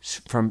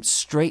from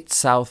straight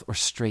south or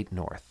straight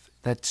north.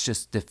 That's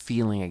just the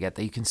feeling I get,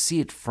 that you can see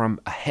it from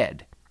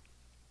ahead.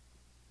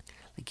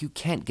 Like, you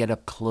can't get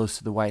up close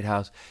to the White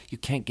House. You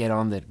can't get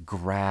on the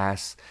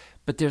grass.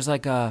 But there's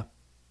like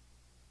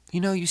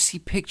you see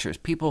pictures.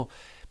 People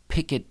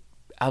picket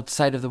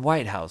outside of the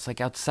White House,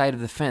 like outside of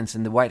the fence,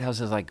 and the White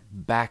House is like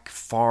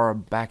far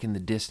back in the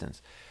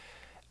distance.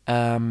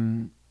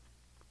 So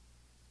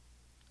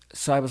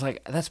I was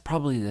like, that's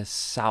probably the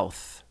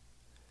south,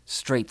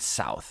 straight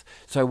south.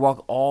 So I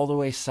walk all the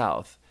way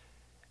south,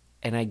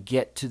 and I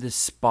get to the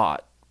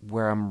spot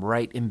where I'm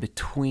right in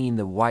between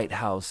the White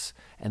House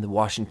and the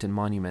Washington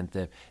Monument,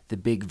 the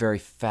big, very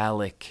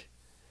phallic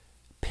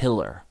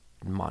pillar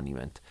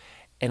monument.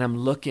 And I'm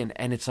looking,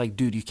 and it's like,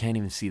 dude, you can't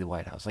even see the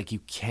White House. Like, you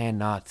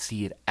cannot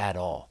see it at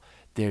all.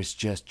 There's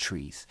just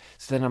trees.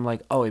 So then I'm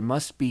like, oh, it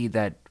must be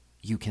that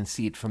you can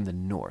see it from the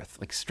north,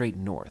 like straight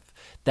north.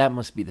 That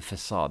must be the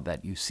facade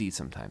that you see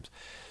sometimes.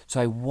 So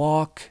I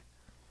walk,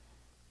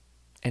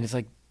 and it's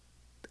like,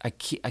 I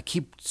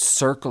keep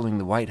circling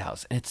the White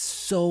House, and it's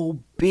so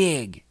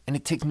big, and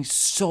it takes me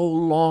so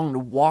long to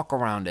walk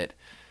around it.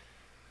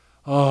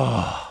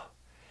 Oh.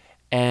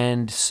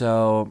 And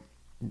so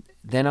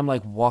then I'm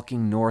like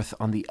walking north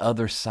on the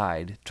other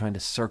side, trying to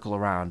circle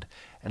around,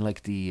 and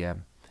like the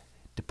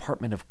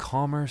Department of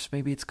Commerce,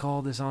 maybe it's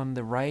called, is on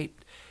the right,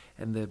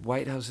 and the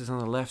White House is on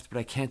the left, but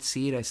I can't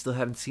see it. I still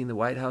haven't seen the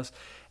White House.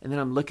 And then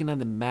I'm looking on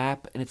the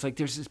map, and it's like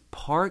there's this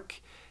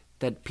park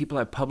that people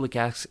have public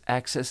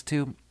access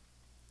to,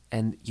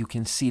 and you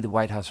can see the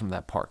White House from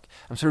that park.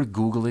 I'm sort of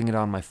Googling it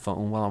on my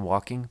phone while I'm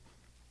walking,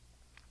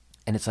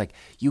 and it's like,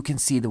 you can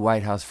see the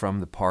White House from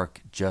the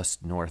park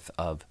just north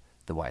of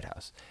the White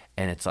House.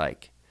 And it's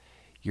like,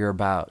 you're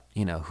about,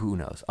 who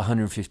knows,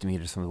 150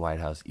 meters from the White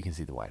House, you can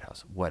see the White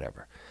House,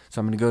 whatever. So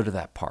I'm going to go to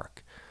that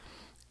park.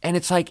 And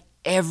it's like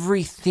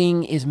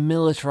everything is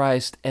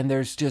militarized, and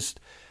there's just,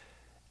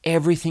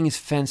 everything is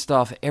fenced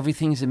off.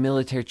 Everything's a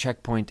military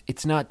checkpoint.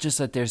 It's not just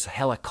that there's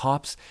hella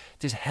cops,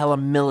 there's hella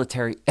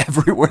military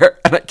everywhere,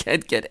 and I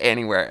can't get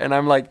anywhere. And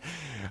I'm like,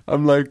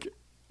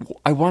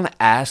 I want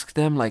to ask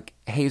them, like,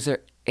 hey, is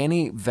there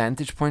any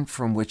vantage point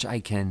from which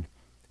I can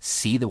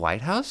see the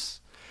White House?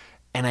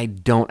 And I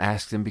don't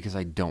ask them because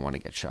I don't want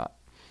to get shot.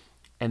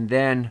 And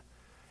then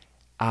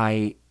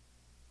in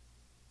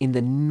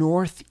the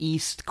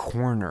northeast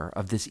corner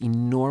of this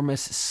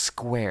enormous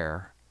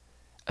square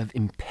of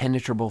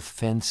impenetrable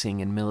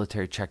fencing and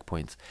military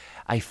checkpoints,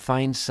 I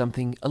find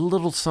a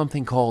little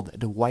something called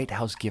the White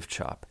House gift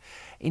shop.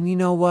 And you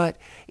know what?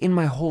 In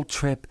my whole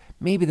trip,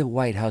 maybe the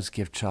White House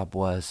gift shop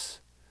was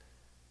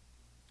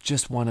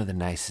just one of the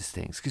nicest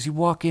things. Because you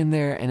walk in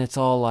there and it's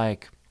all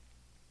like,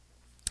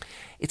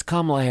 it's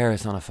Kamala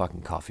Harris on a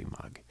fucking coffee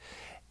mug.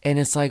 And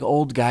it's like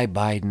old guy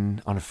Biden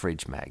on a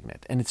fridge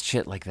magnet. And it's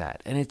shit like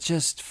that. And it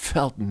just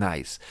felt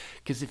nice.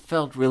 Because it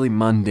felt really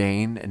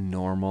mundane and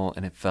normal.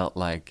 And it felt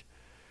like...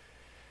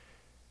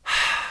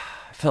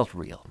 it felt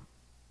real.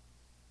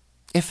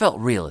 It felt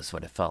real is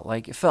what it felt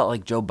like. It felt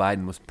like Joe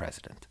Biden was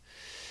president.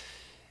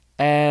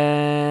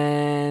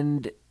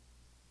 And...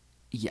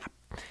 yeah.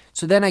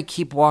 So then I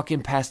keep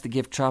walking past the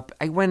gift shop.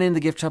 I went in the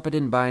gift shop. I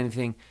didn't buy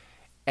anything.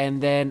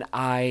 And then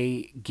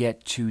I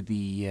get to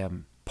the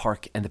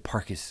park. And the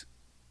park is...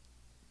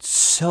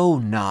 so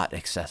not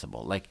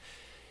accessible. Like,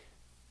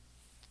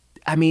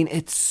 I mean,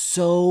 it's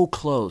so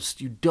close.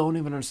 You don't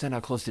even understand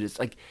how close it is.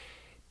 Like,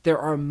 there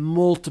are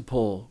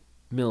multiple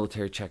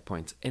military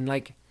checkpoints. And,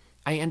 like,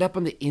 I end up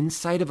on the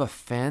inside of a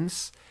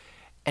fence.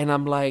 And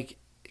I'm like,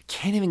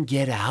 can't even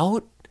get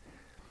out.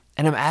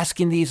 And I'm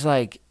asking these,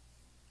 like,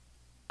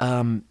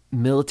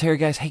 military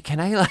guys, hey, can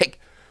I, like,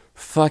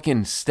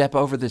 fucking step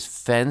over this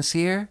fence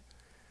here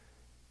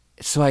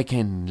so I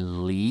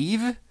can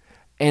leave?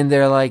 And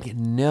they're like,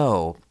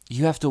 no,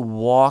 you have to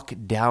walk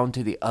down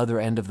to the other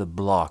end of the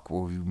block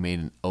where we made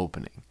an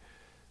opening.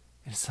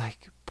 And it's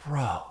like,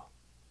 bro,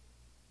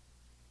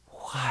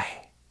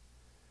 why?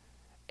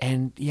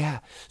 And yeah,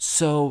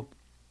 so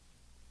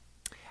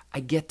I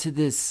get to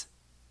this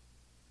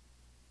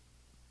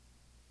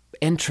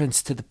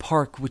entrance to the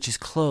park, which is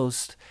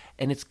closed,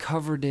 and it's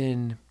covered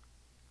in,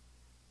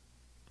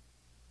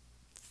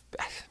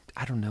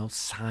 I don't know,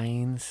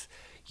 signs.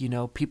 You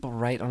know, people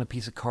write on a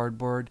piece of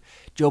cardboard,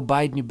 Joe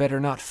Biden, you better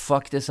not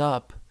fuck this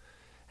up.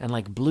 And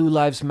like, Blue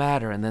Lives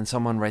Matter. And then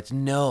someone writes,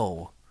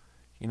 no.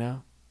 You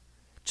know?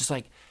 Just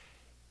like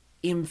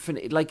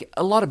infinite, like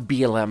a lot of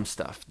BLM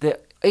stuff.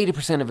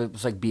 80% of it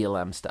was like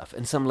BLM stuff.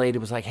 And some lady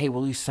was like, hey,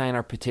 will you sign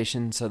our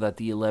petition so that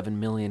the 11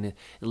 million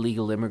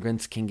illegal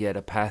immigrants can get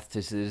a path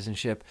to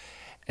citizenship?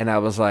 And I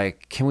was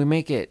like, can we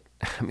make it,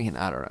 I mean,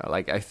 I don't know.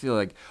 Like, I feel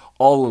like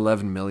all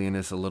 11 million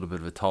is a little bit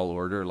of a tall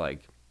order.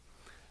 Like,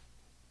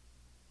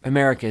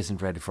 America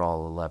isn't ready for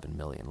all 11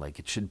 million. Like,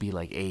 it should be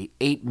like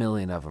 8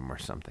 million of them or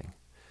something.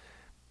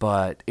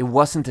 But it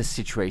wasn't a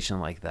situation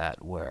like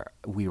that where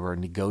we were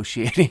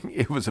negotiating.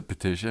 It was a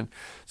petition.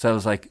 So I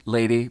was like,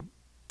 lady,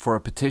 for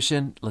a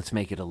petition, let's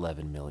make it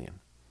 11 million.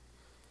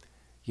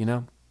 You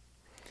know?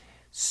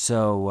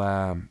 So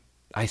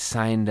I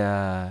signed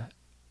a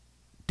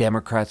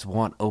Democrats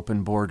Want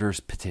Open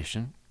Borders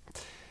petition.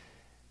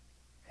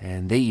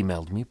 And they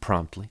emailed me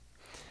promptly.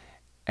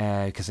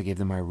 Because I gave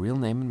them my real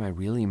name and my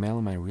real email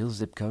and my real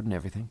zip code and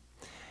everything.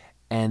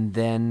 And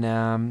then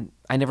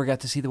I never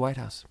got to see the White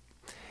House.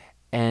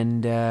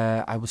 And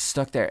I was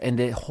stuck there. And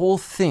the whole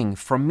thing,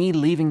 from me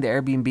leaving the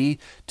Airbnb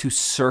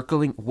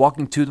to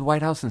walking to the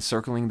White House and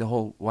circling the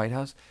whole White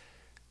House,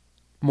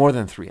 more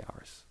than 3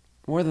 hours.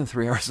 More than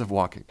 3 hours of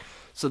walking.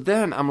 So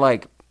then I'm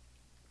like,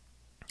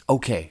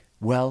 okay,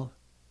 well,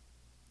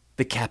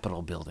 the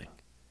Capitol building.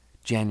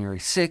 January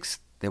 6th,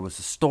 there was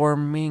a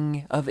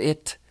storming of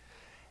it.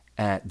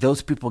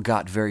 Those people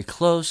got very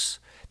close.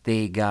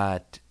 They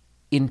got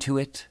into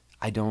it.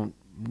 I don't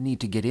need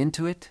to get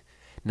into it.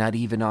 Not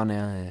even on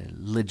a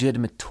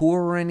legitimate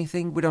tour or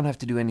anything. We don't have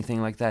to do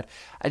anything like that.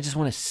 I just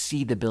want to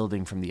see the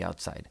building from the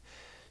outside.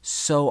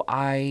 So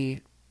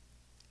I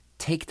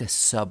take the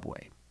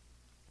subway.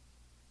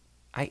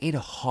 I ate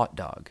a hot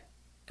dog.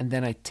 And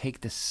then I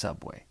take the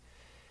subway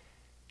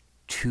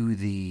to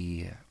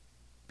the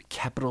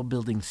Capitol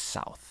Building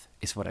South,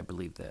 is what I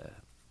believe the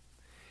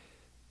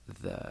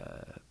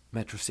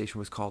metro station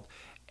was called.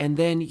 And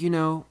then, you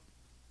know,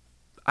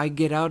 I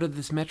get out of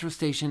this metro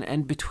station,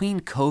 and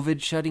between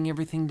COVID shutting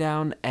everything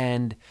down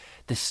and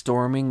the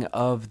storming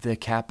of the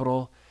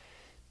Capitol,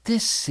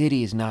 this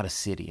city is not a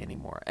city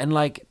anymore. And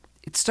like,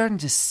 it's starting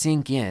to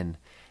sink in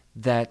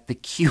that the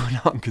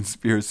QAnon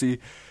conspiracy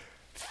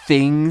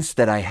things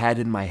that I had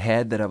in my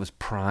head that I was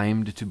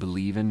primed to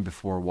believe in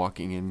before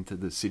walking into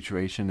the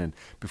situation and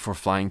before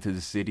flying to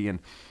the city. And,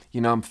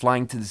 you know, I'm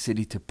flying to the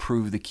city to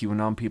prove the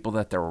QAnon people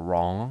that they're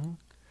wrong.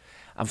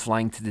 I'm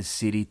flying to the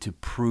city to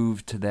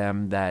prove to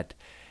them that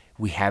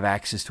we have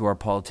access to our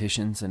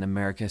politicians and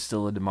America is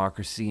still a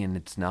democracy and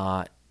it's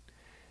not,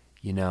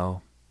 you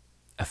know,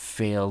 a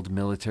failed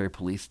military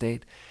police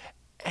state.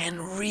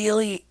 And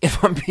really,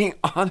 if I'm being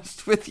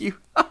honest with you,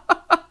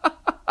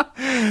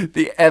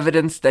 the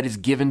evidence that is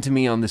given to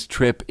me on this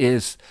trip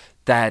is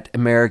that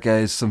America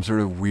is some sort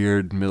of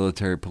weird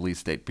military police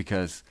state,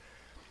 because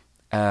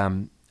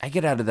I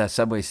get out of that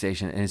subway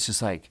station and it's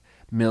just like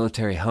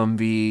military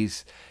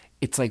Humvees.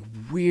 It's like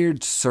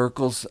weird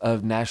circles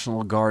of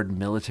National Guard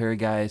military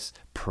guys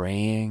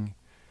praying.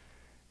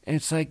 And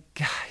it's like,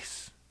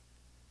 guys,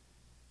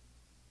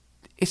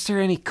 is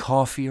there any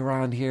coffee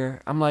around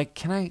here? I'm like,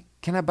 can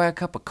I buy a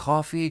cup of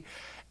coffee?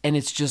 And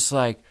it's just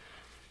like,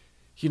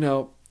 you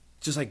know,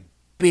 just like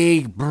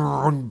big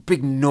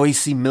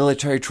noisy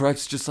military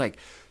trucks, just like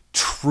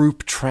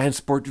troop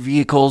transport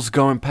vehicles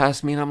going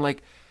past me. And I'm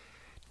like,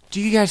 do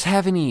you guys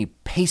have any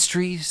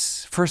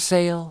pastries for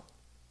sale?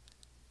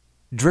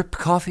 Drip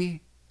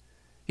coffee?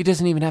 It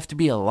doesn't even have to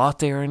be a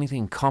latte or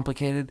anything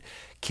complicated.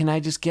 Can I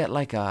just get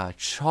like a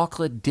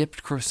chocolate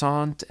dipped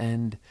croissant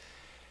and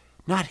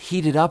not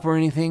heat it up or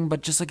anything,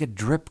 but just like a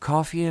drip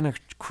coffee and a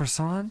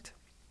croissant?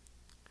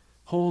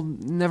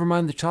 Never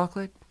mind the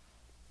chocolate.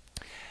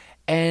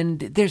 And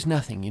there's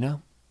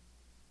nothing,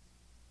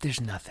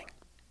 There's nothing.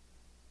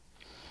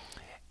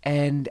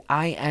 And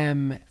I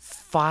am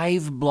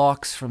 5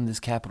 blocks from this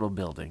Capitol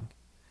building,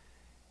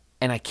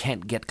 and I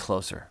can't get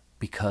closer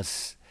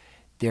because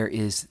there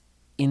is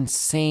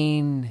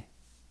insane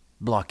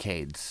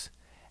blockades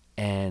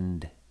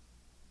and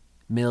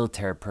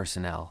military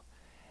personnel,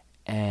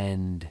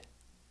 and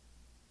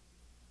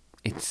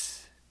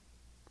it's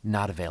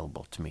not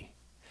available to me.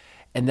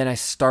 And then I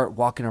start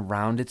walking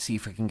around it, see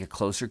if I can get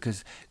closer,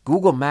 because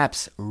Google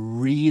Maps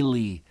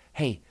really,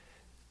 hey,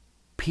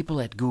 people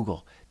at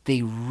Google,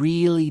 they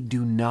really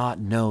do not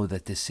know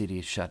that this city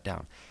is shut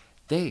down.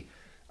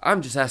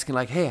 I'm just asking,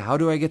 like, hey, how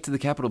do I get to the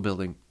Capitol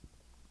building?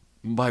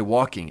 By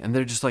walking. And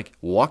they're just like,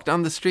 walk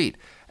down the street.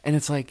 And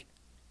it's like,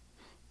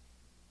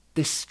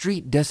 the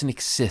street doesn't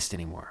exist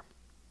anymore.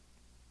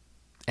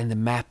 And the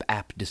map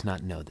app does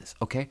not know this,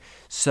 okay?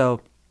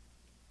 So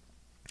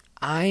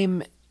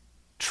I'm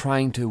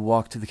trying to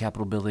walk to the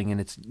Capitol building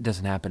and it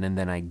doesn't happen, and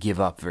then I give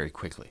up very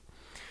quickly.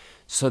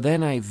 So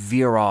then I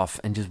veer off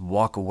and just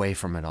walk away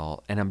from it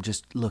all, and I'm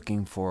just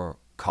looking for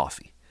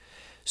coffee.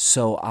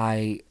 So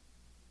I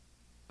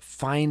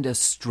find a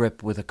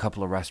strip with a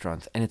couple of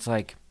restaurants, and it's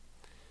like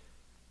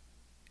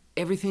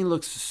everything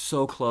looks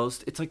so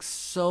closed. It's like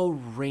so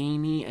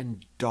rainy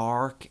and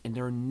dark, and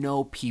there are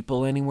no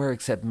people anywhere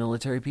except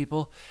military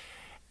people.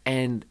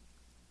 And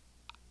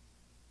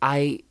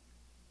I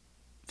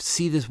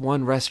see this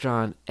one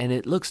restaurant, and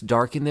it looks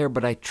dark in there,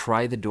 but I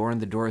try the door, and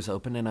the door is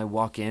open, and I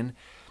walk in.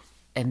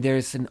 And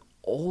there's an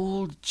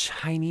old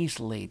Chinese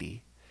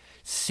lady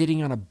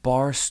sitting on a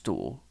bar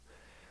stool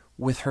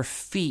with her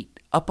feet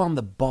up on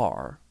the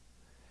bar.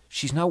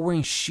 She's not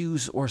wearing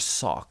shoes or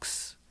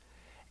socks.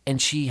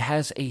 And she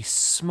has a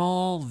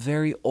small,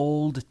 very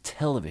old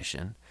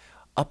television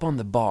up on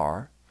the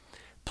bar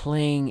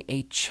playing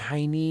a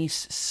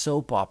Chinese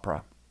soap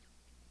opera.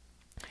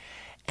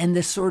 And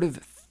this sort of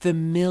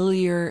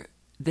familiar,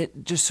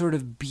 that just sort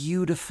of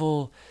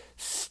beautiful,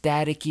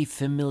 staticky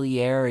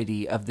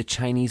familiarity of the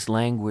Chinese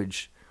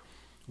language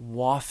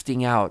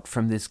wafting out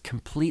from this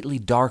completely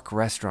dark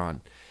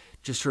restaurant,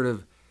 just sort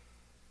of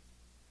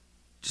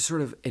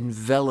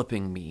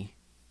enveloping me,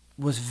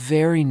 was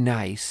very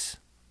nice.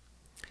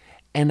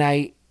 And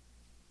I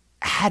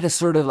had a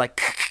sort of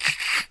like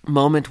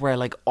moment where I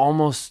like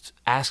almost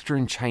asked her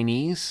in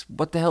Chinese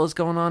what the hell is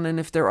going on and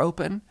if they're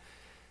open.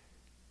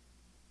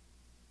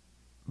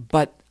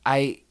 But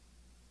I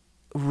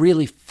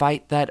really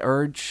fight that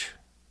urge.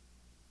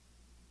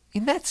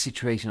 In that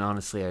situation,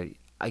 honestly,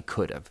 I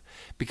could have,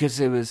 because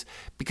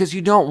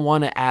you don't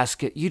want to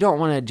ask it. You don't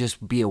want to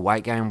just be a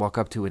white guy and walk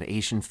up to an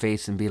Asian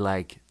face and be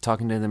like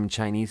talking to them in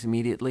Chinese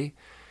immediately.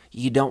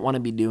 You don't want to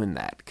be doing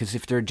that, because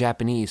if they're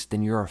Japanese,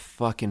 then you're a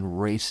fucking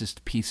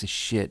racist piece of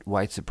shit,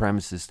 white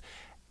supremacist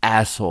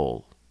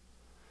asshole.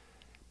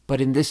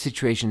 But in this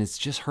situation, it's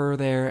just her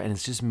there and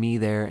it's just me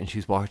there, and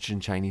she's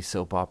watching Chinese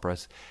soap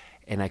operas,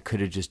 and I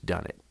could have just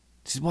done it.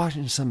 She's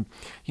watching some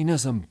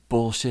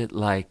bullshit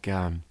like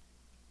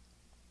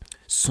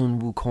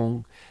Sun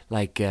Wukong,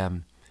 like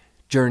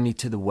Journey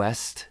to the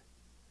West.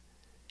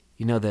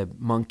 The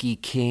Monkey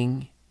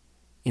King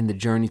in the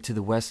Journey to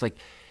the West. Like,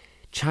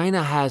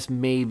 China has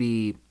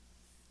maybe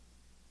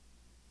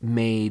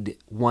made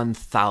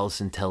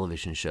 1,000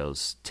 television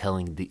shows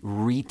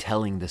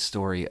retelling the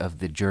story of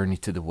the Journey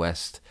to the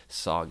West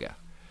saga,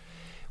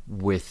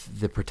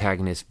 with the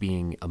protagonist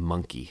being a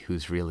monkey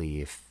who's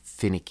really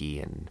finicky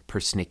and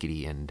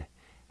persnickety and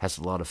has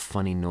a lot of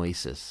funny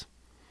noises.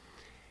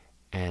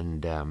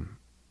 And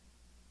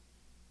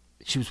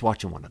she was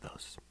watching one of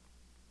those.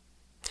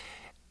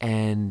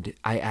 And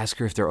I asked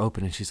her if they're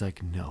open, and she's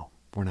like, no,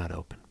 we're not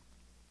open.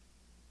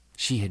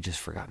 She had just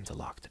forgotten to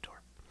lock the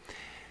door.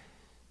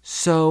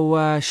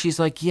 So she's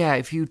like, yeah,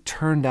 if you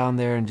turn down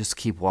there and just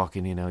keep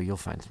walking, you'll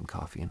find some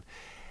coffee.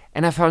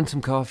 And I found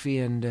some coffee,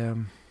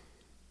 and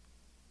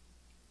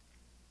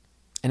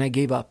I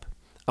gave up.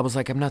 I was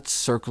like, I'm not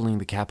circling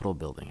the Capitol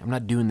building. I'm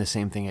not doing the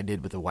same thing I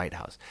did with the White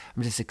House.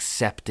 I'm just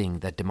accepting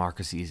that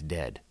democracy is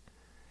dead.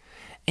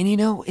 And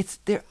it's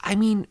there. I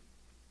mean,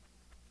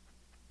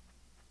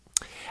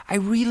 I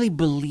really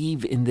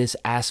believe in this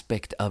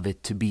aspect of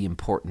it to be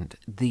important.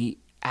 The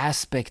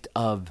aspect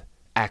of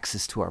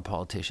access to our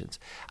politicians.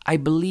 I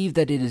believe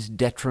that it is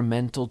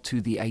detrimental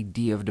to the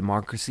idea of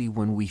democracy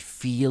when we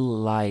feel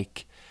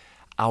like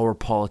our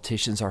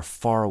politicians are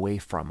far away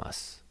from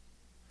us,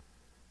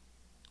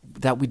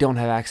 that we don't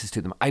have access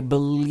to them. I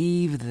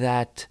believe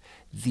that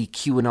the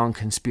QAnon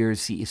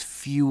conspiracy is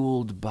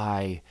fueled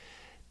by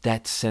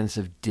that sense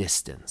of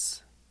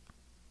distance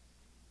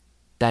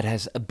that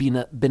has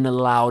been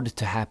allowed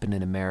to happen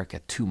in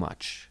America too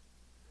much,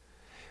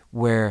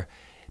 where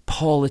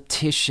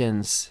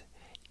politicians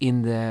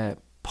in the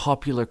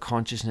popular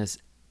consciousness,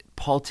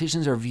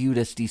 politicians are viewed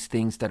as these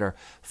things that are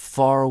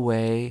far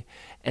away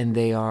and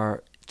they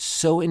are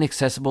so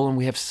inaccessible, and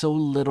we have so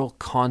little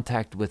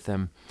contact with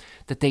them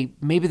that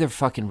maybe they're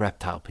fucking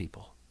reptile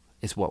people,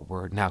 is what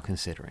we're now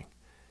considering.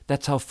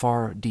 That's how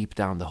far deep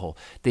down the hole.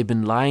 They've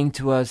been lying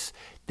to us.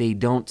 They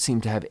don't seem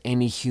to have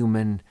any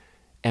human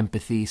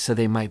empathy, so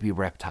they might be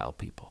reptile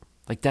people.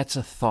 Like, that's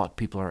a thought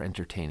people are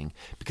entertaining,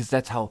 because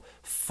that's how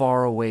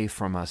far away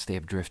from us they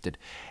have drifted.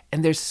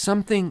 And there's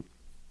something,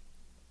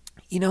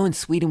 in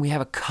Sweden we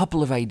have a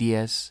couple of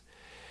ideas,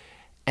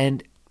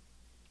 and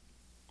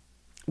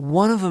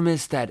one of them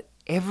is that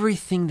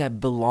everything that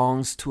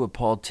belongs to a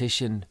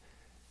politician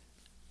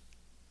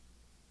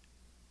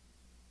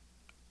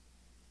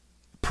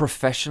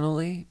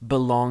professionally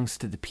belongs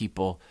to the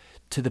people,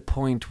 to the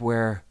point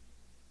where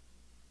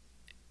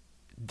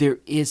there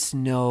is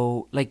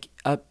no, like,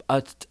 a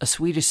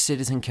Swedish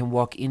citizen can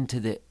walk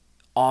into the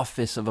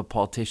office of a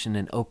politician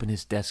and open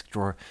his desk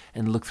drawer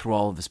and look through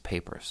all of his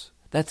papers.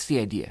 That's the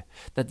idea,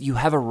 that you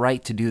have a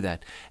right to do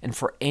that. And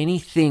for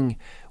anything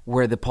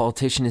where the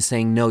politician is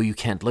saying, no, you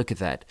can't look at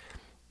that,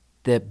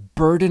 the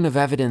burden of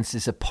evidence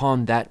is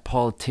upon that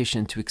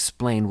politician to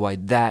explain why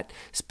that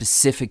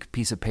specific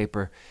piece of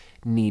paper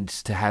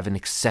needs to have an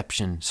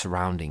exception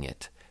surrounding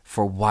it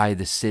for why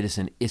the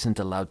citizen isn't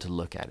allowed to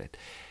look at it.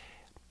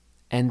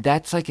 And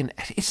that's like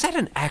is that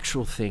an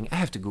actual thing? I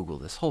have to Google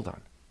this. Hold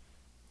on.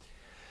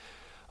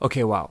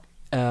 Okay, wow.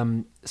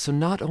 So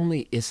not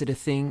only is it a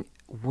thing,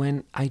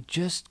 when I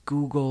just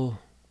Googled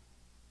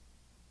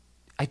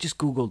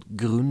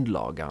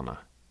grundlagarna,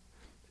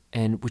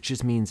 and which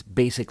just means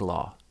basic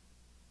law.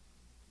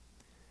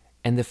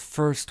 And the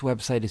first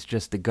website is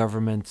just the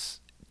government's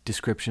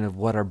description of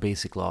what our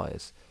basic law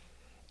is.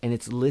 And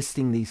it's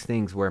listing these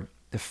things where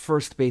the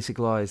first basic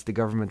law is the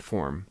government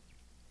form,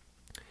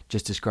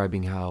 just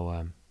describing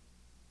how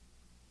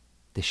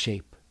the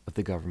shape of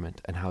the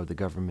government and how the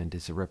government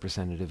is a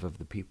representative of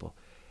the people.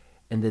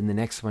 And then the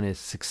next one is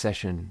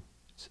succession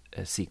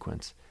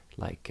sequence,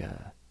 like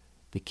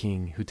the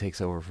king who takes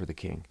over for the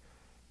king.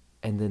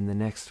 And then the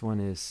next one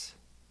is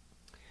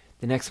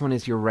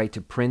your right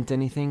to print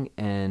anything,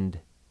 and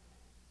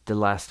the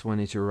last one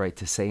is your right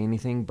to say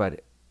anything.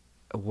 But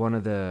one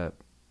of the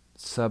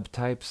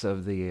subtypes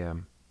of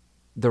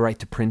the right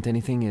to print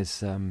anything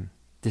is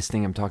this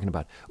thing I'm talking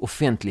about,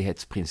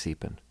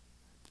 offentlighetsprincipen.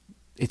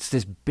 It's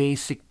this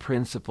basic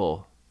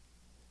principle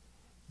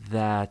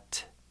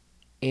that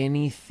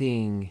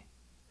anything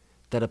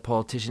that a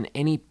politician,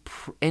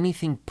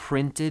 anything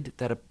printed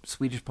that a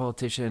Swedish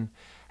politician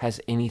has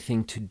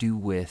anything to do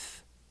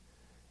with,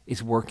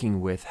 is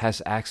working with,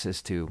 has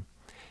access to,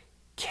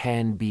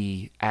 can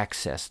be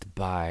accessed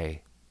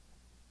by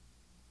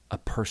a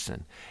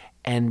person.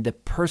 And the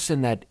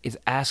person that is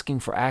asking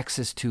for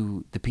access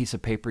to the piece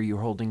of paper you're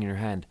holding in your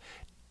hand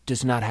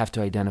does not have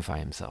to identify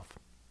himself.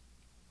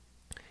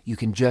 You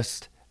can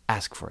just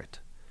ask for it.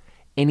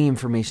 Any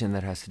information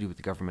that has to do with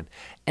the government.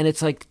 And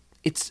it's like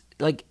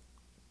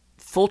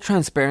full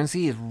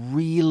transparency is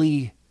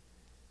really,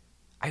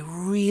 I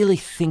really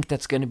think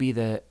that's going to be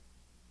the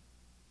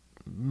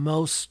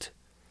most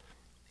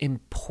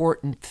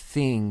important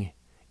thing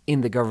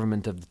in the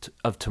government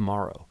of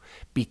tomorrow.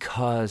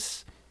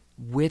 Because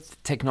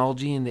with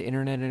technology and the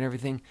internet and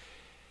everything,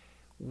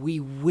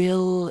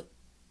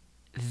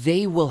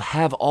 they will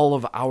have all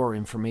of our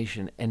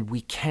information, and we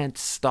can't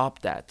stop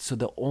that. So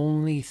the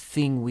only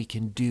thing we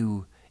can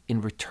do in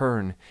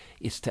return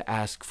is to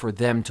ask for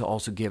them to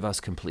also give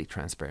us complete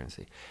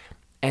transparency.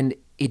 And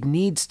it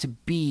needs to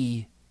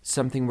be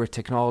something where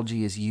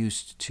technology is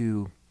used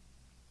to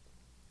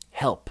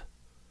help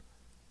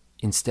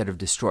instead of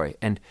destroy.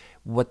 And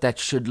what that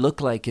should look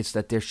like is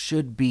that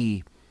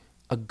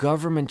a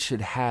government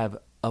should have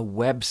a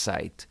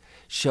website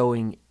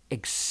showing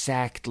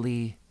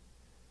exactly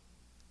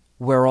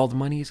where all the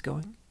money is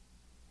going,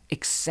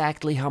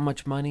 exactly how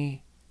much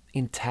money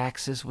in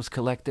taxes was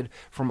collected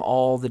from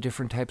all the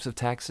different types of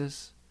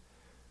taxes,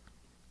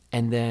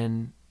 and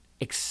then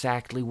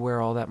exactly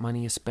where all that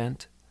money is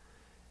spent.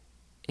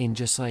 And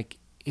just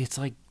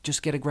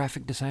get a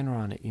graphic designer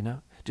on it,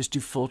 Just do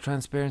full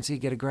transparency,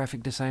 get a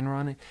graphic designer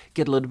on it,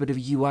 get a little bit of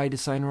UI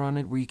designer on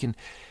it where you can,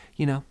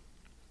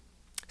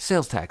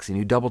 sales tax, and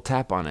you double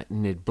tap on it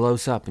and it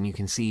blows up and you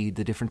can see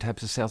the different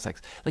types of sales tax.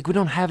 Like, we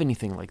don't have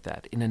anything like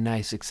that in a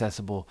nice,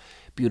 accessible,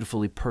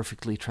 beautifully,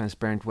 perfectly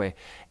transparent way.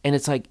 And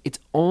it's like, it's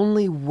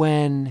only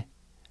when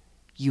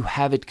you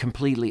have it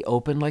completely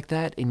open like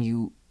that and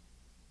you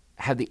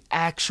have the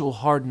actual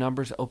hard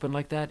numbers open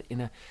like that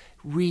in a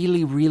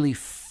really, really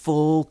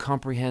full,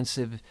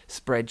 comprehensive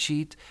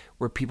spreadsheet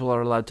where people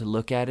are allowed to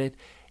look at it,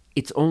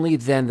 it's only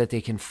then that they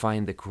can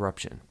find the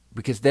corruption.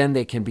 Because then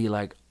they can be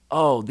like,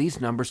 oh, these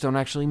numbers don't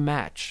actually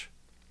match.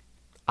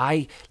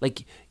 Each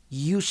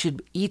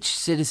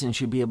citizen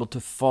should be able to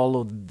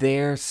follow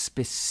their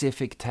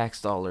specific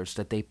tax dollars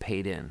that they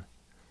paid in,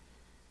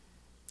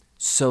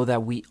 so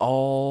that we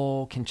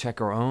all can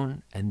check our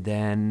own, and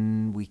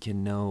then we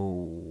can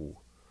know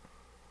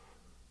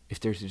if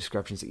there's a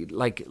discrepancy.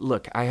 Like,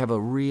 look, I have a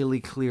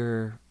really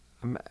clear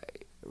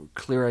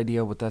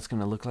idea what that's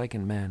going to look like,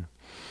 and man,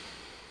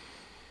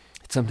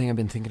 It's something I've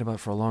been thinking about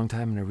for a long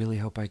time, and I really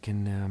hope I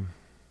can.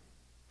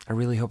 I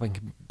really hope I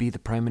can be the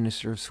Prime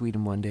Minister of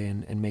Sweden one day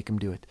and make him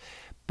do it.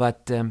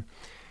 But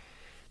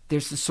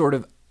there's a sort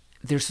of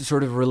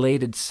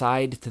related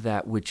side to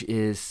that, which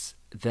is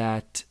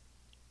that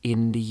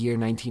in the year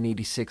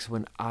 1986,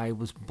 when I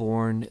was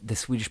born, the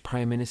Swedish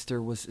Prime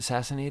Minister was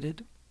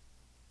assassinated.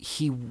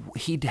 He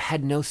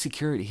had no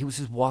security. He was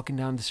just walking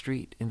down the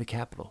street in the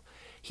capital.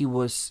 He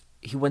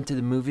went to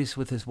the movies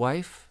with his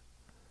wife,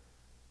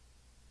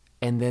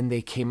 and then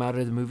they came out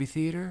of the movie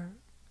theater.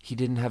 He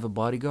didn't have a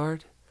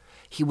bodyguard.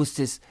 He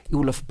was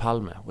Olof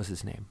Palme was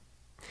his name.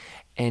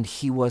 And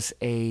he was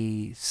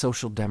a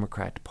Social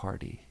Democrat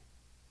Party,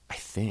 I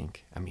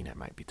think. I mean, I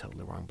might be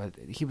totally wrong, but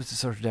he was the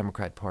Social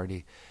Democrat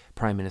Party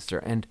Prime Minister.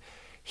 And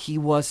he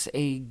was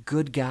a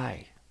good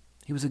guy.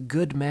 He was a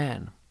good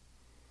man.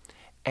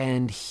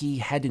 And he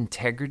had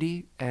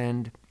integrity,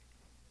 and,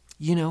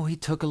 you know, he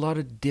took a lot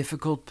of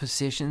difficult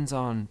positions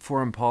on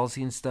foreign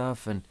policy and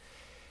stuff, and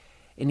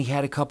he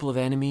had a couple of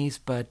enemies,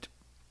 but,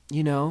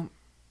 you know,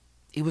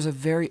 it was a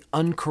very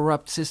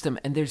uncorrupt system.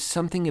 And there's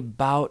something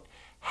about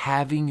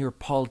having your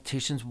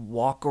politicians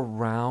walk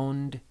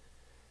around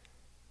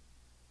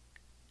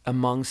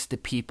amongst the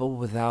people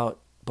without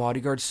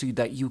bodyguards so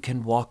that you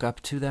can walk up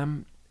to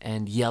them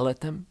and yell at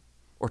them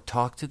or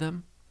talk to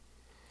them.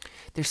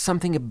 There's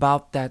something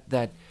about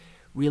that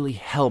really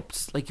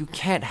helps. Like, you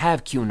can't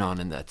have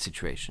QAnon in that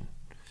situation.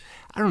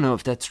 I don't know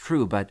if that's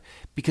true, but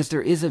because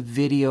there is a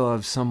video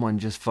of someone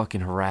just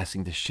fucking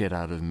harassing the shit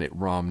out of Mitt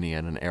Romney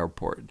at an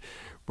airport,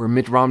 where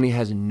Mitt Romney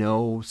has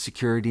no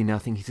security,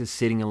 nothing. He's just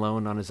sitting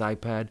alone on his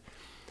iPad,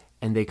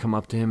 and they come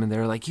up to him and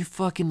they're like, "You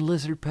fucking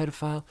lizard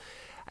pedophile."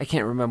 I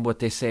can't remember what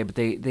they say, but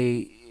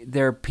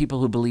there are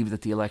people who believe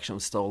that the election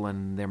was stolen,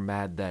 and they're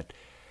mad that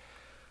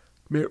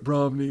Mitt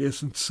Romney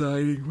isn't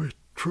siding with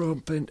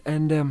Trump,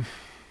 and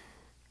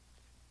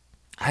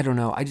I don't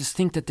know. I just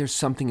think that there's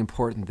something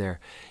important there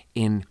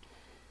in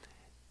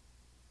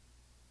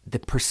the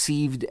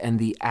perceived and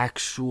the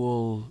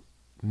actual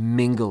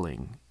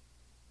mingling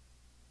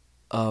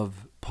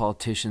of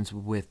politicians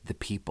with the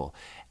people.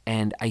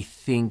 And I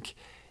think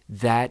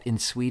that in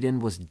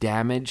Sweden was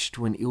damaged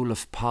when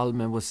Olof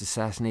Palme was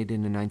assassinated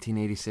in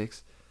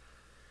 1986.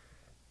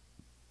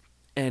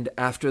 And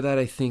after that,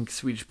 I think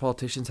Swedish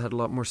politicians had a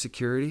lot more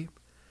security.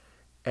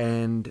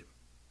 And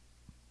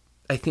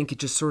I think it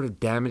just sort of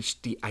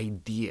damaged the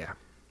idea,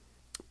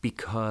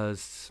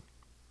 because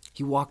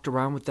he walked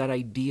around with that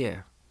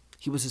idea.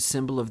 He was a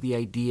symbol of the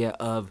idea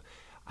of,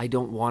 I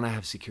don't want to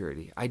have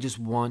security. I just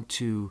want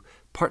to,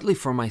 partly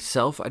for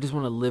myself, I just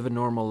want to live a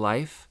normal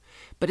life.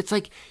 But it's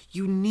like,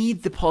 you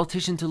need the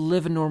politician to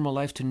live a normal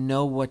life to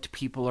know what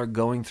people are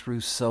going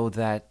through so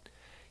that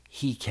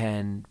he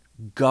can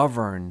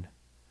govern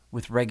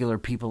with regular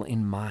people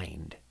in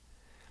mind.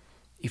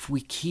 If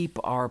we keep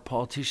our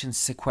politicians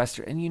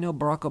sequestered, and you know,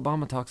 Barack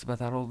Obama talks about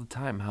that all the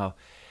time, how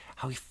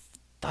he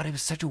thought it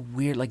was such a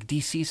weird, like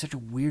DC is such a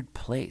weird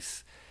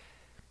place.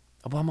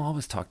 Obama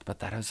always talked about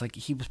that. I was like,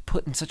 he was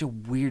put in such a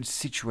weird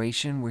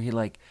situation where he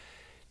like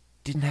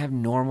didn't have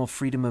normal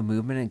freedom of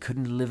movement and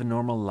couldn't live a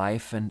normal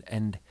life,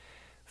 and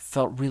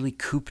felt really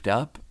cooped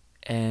up,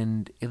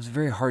 and it was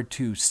very hard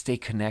to stay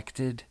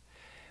connected,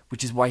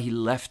 which is why he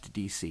left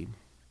DC.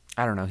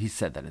 I don't know, he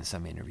said that in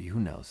some interview, who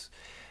knows.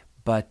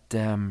 But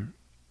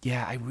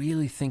yeah, I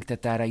really think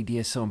that idea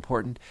is so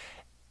important,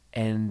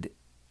 and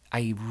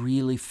I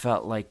really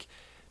felt like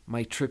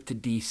my trip to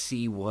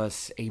DC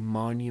was a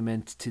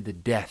monument to the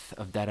death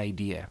of that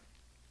idea.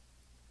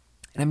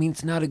 And I mean,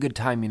 it's not a good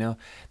time, you know.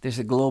 There's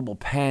a global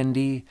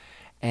pandy,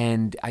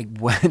 and I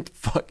went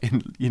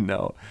fucking, you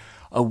know,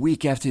 a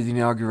week after the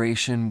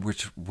inauguration,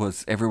 which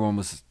was, everyone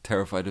was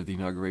terrified of the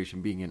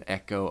inauguration being an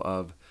echo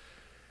of,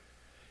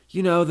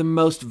 you know, the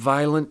most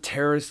violent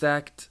terrorist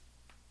act.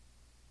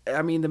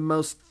 I mean, the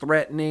most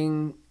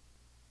threatening,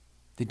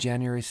 the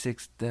January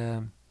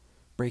 6th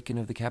break-in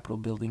of the Capitol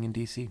building in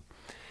D.C.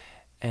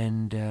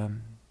 and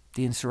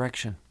the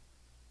insurrection.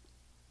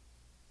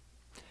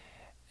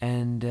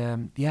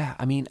 And yeah,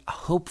 I mean,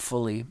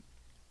 hopefully,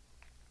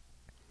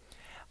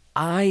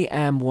 I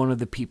am one of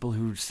the people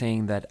who are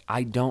saying that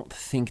I don't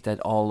think that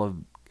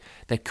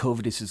that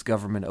COVID is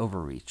government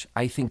overreach.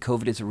 I think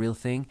COVID is a real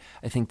thing.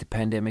 I think the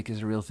pandemic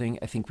is a real thing.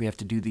 I think we have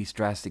to do these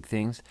drastic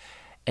things.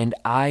 And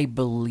I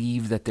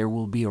believe that there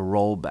will be a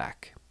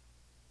rollback.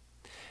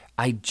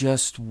 I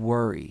just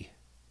worry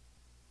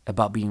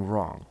about being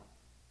wrong,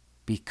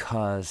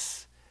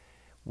 because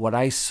what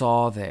I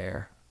saw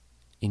there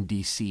in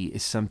DC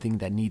is something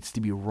that needs to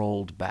be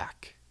rolled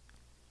back.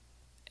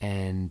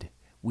 And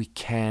we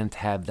can't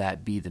have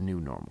that be the new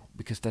normal,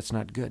 because that's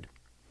not good.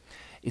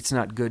 It's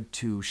not good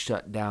to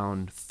shut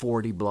down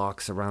 40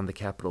 blocks around the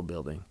Capitol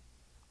building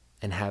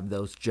and have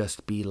those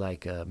just be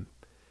like a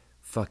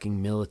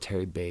fucking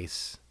military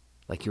base,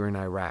 like you're in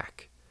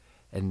Iraq.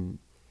 And,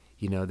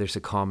 you know, there's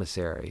a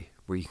commissary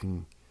where you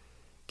can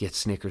get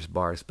Snickers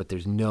bars, but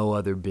there's no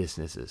other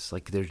businesses.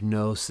 Like, there's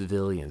no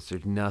civilians.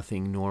 There's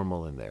nothing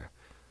normal in there.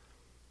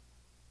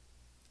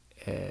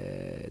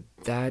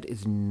 that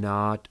is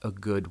not a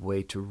good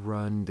way to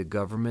run the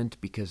government,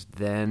 because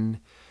then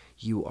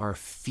you are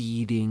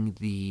feeding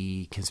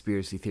the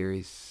conspiracy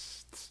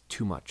theories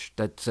too much.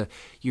 That's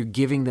you're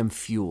giving them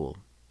fuel.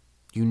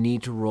 You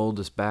need to roll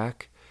this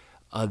back,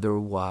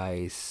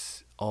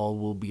 otherwise all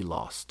will be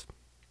lost.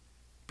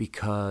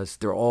 Because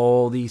there are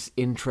all these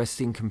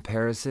interesting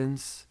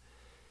comparisons,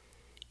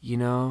 you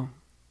know?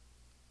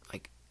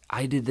 Like,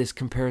 I did this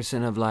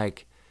comparison of,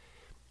 like,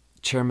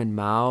 Chairman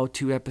Mao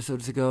 2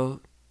 episodes ago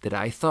that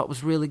I thought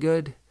was really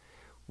good,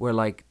 where,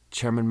 like,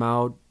 Chairman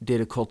Mao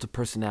did a cult of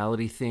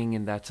personality thing,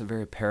 and that's a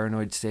very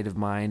paranoid state of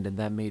mind, and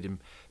that made him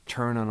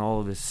turn on all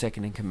of his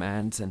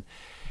second-in-commands.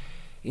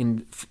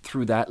 And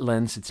through that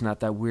lens, it's not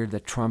that weird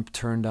that Trump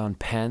turned on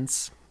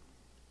Pence.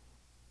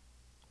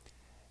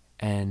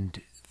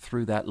 And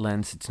through that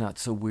lens, it's not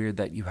so weird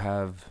that you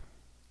have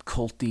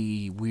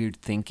culty, weird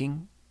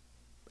thinking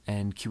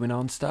and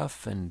QAnon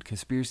stuff and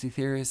conspiracy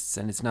theorists.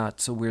 And it's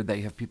not so weird that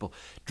you have people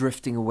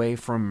drifting away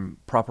from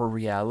proper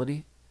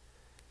reality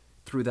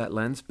through that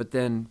lens. But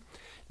then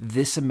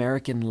This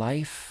American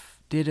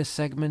Life did a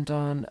segment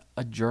on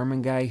a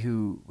German guy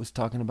who was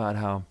talking about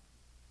how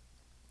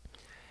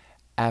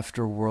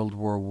after World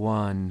War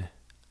I,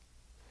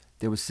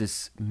 there was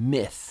this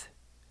myth.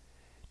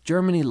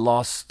 Germany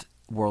lost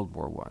World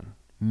War I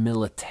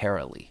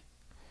militarily.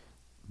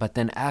 But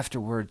then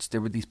afterwards,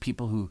 there were these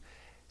people who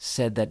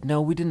said that, no,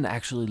 we didn't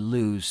actually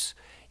lose.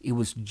 It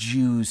was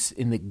Jews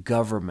in the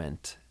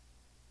government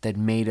that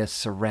made us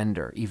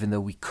surrender, even though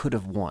we could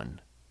have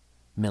won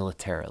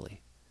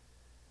militarily.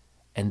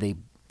 And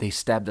they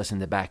stabbed us in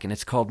the back. And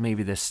it's called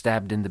maybe the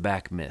stabbed in the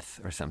back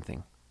myth or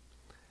something,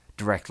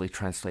 directly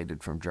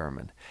translated from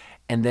German.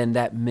 And then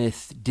that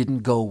myth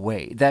didn't go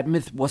away. That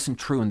myth wasn't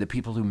true, and the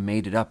people who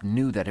made it up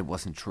knew that it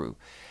wasn't true.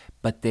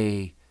 But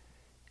that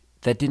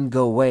didn't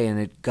go away, and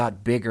it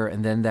got bigger,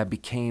 and then that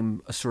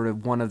became a sort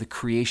of one of the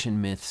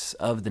creation myths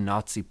of the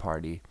Nazi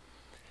Party.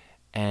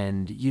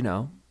 And, you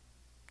know,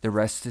 the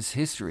rest is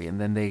history. And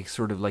then they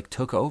sort of like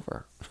took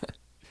over.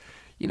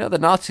 You know, the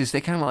Nazis,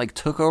 they kind of like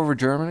took over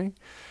Germany.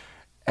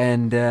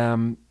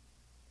 And,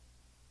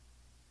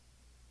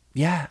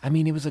 yeah, I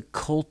mean, it was a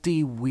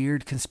culty,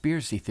 weird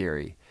conspiracy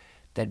theory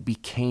that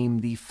became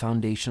the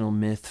foundational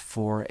myth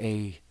for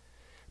a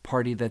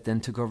party that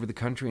then took over the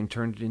country and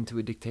turned it into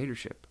a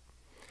dictatorship.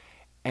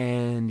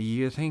 And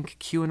you think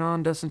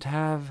QAnon doesn't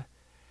have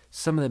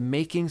some of the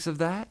makings of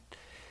that?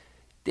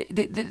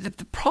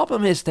 The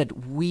problem is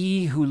that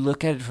we who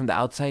look at it from the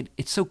outside,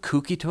 it's so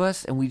kooky to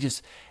us, and we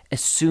just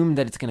assume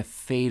that it's going to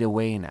fade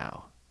away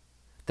now,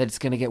 that it's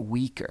going to get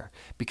weaker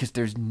because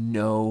there's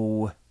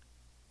no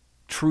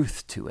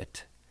truth to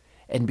it,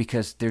 and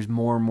because there's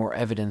more and more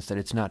evidence that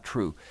it's not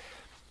true.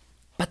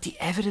 But the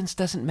evidence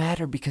doesn't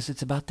matter because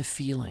it's about the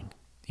feeling,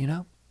 you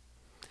know?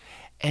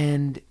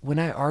 And when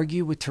I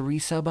argue with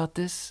Teresa about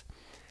this,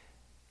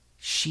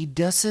 she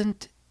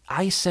doesn't...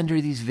 I send her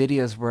these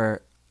videos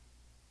where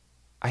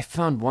I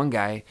found one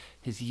guy,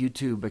 his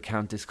YouTube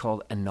account is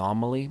called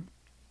Anomaly,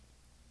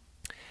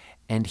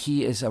 and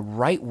he is a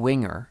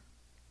right-winger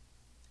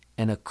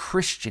and a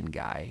Christian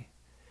guy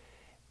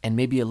and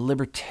maybe a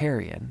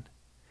libertarian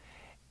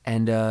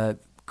and a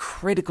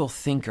critical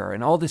thinker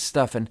and all this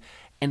stuff. And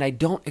I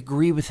don't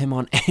agree with him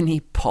on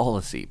any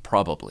policy,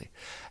 probably.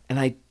 And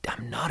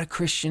I'm not a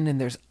Christian,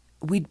 and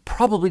we'd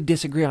probably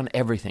disagree on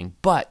everything.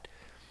 But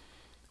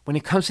when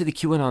it comes to the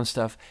QAnon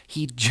stuff,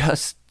 he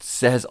just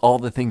says all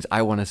the things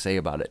I want to say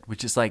about it,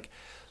 which is like,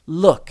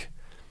 look,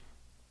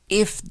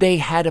 if they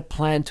had a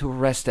plan to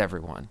arrest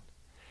everyone,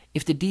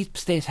 if the deep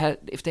state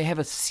if they have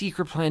a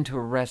secret plan to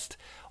arrest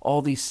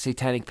all these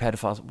satanic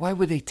pedophiles, why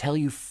would they tell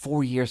you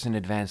 4 years in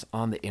advance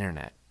on the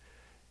internet?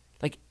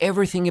 Like,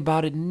 everything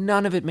about it,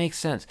 none of it makes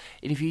sense.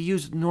 And if you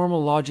use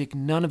normal logic,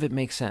 none of it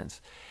makes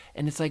sense.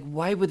 And it's like,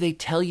 why would they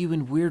tell you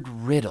in weird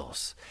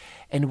riddles?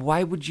 And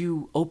why would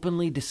you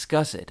openly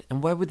discuss it?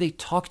 And why would they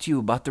talk to you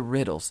about the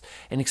riddles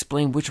and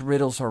explain which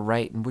riddles are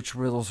right and which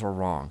riddles are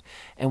wrong?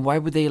 And why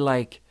would they,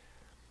 like,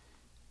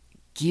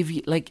 give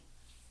you, like,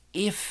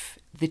 if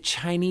the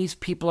Chinese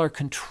people are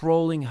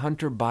controlling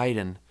Hunter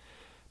Biden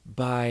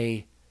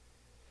by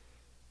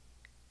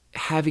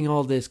having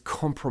all this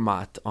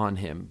compromat on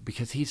him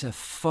because he's a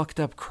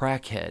fucked up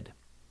crackhead,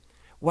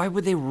 why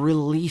would they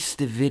release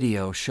the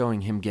video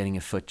showing him getting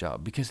a foot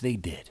job? Because they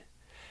did.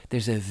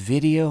 There's a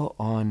video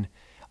on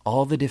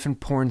all the different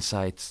porn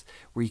sites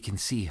where you can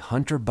see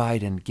Hunter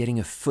Biden getting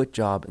a foot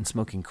job and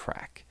smoking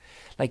crack.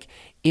 Like,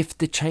 if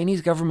the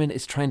Chinese government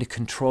is trying to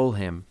control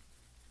him,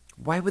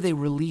 why would they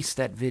release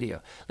that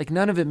video? Like,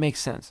 none of it makes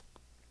sense.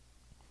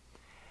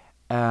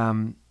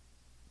 But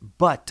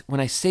when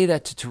I say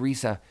that to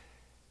Teresa,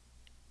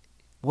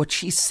 what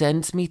she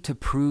sends me to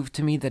prove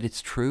to me that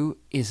it's true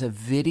is a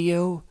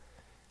video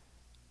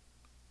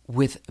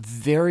with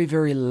very,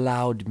 very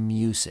loud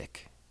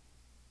music.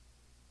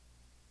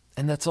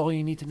 And that's all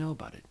you need to know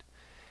about it.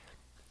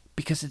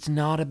 Because it's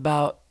not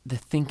about the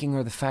thinking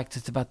or the facts,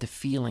 it's about the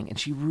feeling. And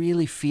she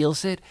really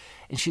feels it.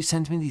 And she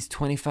sends me these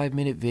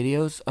 25-minute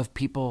videos of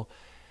people,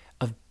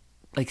 of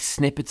like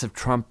snippets of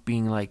Trump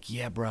being like,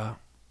 yeah, bro,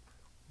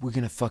 we're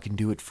going to fucking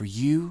do it for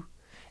you,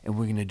 and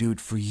we're going to do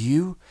it for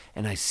you,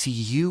 and I see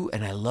you,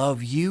 and I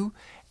love you,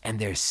 and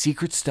there's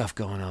secret stuff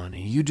going on,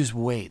 and you just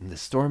wait, and the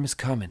storm is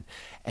coming,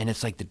 and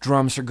it's like the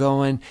drums are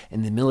going,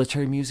 and the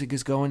military music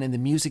is going, and the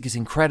music is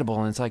incredible,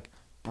 and it's like,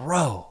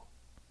 bro,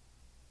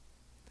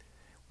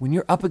 when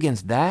you're up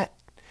against that,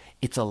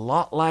 it's a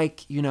lot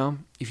like, you know,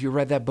 if you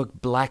read that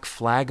book Black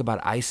Flag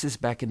about ISIS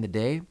back in the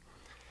day,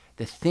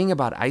 the thing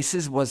about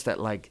ISIS was that,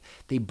 like,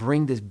 they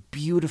bring this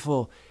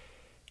beautiful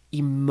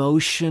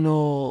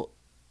emotional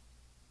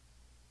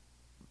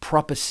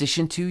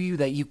proposition to you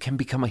that you can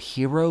become a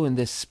hero in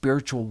this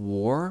spiritual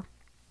war.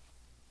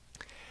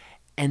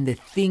 And the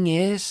thing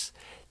is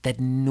that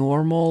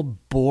normal,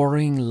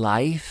 boring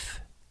life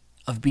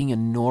of being a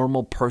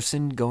normal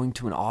person, going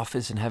to an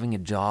office and having a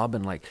job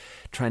and like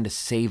trying to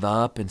save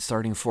up and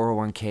starting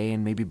 401k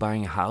and maybe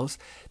buying a house,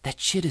 that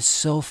shit is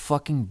so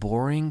fucking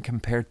boring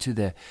compared to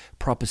the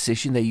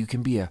proposition that you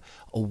can be a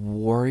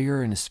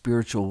warrior in a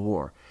spiritual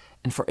war.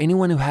 And for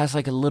anyone who has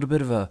like a little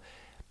bit of a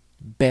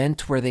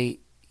bent where they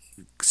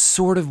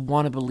sort of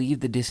want to believe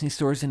the Disney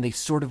stories and they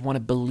sort of want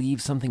to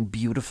believe something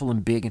beautiful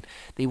and big and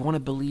they want to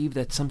believe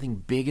that something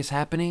big is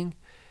happening,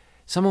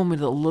 someone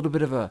with a little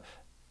bit of a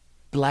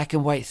black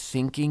and white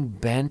thinking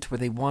bent where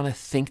they want to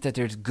think that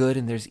there's good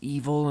and there's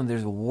evil and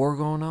there's a war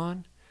going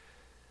on,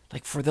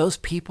 like for those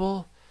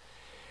people,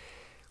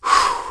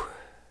 whew,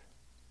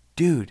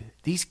 dude,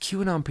 these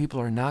QAnon people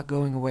are not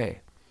going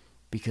away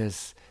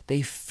because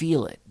they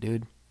feel it,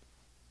 dude.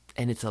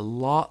 And it's a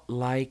lot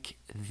like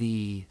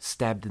the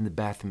stabbed in the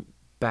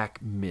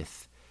back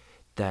myth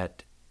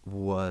that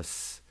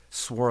was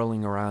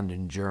swirling around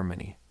in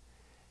Germany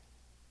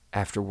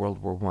after World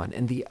War I.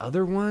 And the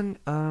other one,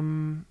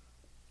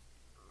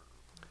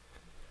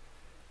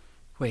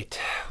 wait,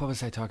 what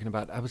was I talking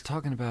about? I was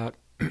talking about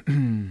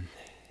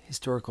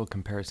historical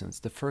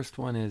comparisons. The first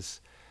one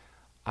is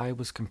I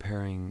was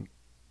comparing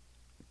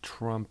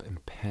Trump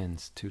and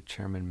Pence to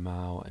Chairman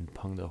Mao and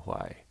Peng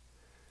Dehuai.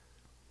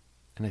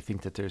 And I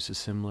think that there's a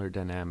similar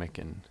dynamic,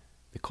 and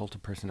the cult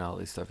of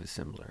personality stuff is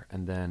similar.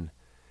 And then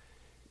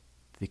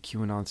the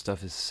QAnon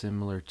stuff is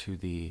similar to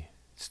the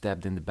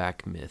stabbed in the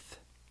back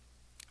myth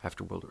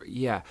after World War.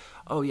 Yeah.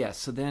 Oh, yeah.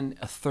 So then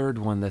a third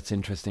one that's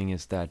interesting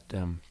is that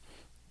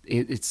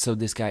it's so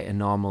this guy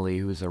Anomaly,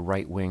 who is a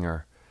right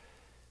winger,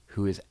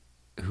 who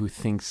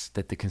thinks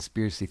that the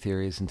conspiracy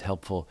theory isn't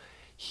helpful.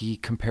 He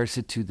compares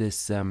it to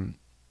this.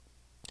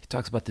 He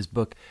talks about this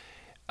book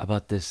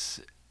about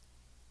this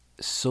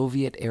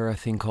Soviet era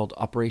thing called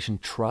Operation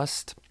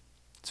Trust.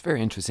 It's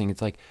very interesting.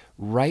 It's like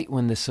right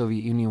when the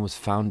Soviet Union was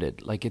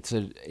founded. Like it's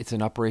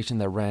an operation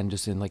that ran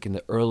just in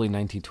the early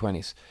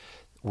 1920s,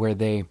 where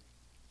the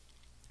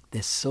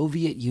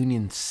Soviet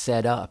Union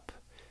set up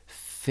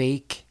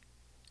fake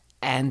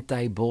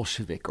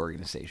anti-Bolshevik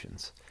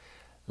organizations.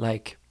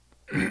 Like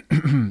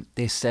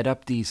they set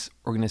up these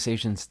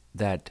organizations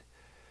that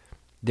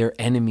their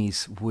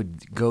enemies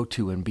would go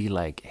to and be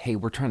like, hey,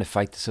 we're trying to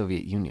fight the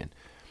Soviet Union.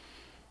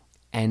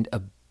 And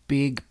a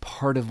big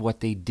part of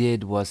what they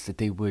did was that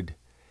they would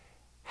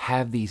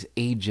have these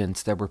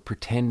agents that were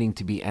pretending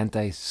to be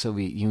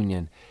anti-Soviet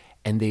Union,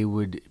 and they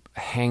would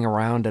hang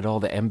around at all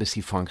the embassy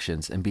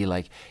functions and be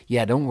like,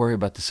 yeah, don't worry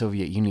about the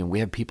Soviet Union. We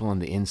have people on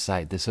the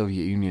inside. The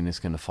Soviet Union is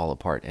going to fall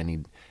apart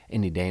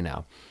any day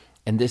now.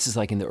 And this is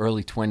like in the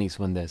early 20s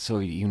when the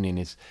Soviet Union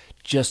is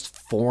just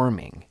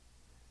forming.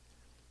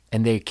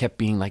 And they kept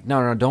being like,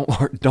 no,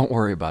 don't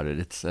worry about it.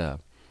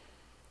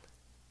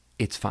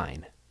 It's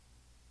fine.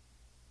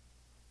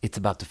 It's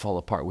about to fall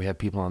apart. We have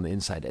people on the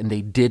inside. And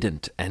they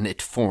didn't, and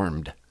it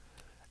formed.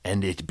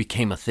 And it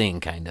became a thing,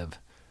 kind of.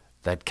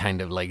 That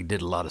kind of like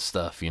did a lot of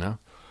stuff, you know?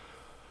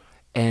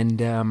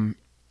 And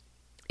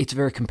it's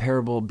very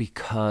comparable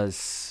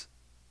because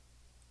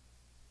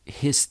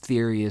his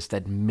theory is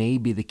that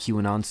maybe the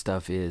QAnon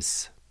stuff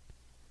is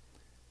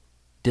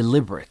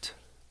deliberate,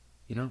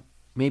 you know?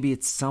 Maybe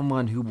it's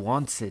someone who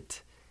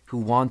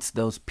wants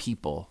those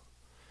people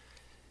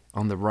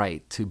on the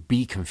right to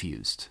be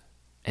confused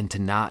and to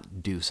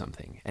not do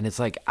something. And it's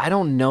like, I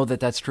don't know that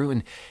that's true.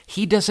 And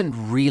he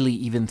doesn't really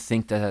even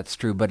think that that's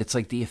true, but it's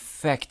like the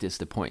effect is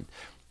the point.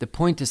 The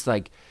point is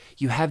like,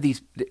 you have these,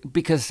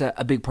 because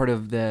a big part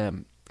of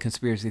the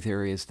conspiracy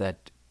theory is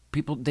that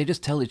people, they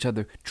just tell each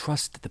other,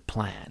 trust the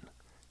plan.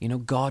 You know,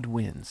 God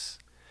wins.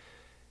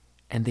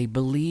 And they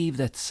believe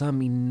that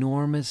some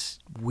enormous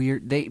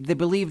weird, they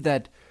believe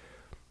that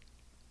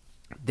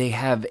they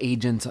have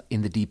agents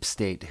in the deep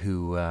state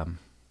who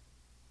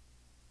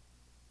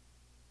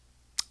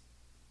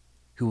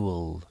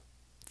will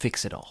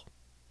fix it all.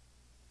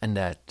 And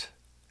that,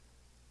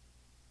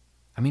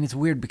 I mean, it's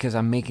weird because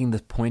I'm making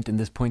this point, and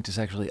this point is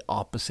actually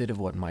opposite of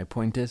what my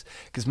point is.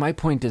 Because my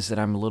point is that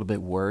I'm a little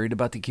bit worried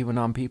about the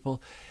QAnon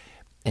people,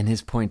 and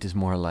his point is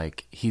more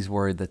like he's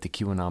worried that the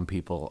QAnon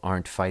people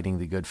aren't fighting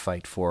the good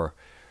fight for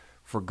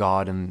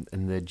God and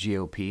the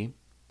GOP.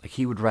 Like,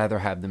 he would rather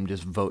have them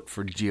just vote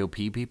for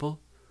GOP people.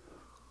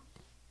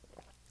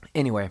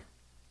 Anyway,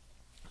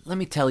 let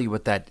me tell you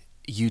what that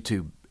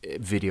YouTube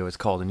video is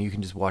called, and you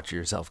can just watch it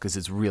yourself because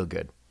it's real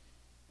good.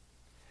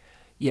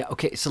 Yeah,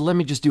 okay, so let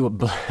me just do a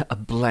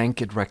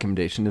blanket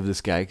recommendation of this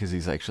guy because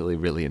he's actually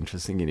really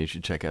interesting and you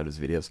should check out his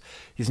videos.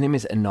 His name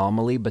is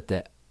Anomaly, but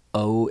the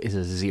O is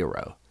a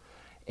 0.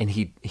 And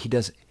he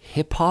does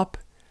hip-hop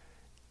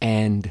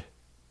and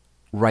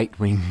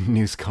right-wing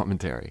news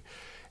commentary.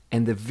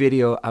 And the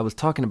video I was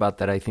talking about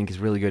that I think is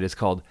really good is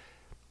called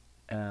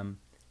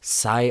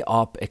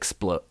PsyOp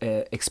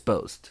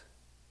Exposed.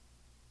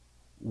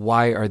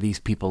 Why are these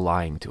people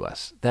lying to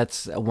us?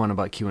 That's one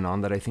about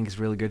QAnon that I think is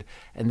really good.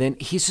 And then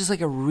he's just like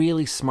a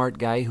really smart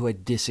guy who I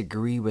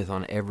disagree with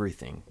on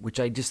everything, which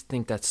I just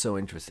think that's so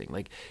interesting.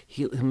 Like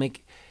he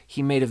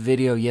made a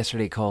video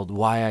yesterday called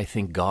Why I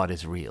Think God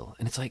is Real.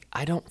 And it's like,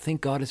 I don't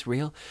think God is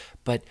real,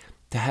 but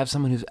to have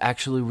someone who's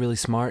actually really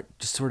smart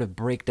just sort of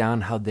break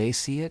down how they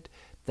see it,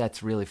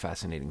 that's really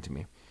fascinating to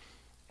me.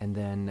 And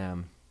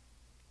then,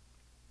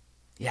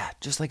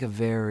 just like a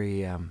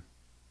very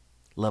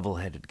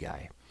level-headed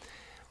guy.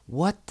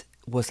 What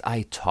was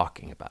I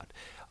talking about?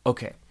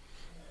 Okay,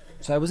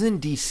 so I was in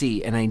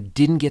D.C. and I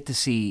didn't get to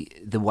see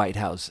the White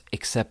House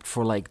except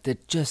for like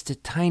just the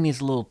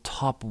tiniest little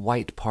top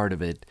white part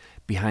of it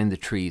behind the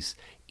trees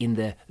in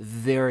the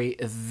very,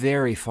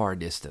 very far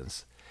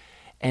distance.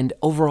 And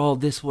overall,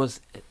 this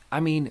was, I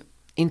mean,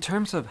 in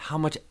terms of how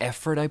much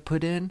effort I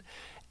put in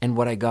and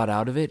what I got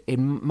out of it, it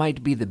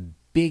might be the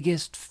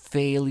biggest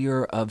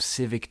failure of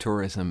civic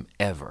tourism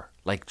ever.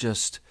 Like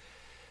just...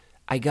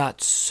 I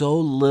got so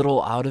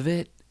little out of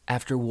it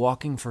after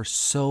walking for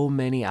so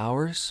many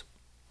hours.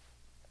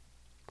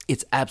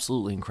 It's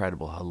absolutely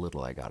incredible how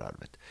little I got out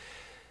of it.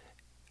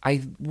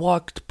 I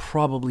walked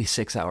probably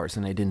 6 hours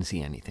and I didn't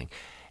see anything.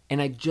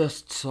 And I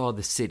just saw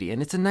the city,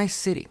 and it's a nice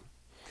city.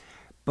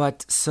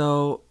 But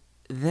so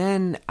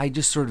then I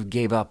just sort of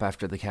gave up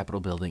after the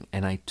Capitol building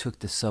and I took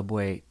the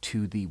subway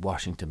to the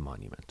Washington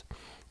Monument.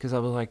 Because I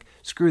was like,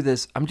 screw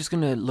this, I'm just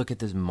going to look at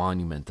this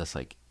monument that's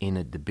like in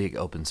the big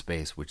open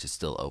space, which is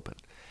still open.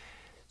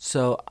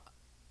 So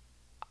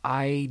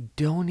I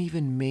don't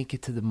even make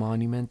it to the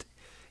monument.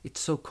 It's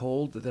so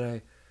cold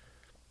that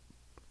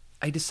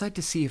I decide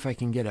to see if I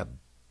can get a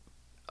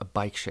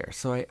bike share.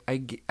 So I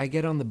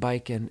get on the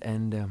bike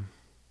and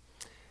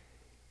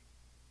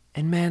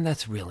man,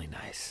 that's really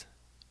nice.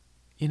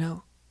 You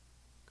know?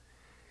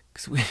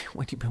 Because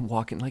when you've been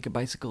walking, like a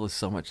bicycle is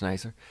so much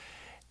nicer.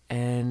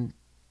 And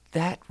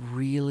that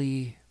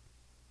really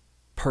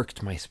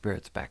perked my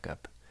spirits back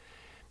up.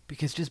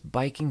 Because just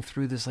biking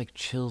through this like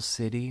chill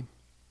city,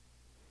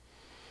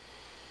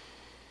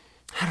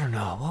 I don't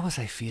know, what was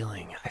I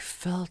feeling? I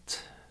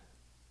felt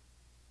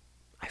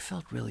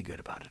really good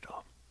about it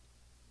all.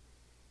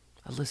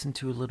 I listened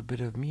to a little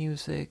bit of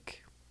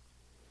music,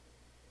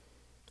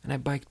 and I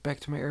biked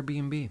back to my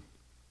Airbnb.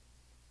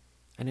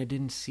 And I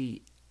didn't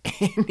see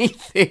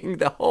anything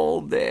the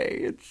whole day.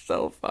 It's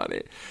so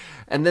funny.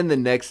 And then the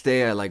next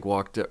day I like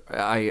walked,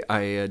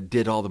 I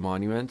did all the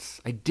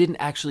monuments. I didn't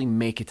actually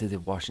make it to the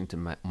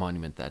Washington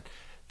Monument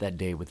that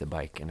day with the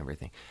bike and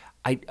everything.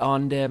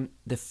 On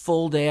the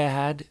full day I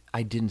had,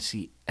 I didn't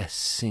see a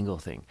single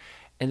thing.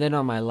 And then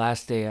on my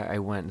last day I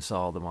went and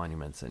saw all the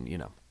monuments and, you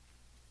know,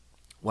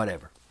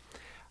 whatever.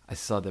 I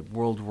saw the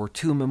World War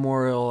II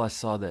memorial, I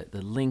saw the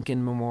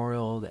Lincoln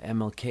memorial, the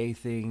MLK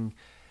thing,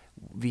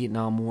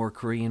 Vietnam War,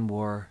 Korean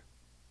War,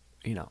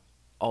 you know,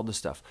 all the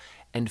stuff.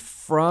 And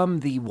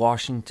from the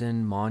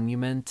Washington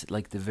Monument,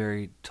 like the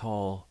very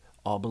tall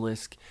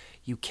obelisk,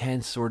 you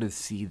can sort of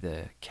see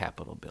the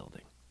Capitol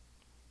building.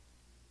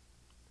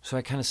 So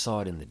I kind of saw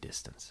it in the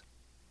distance.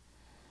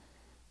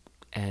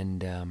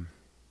 And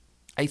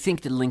I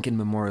think the Lincoln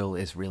Memorial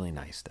is really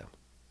nice, though.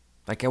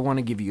 Like, I want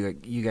to give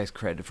you guys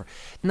credit for...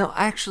 No,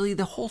 actually,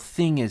 the whole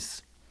thing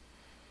is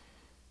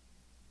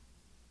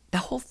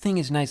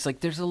nice.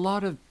 Like, there's a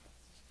lot of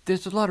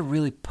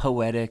really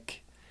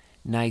poetic,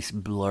 nice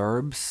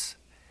blurbs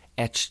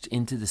etched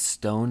into the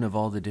stone of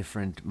all the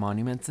different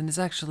monuments. And it's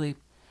actually,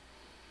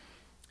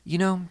 you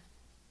know,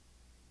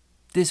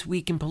 this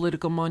week in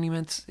political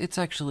monuments, it's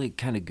actually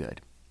kind of good.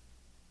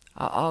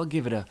 I'll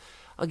give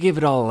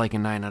it all like a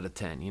 9 out of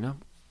 10, you know?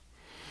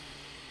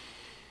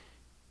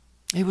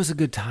 It was a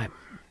good time.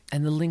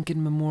 And the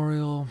Lincoln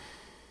Memorial,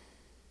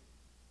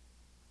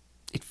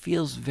 it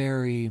feels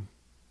very...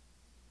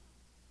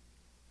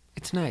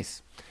 It's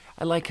nice.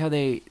 I like how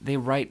they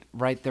write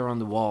right there on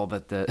the wall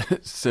that the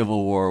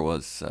Civil War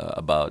was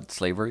about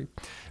slavery,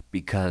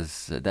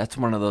 because that's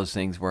one of those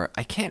things where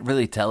I can't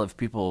really tell if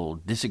people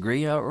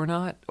disagree or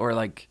not, or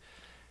like,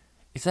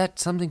 is that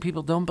something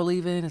people don't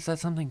believe in? Is that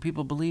something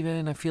people believe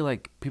in? I feel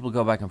like people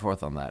go back and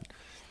forth on that.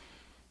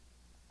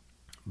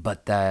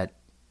 But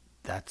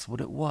that's what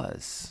it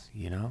was,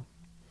 you know?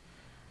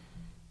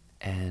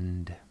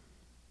 And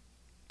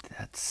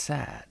that's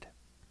sad,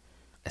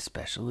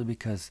 especially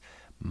because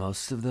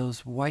most of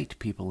those white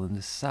people in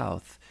the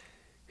South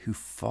who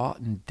fought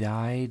and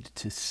died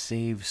to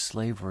save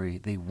slavery,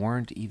 they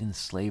weren't even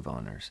slave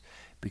owners,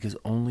 because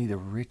only the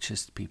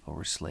richest people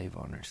were slave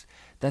owners.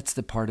 That's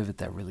the part of it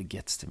that really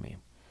gets to me.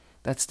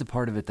 That's the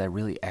part of it that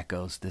really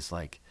echoes this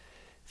like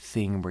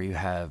thing where you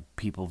have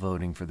people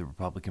voting for the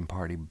Republican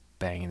Party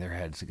banging their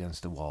heads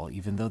against the wall,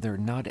 even though they're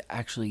not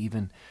actually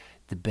even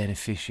the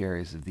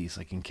beneficiaries of these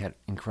like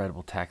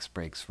incredible tax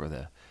breaks for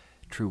the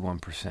true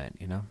 1%,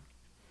 you know?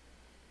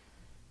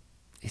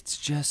 It's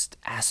just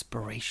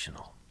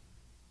aspirational.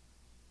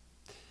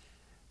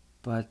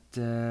 But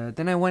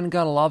then I went and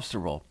got a lobster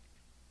roll.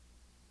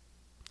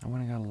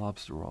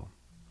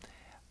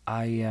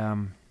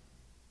 I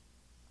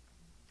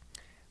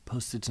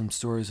posted some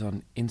stories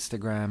on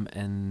Instagram,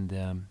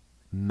 and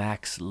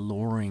Max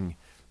Loring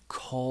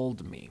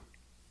called me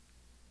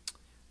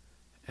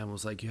and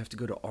was like, you have to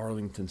go to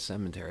Arlington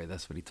Cemetery.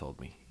 That's what he told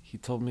me. He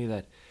told me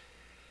that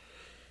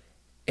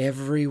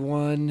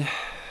everyone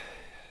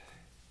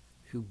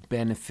who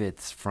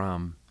benefits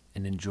from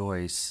and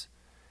enjoys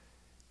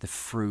the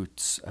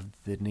fruits of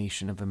the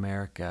nation of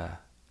America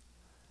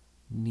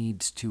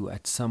needs to,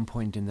 at some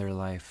point in their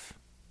life,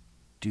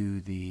 do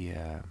the,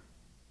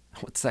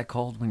 what's that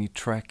called when you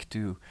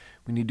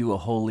do a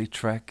holy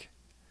trek?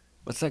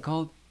 What's that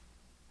called?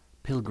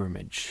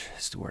 Pilgrimage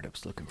is the word I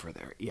was looking for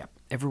there. Yeah,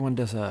 everyone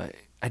does I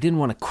didn't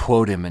want to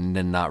quote him and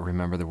then not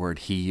remember the word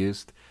he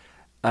used.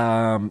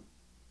 So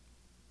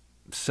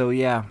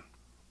yeah.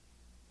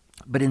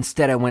 But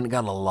instead I went and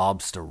got a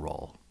lobster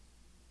roll.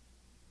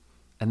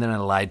 And then I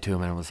lied to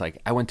him and was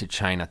like, I went to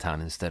Chinatown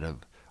instead of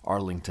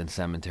Arlington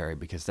Cemetery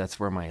because that's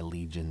how my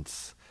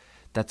allegiance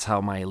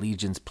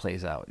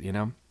plays out, you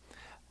know?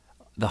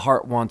 The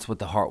heart wants what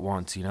the heart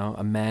wants, you know?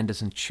 A man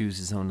doesn't choose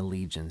his own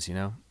allegiance, you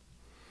know?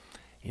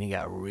 And he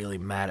got really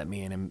mad at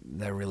me,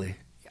 and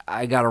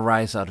I got a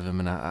rise out of him,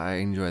 and I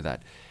enjoy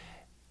that.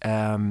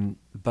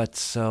 But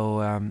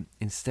so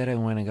instead I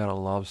went and got a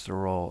lobster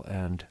roll,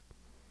 and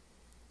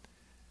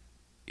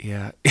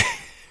yeah,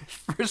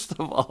 first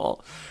of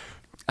all,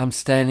 I'm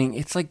standing,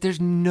 it's like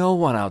there's no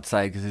one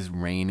outside because it's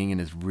raining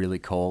and it's really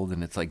cold,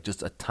 and it's like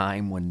just a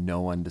time when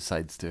no one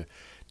decides to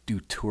do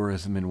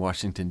tourism in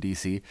Washington,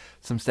 D.C.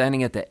 So I'm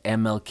standing at the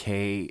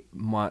MLK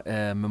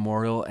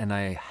Memorial, and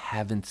I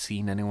haven't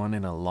seen anyone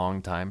in a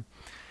long time.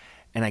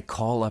 And I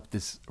call up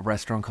this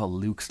restaurant called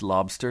Luke's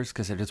Lobsters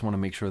because I just want to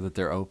make sure that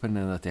they're open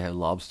and that they have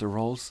lobster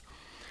rolls.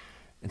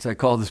 And so I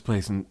call this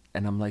place, and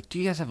I'm like, do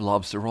you guys have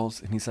lobster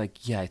rolls? And he's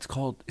like, yeah, it's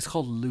called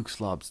Luke's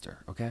Lobster,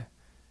 okay?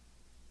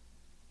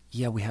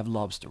 Yeah, we have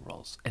lobster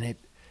rolls. And it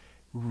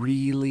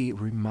really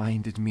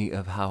reminded me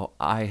of how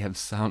I have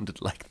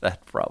sounded like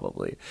that,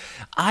 probably.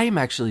 I'm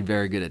actually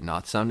very good at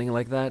not sounding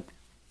like that.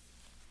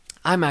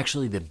 I'm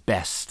actually the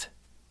best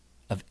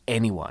of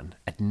anyone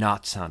at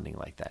not sounding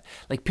like that.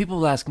 Like, people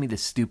will ask me the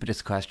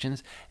stupidest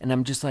questions, and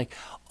I'm just like,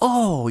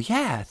 oh,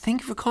 yeah,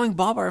 thank you for calling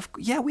Bob.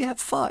 Yeah, we have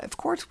pho. Of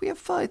course we have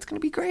pho. It's going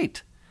to be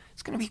great.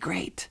 It's going to be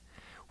great.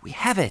 We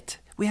have it.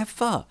 We have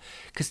pho.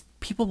 Because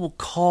people will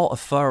call a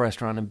pho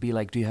restaurant and be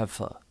like, do you have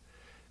pho?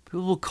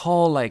 People will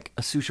call like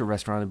a sushi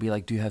restaurant and be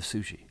like, do you have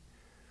sushi?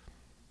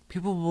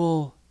 People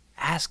will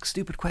ask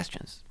stupid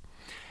questions.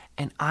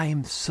 And I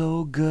am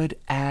so good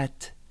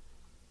at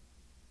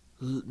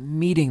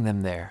meeting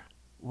them there,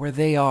 where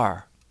they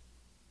are,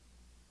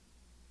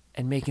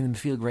 and making them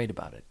feel great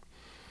about it.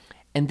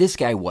 And this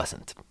guy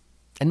wasn't.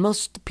 And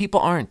most people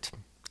aren't,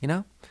 you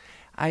know?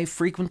 I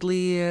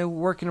frequently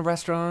work in a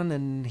restaurant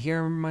and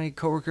hear my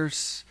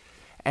coworkers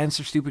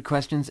answer stupid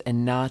questions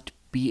and not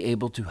be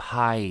able to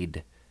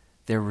hide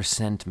their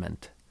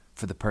resentment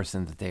for the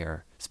person that they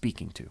are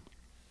speaking to.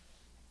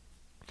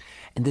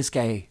 And this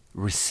guy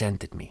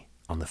resented me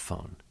on the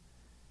phone.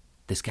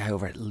 This guy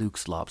over at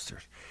Luke's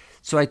Lobsters.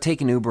 So I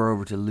take an Uber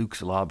over to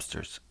Luke's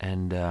Lobsters,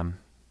 and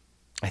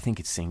I think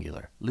it's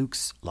singular,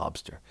 Luke's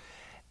Lobster.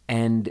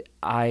 And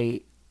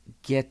I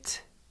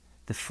get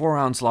the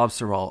 4-ounce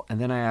lobster roll, and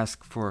then I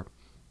ask to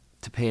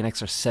pay an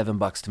extra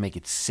 $7 to make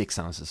it 6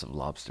 ounces of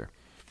lobster.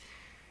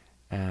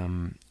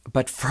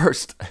 But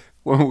first,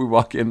 when we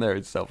walk in there,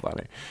 it's so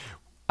funny.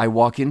 I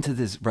walk into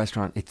this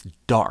restaurant, it's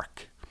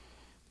dark.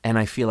 And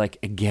I feel like,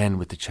 again,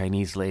 with the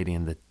Chinese lady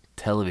and the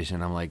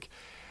television, I'm like,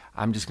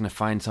 I'm just going to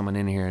find someone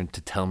in here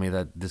to tell me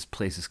that this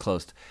place is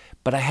closed.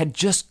 But I had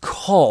just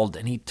called,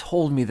 and he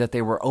told me that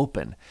they were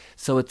open.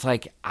 So it's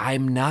like,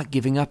 I'm not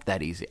giving up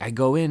that easy. I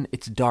go in,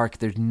 it's dark,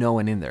 there's no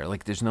one in there.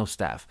 Like, there's no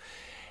staff.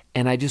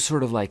 And I just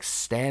sort of like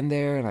stand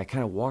there, and I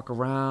kind of walk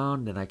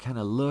around, and I kind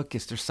of look,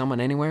 is there someone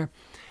anywhere?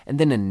 And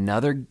then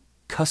another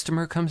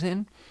customer comes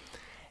in,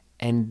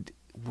 and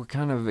we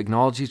kind of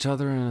acknowledge each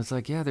other, and it's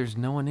like, yeah, there's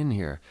no one in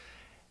here.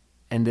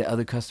 And the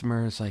other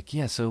customer is like,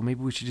 yeah, so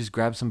maybe we should just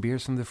grab some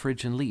beers from the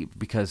fridge and leave,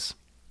 because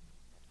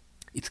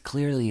it's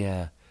clearly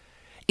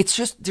it's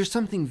just, there's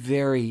something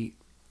very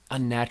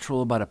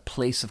unnatural about a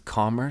place of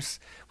commerce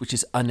which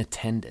is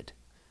unattended.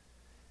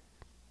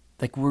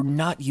 Like, we're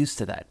not used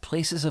to that.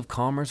 Places of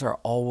commerce are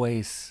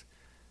always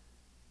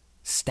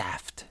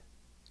staffed,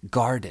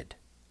 guarded,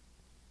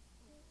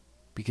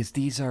 because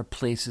these are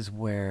places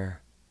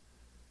where,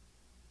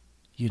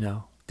 you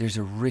know, there's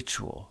a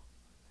ritual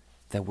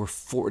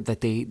that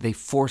they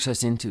force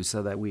us into,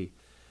 so that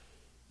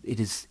it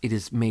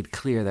is made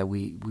clear that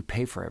we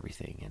pay for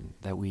everything, and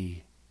that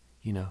we,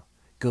 you know,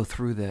 go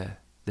through the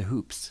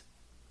hoops.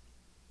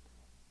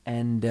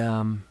 And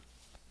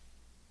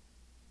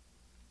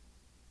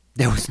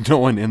there was no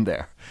one in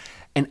there.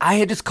 And I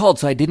had just called,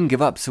 so I didn't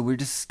give up. So we are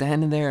just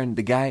standing there, and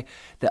the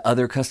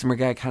other customer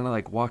guy kind of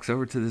like walks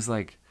over to this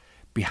like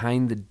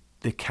behind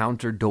the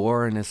counter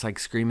door, and it's like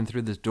screaming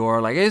through this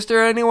door like, is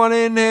there anyone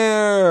in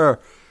here?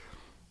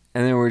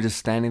 And then we're just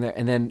standing there.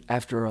 And then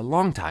after a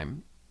long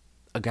time,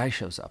 a guy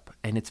shows up,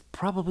 and it's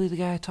probably the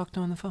guy I talked to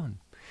on the phone.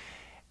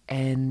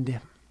 And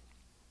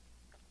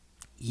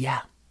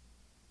yeah,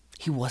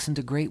 he wasn't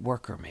a great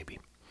worker maybe.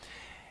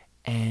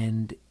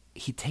 And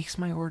he takes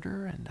my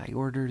order, and I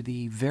order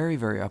the very,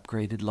 very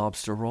upgraded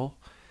lobster roll.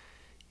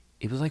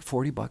 It was like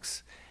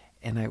 $40,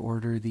 and I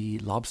order the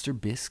lobster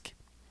bisque,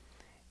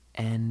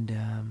 and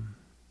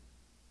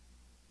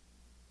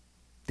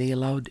they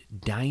allowed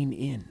dine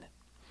in.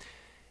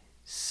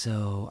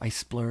 So I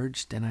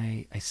splurged, and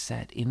I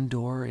sat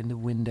indoor in the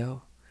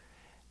window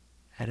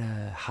at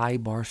a high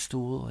bar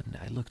stool, and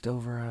I looked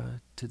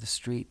over to the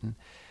street, and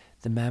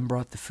the man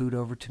brought the food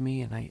over to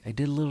me, and I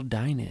did a little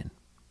dine in.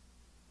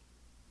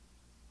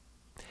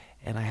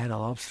 And I had a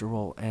lobster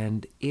roll,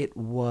 and it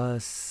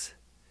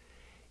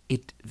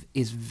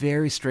is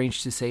very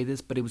strange to say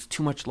this, but it was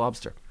too much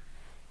lobster.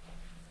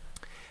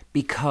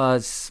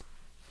 Because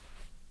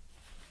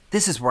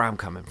this is where I'm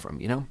coming from,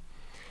 you know?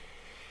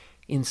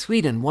 In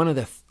Sweden, one of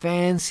the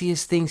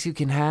fanciest things you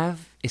can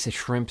have is a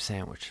shrimp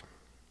sandwich.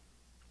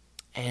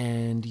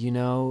 And, you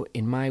know,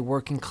 in my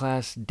working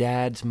class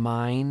dad's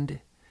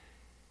mind,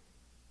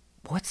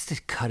 what's the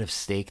cut of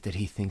steak that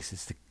he thinks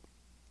is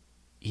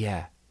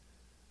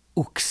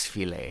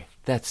oxfilet.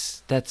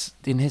 That's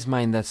in his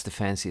mind, that's the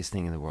fanciest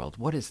thing in the world.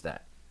 What is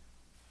that?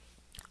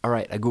 All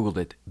right, I googled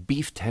it.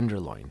 Beef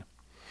tenderloin.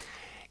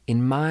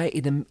 In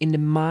the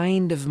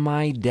mind of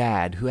my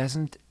dad, who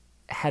hasn't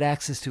had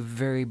access to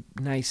very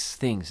nice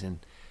things,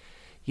 and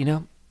you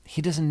know,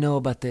 he doesn't know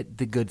about the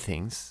good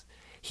things.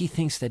 He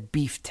thinks that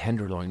beef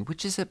tenderloin,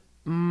 which is a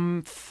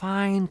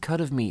fine cut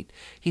of meat,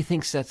 he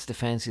thinks that's the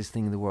fanciest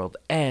thing in the world,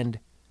 and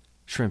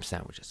shrimp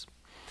sandwiches.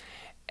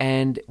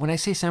 And when I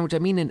say sandwich, I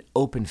mean an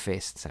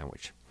open-faced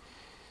sandwich.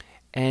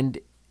 And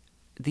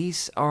they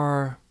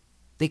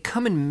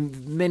come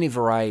in many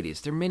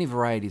varieties. There are many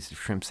varieties of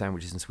shrimp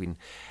sandwiches in Sweden.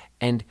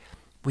 And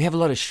we have a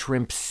lot of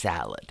shrimp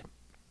salad.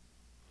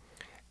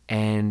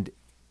 And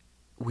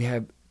we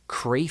have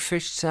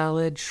crayfish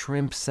salad,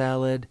 shrimp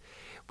salad.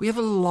 We have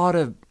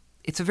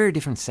it's a very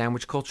different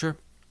sandwich culture.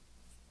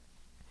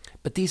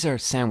 But these are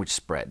sandwich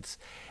spreads.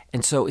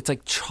 And so it's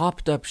like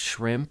chopped up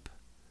shrimp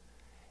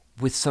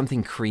with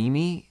something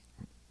creamy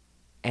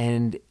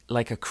and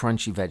like a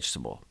crunchy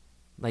vegetable.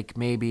 Like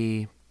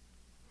maybe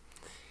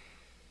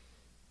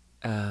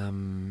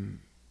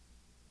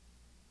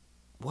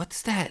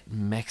what's that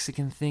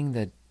Mexican thing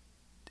that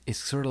is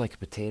sort of like a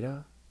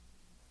potato?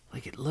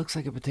 Like it looks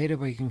like a potato,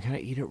 but you can kind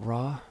of eat it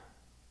raw.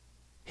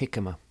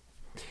 Jicama.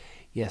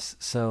 Yes,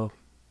 so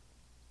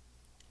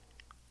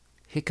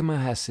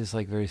jicama has this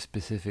like very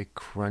specific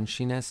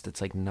crunchiness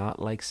that's like not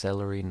like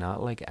celery,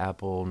 not like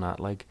apple, not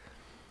like...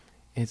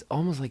 It's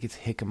almost like it's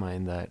jicama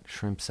in that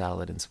shrimp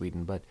salad in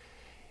Sweden, but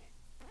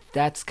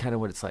that's kind of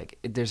what it's like.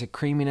 There's a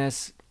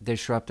creaminess, there's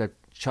chopped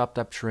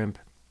up shrimp.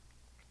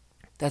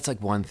 That's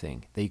like one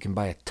thing that you can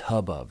buy a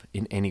tub of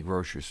in any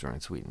grocery store in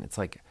Sweden. It's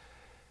like,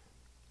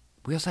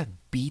 we also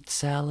have beet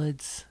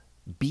salads.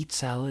 Beet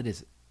salad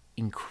is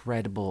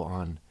incredible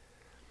on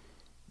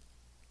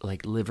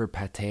like liver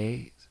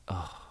pate.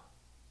 Oh,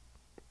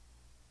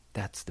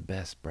 that's the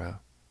best, bro.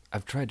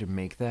 I've tried to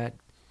make that,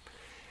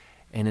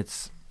 and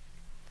it's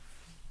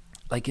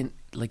like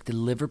the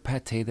liver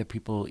pate that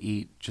people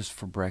eat just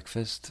for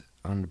breakfast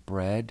on the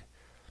bread.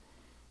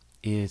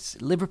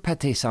 Liver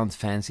pate sounds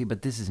fancy,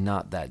 but this is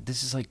not that.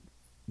 This is like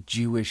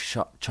Jewish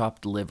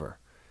chopped liver,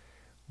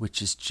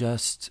 which is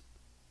just,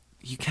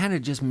 you kind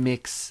of just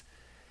mix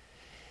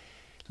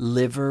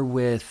liver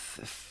with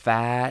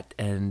fat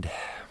and a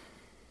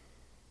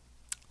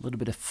little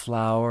bit of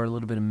flour, a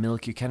little bit of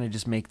milk. You kind of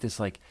just make this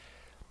like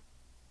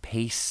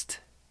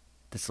paste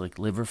that's like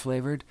liver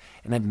flavored,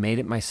 and I've made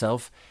it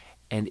myself.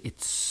 And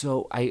it's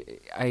so...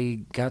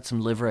 I got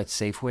some liver at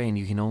Safeway, and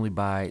you can only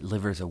buy...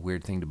 Liver is a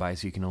weird thing to buy,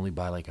 so you can only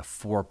buy like a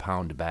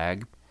 4-pound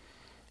bag.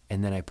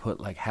 And then I put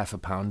like half a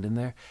pound in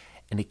there,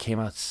 and it came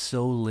out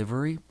so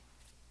livery.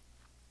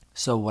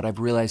 So what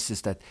I've realized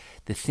is that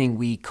the thing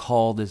we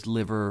call this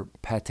liver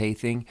pate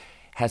thing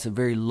has a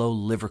very low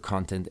liver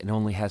content and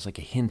only has like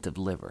a hint of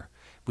liver,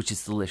 which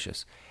is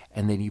delicious.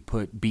 And then you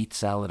put beet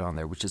salad on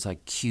there, which is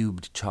like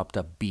cubed, chopped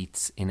up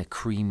beets in a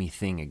creamy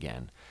thing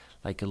again.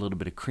 Like a little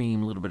bit of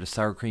cream, a little bit of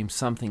sour cream,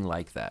 something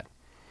like that.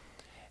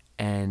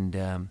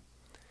 And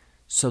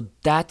so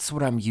that's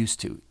what I'm used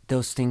to.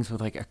 Those things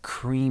with like a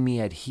creamy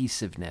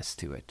adhesiveness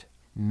to it.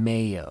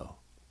 Mayo,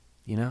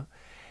 you know?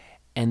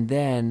 And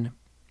then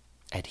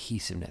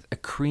adhesiveness. A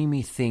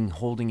creamy thing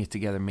holding it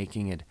together,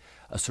 making it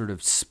a sort of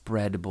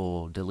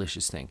spreadable,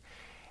 delicious thing.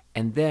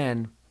 And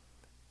then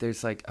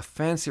there's like a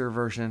fancier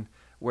version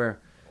where,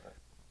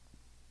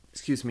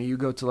 you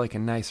go to like a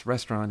nice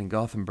restaurant in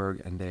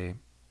Gothenburg, and they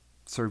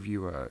serve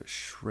you a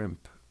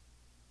shrimp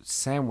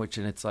sandwich,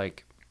 and it's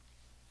like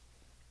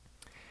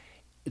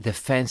the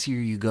fancier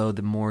you go,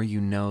 the more you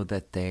know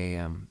that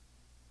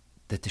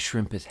that the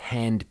shrimp is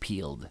hand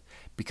peeled,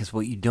 because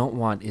what you don't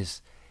want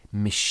is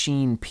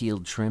machine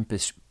peeled shrimp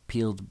is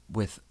peeled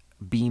with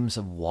beams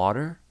of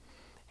water,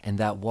 and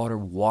that water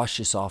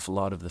washes off a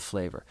lot of the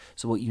flavor.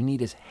 So what you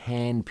need is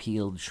hand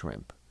peeled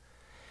shrimp.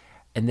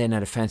 And then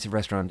at a fancy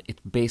restaurant,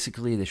 it's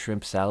basically the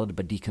shrimp salad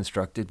but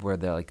deconstructed, where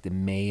the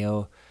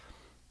mayo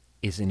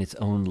is in its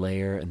own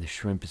layer and the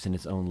shrimp is in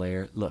its own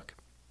layer. Look,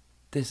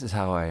 this is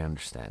how I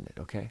understand it,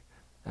 okay?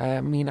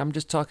 I mean, I'm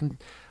just telling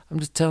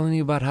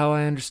you about how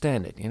I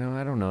understand it.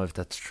 I don't know if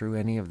that's true,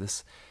 any of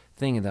this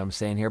thing that I'm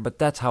saying here, but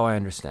that's how I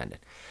understand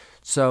it.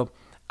 So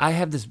I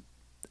have this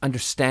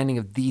understanding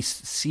of these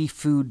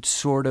seafood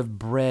sort of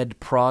bread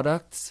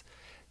products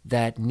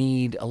that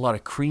need a lot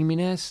of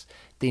creaminess.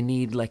 They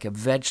need like a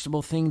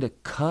vegetable thing to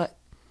cut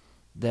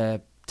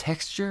the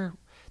texture.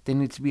 There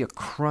needs to be a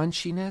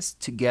crunchiness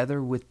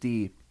together with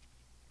the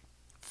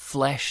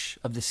flesh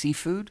of the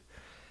seafood.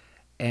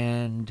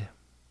 And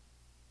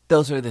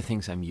those are the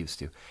things I'm used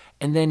to.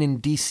 And then in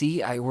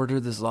DC, I order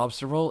this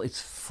lobster roll.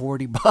 It's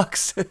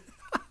 $40.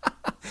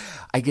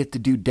 I get to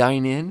do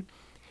dine-in.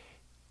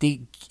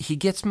 He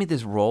gets me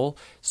this roll.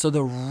 So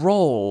the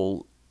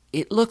roll,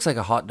 it looks like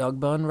a hot dog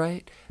bun,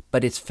 right?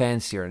 But it's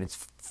fancier and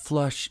it's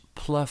flush,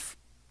 pluff.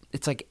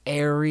 It's like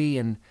airy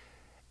and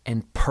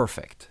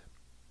perfect.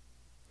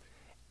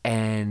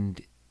 And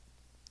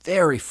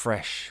very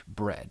fresh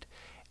bread.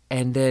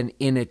 And then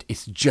in it,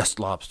 it's just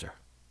lobster.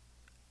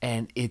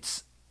 And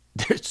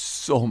there's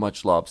so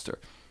much lobster.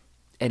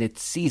 And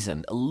it's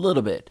seasoned a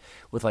little bit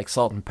with like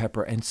salt and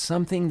pepper and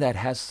something that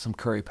has some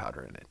curry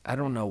powder in it. I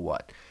don't know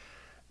what.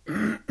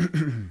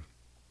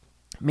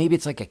 Maybe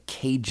it's like a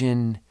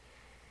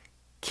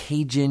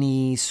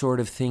Cajun-y sort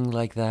of thing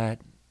like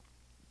that.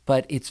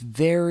 But it's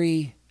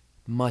very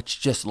much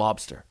just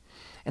lobster.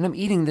 And I'm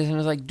eating this and I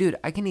was like, dude,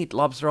 I can eat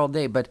lobster all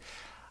day. But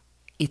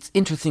it's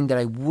interesting that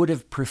I would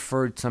have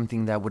preferred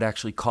something that would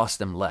actually cost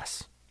them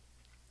less.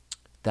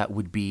 That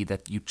would be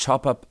that you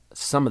chop up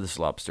some of this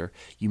lobster,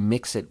 you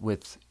mix it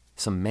with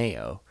some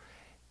mayo,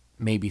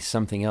 maybe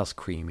something else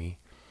creamy,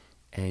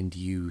 and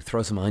you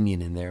throw some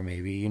onion in there,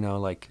 maybe,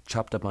 like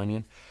chopped up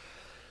onion.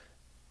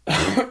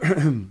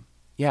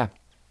 Yeah.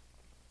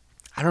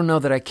 I don't know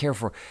that I care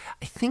for.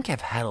 I think I've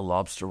had a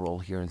lobster roll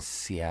here in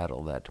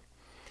Seattle that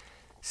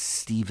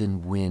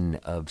Stephen Wynn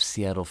of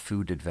Seattle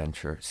Foodie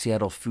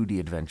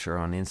Adventure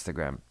on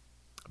Instagram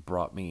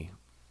brought me,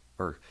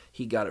 or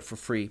he got it for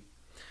free.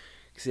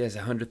 Because he has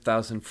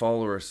 100,000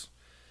 followers.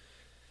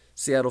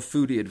 Seattle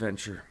Foodie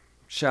Adventure.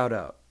 Shout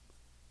out.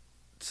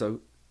 So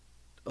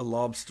a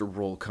lobster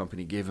roll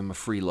company gave him a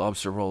free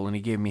lobster roll and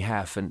he gave me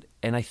half. And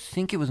I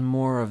think it was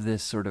more of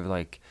this sort of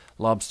like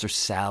lobster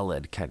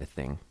salad kind of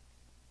thing.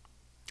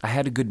 I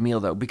had a good meal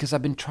though, because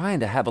I've been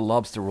trying to have a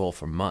lobster roll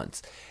for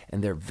months.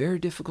 And they're very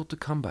difficult to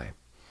come by.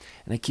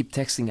 And I keep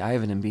texting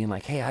Ivan and being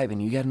like, hey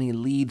Ivan, you got any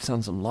leads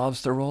on some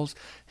lobster rolls?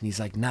 And he's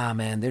like, nah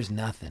man, there's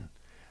nothing.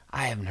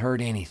 I haven't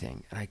heard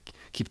anything. And I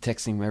keep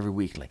texting him every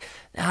week like,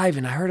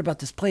 Ivan, I heard about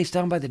this place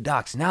down by the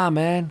docks. Nah,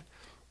 man,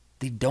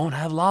 they don't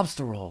have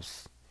lobster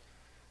rolls.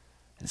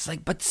 And it's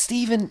like, but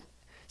Steven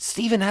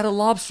had a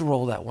lobster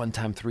roll that one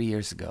time 3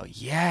 years ago.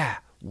 Yeah,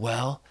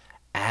 well,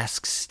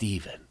 ask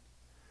Steven.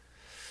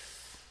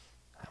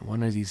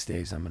 One of these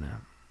days I'm going to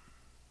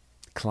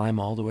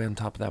climb all the way on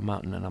top of that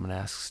mountain and I'm going to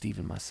ask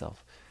Steven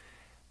myself.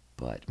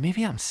 But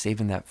maybe I'm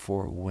saving that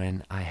for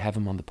when I have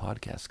him on the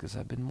podcast, because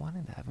I've been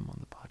wanting to have him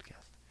on the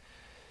podcast.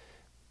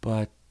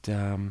 But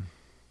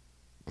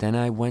then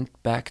I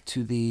went back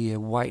to the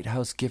White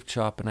House gift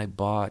shop and I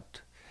bought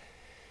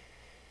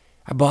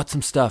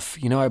some stuff.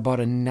 I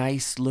bought a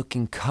nice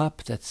looking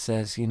cup that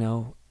says,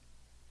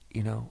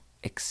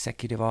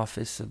 Executive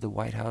Office of the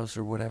White House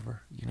or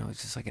whatever.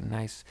 It's just like a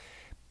nice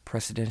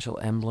presidential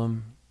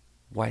emblem,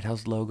 White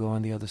House logo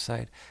on the other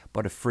side.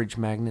 Bought a fridge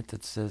magnet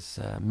that says,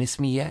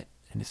 Miss Me Yet?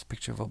 And it's a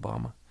picture of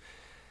Obama.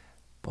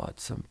 Bought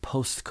some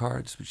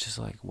postcards, which is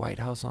like White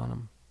House on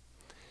them.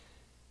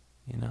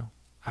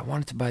 I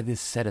wanted to buy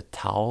this set of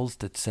towels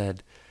that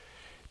said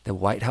the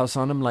White House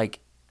on them. Like,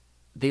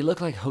 they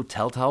look like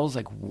hotel towels,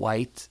 like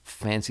white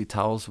fancy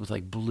towels with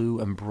like blue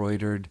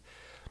embroidered,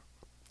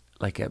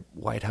 like a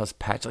White House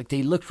patch. Like,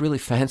 they looked really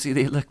fancy.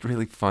 They looked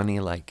really funny.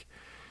 Like,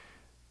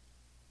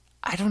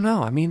 I don't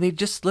know. I mean, they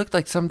just looked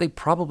like something they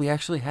probably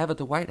actually have at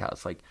the White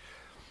House. Like,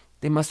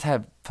 they must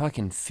have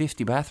fucking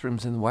 50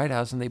 bathrooms in the White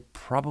House and they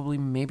probably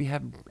maybe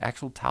have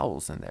actual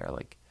towels in there.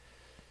 Like,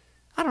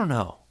 I don't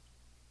know.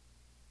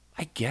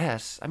 I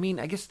guess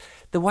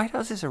the White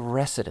House is a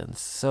residence,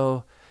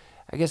 so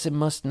I guess it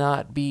must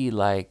not be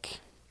like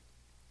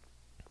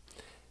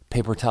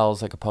paper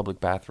towels like a public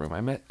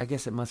bathroom. I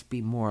guess it must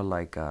be more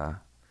like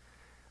a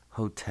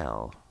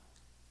hotel.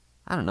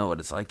 I don't know what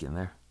it's like in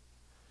there.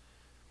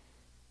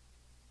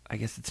 I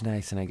guess it's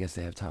nice, and I guess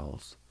they have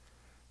towels.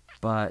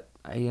 But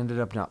I ended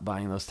up not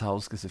buying those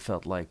towels because it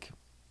felt like,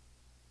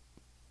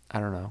 I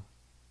don't know.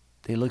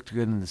 They looked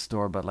good in the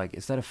store, but like,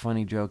 is that a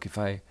funny joke if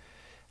I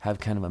have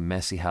kind of a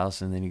messy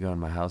house and then you go in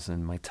my house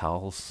and my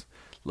towels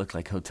look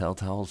like hotel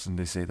towels and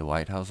they say the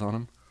White House on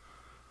them.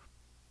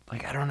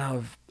 Like, I don't know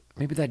if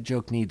maybe that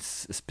joke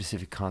needs a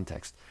specific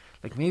context.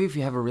 Like, maybe if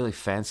you have a really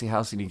fancy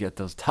house and you get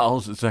those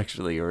towels, it's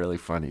actually a really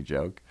funny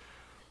joke.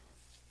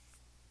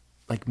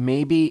 Like,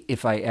 maybe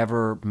if I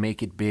ever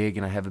make it big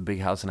and I have a big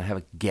house and I have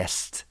a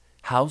guest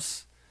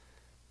house,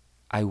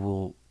 I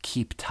will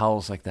keep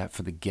towels like that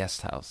for the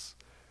guest house.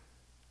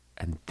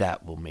 And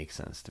that will make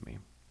sense to me.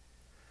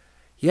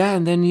 Yeah,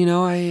 and then,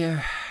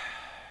 I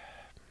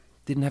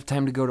didn't have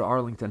time to go to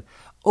Arlington.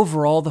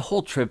 Overall, the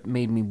whole trip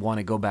made me want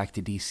to go back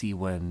to D.C.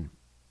 when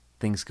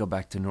things go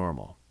back to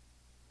normal.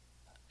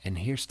 And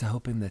here's to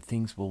hoping that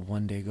things will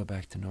one day go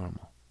back to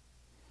normal.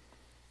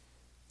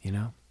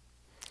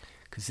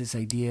 Because this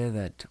idea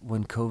that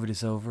when COVID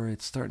is over,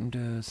 it's starting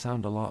to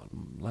sound a lot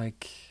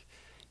like,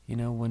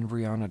 when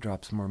Rihanna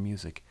drops more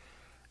music.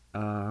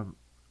 But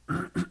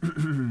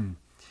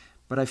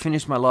I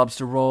finished my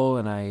lobster roll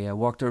and I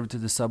walked over to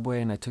the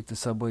subway and I took the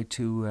subway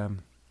to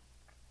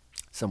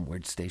some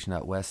weird station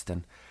out west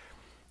and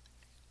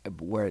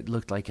where it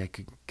looked like I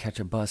could catch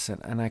a bus.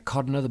 And I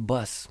caught another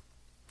bus.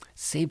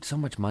 Saved so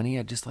much money,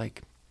 I just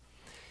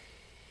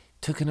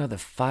took another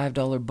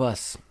 $5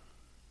 bus.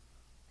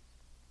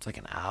 It's like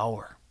an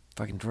hour.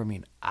 Fucking drove me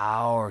an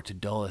hour to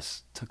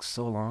Dulles. It took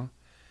so long.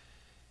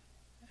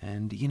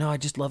 And, I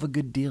just love a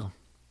good deal.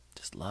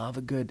 Just love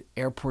a good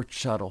airport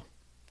shuttle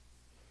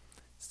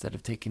instead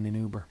of taking an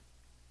Uber.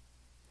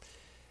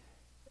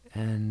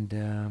 And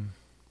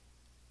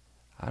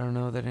I don't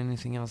know that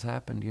anything else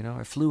happened,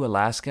 I flew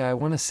Alaska. I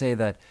want to say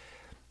that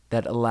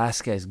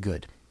Alaska is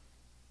good.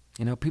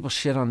 People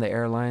shit on the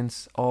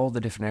airlines, all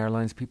the different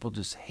airlines. People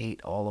just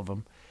hate all of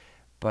them.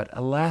 But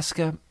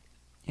Alaska,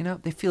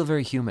 they feel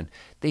very human.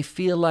 They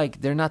feel like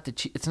they're not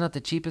it's not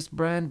the cheapest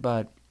brand,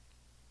 but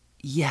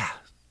yeah,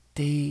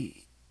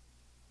 they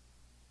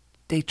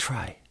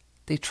try.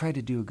 They try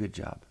to do a good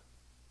job.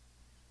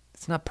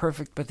 It's not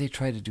perfect, but they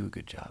try to do a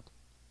good job.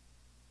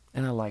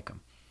 And I like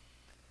them.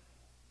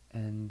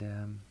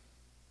 And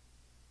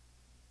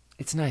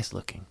it's nice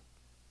looking.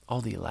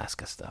 All the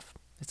Alaska stuff.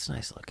 It's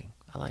nice looking.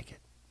 I like it.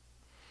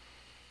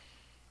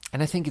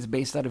 And I think it's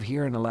based out of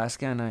here in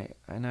Alaska. And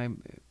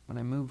when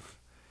I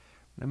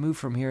move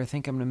from here, I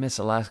think I'm gonna miss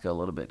Alaska a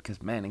little bit because,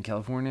 man, in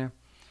California,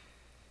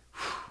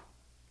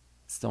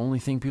 it's the only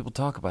thing people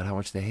talk about, how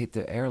much they hate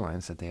the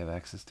airlines that they have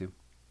access to.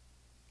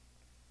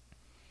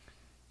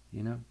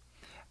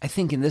 I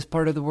think in this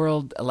part of the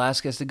world,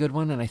 Alaska is the good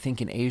one, and I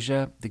think in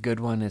Asia, the good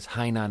one is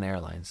Hainan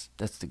Airlines.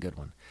 That's the good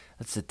one.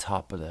 That's the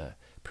top of the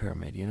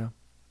pyramid.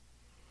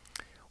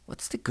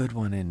 What's the good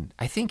one in?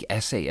 I think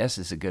SAS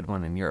is a good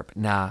one in Europe.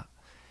 Nah.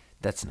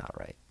 That's not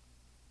right.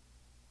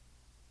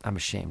 I'm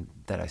ashamed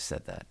that I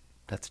said that.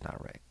 That's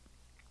not right.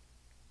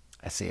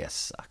 SAS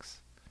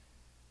sucks.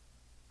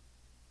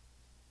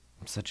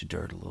 I'm such a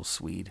dirty little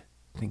Swede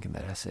thinking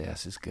that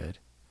SAS is good.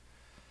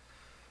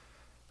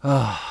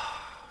 Oh,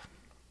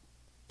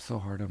 so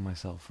hard on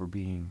myself for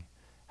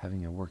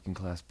having a working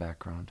class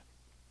background.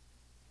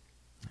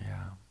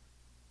 Yeah.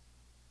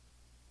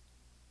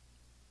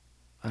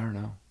 I don't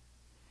know.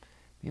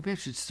 Maybe I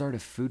should start a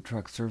food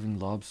truck serving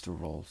lobster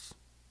rolls.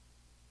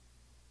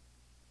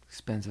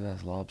 Expensive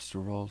ass lobster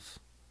rolls.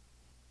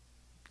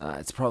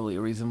 It's probably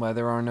a reason why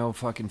there are no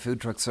fucking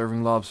food trucks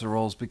serving lobster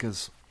rolls,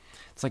 because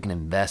it's like an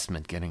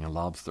investment getting a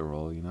lobster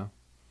roll, Yeah.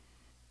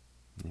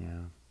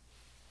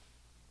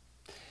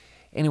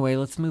 Anyway,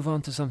 let's move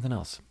on to something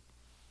else.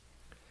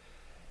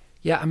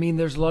 Yeah, I mean,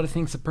 there's a lot of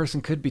things a person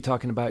could be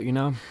talking about,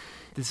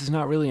 This is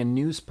not really a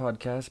news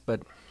podcast,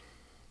 but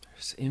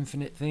there's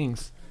infinite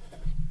things.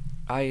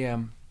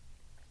 I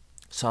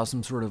saw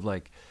some sort of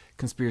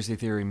conspiracy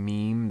theory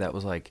meme that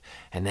was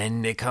and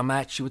then they come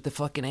at you with the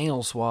fucking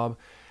anal swab,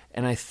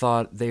 and I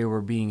thought they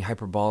were being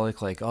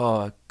hyperbolic,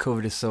 oh,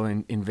 COVID is so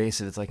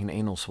invasive, it's like an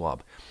anal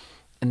swab.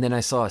 And then I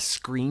saw a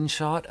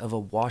screenshot of a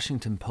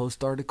Washington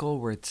Post article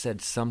where it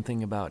said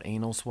something about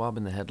anal swab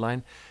in the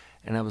headline,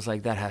 and I was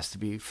like, that has to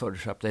be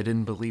photoshopped. I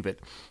didn't believe it.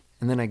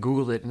 And then I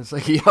Googled it, and it's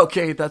yeah,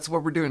 okay, that's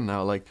what we're doing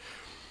now.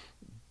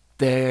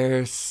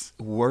 There's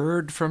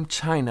word from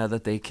China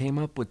that they came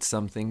up with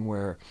something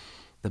where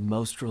the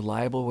most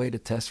reliable way to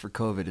test for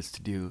COVID is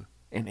to do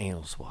an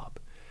anal swab.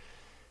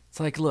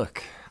 It's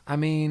look, I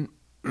mean,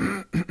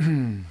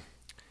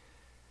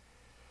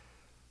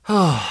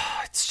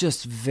 it's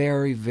just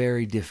very,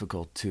 very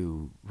difficult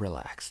to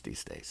relax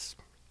these days.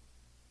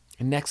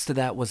 And next to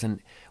that was a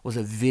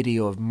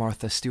video of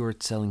Martha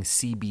Stewart selling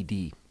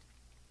CBD.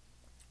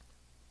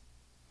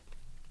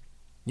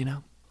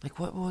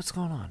 What's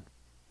going on?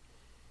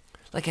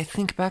 I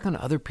think back on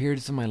other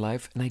periods of my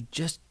life, and I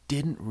just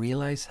didn't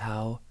realize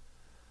how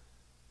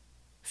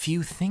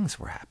few things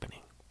were happening.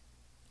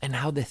 And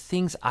how the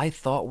things I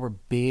thought were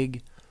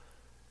big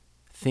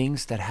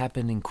things that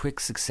happened in quick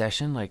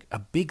succession, a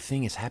big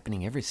thing is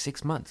happening every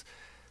 6 months.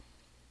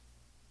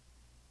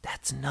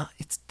 That's not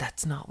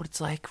what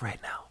it's like right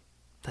now.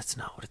 That's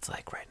not what it's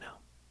like right now.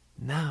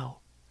 Now,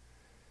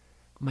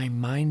 my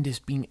mind is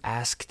being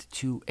asked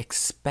to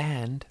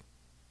expand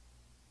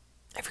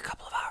every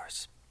couple of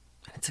hours.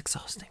 And it's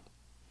exhausting.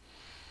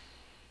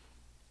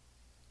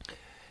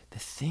 The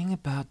thing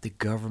about the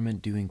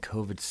government doing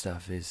COVID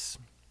stuff is,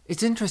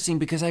 it's interesting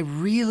because I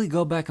really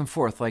go back and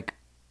forth. Like,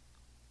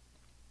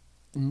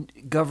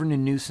 Governor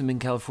Newsom in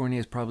California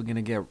is probably going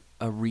to get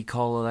a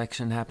recall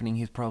election happening.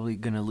 He's probably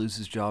going to lose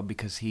his job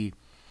because he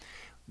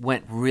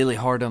went really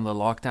hard on the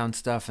lockdown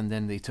stuff, and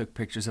then they took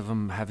pictures of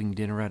him having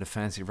dinner at a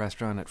fancy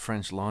restaurant at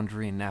French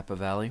Laundry in Napa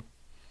Valley,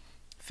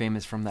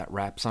 famous from that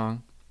rap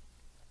song.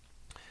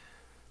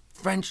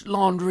 French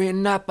Laundry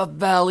in Napa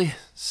Valley,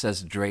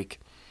 says Drake.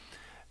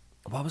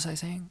 What was I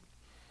saying?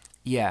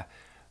 Yeah,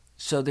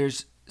 so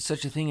there's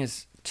such a thing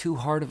as too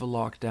hard of a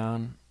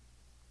lockdown.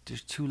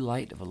 There's too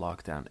light of a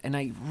lockdown. And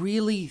I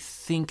really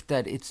think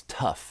that it's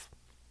tough.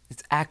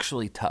 It's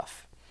actually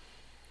tough.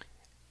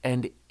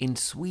 And in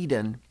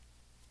Sweden,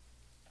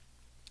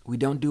 we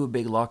don't do a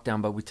big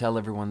lockdown, but we tell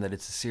everyone that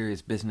it's a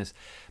serious business.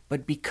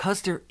 But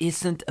because there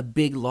isn't a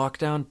big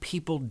lockdown,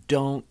 people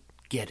don't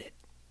get it.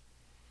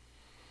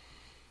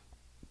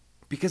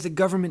 Because the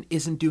government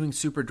isn't doing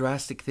super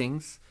drastic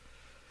things,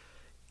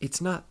 it's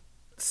not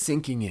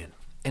sinking in.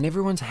 And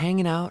everyone's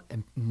hanging out,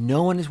 and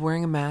no one is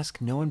wearing a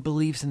mask. No one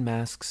believes in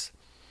masks.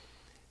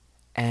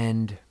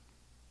 And,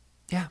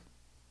 yeah,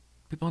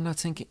 people are not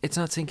sinking. It's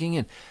not sinking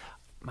in.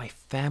 My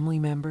family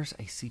members,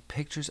 I see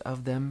pictures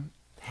of them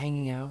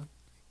hanging out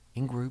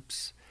in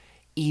groups,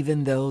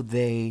 even though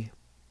they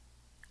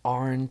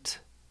aren't,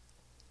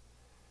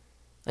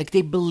 like,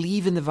 they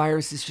believe in the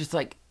virus. It's just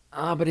like,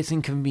 but it's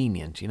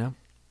inconvenient, you know?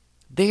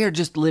 They are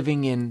just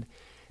living in,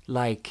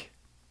 like,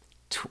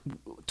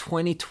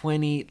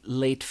 2020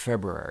 late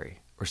February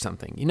or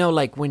something. You know,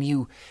 like when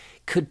you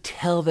could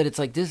tell that it's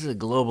like, this is a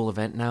global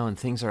event now and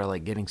things are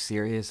like getting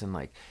serious and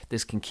like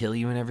this can kill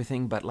you and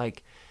everything, but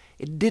like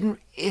it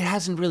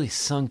hasn't really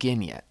sunk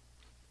in yet.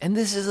 And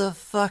this is a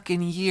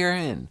fucking year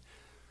in.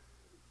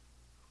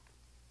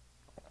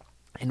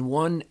 And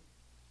one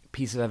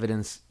piece of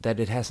evidence that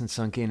it hasn't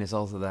sunk in is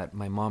also that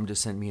my mom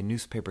just sent me a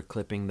newspaper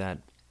clipping that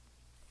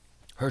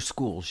her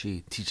school,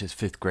 she teaches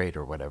 5th grade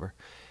or whatever,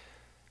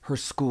 her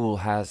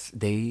school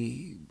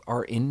they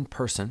are in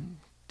person.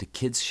 The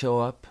kids show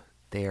up.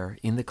 They are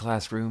in the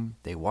classroom.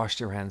 They wash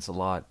their hands a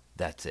lot.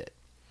 That's it.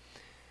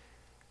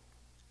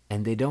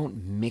 And they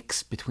don't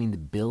mix between the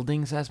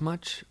buildings as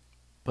much,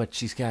 but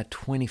she's got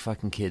 20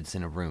 fucking kids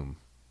in a room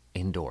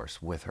indoors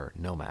with her,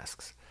 no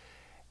masks.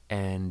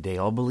 And they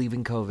all believe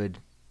in COVID,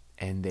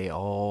 and they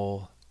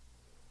all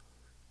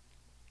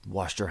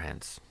wash their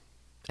hands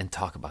and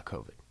talk about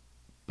COVID,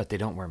 but they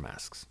don't wear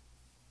masks.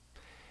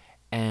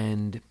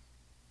 And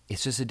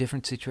it's just a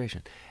different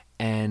situation.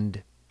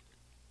 And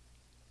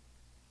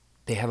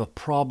they have a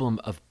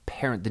problem of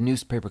the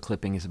newspaper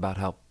clipping is about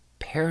how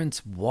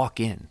parents walk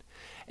in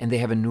and they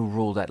have a new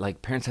rule that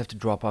like parents have to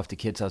drop off the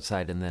kids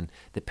outside and then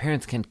the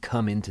parents can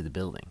come into the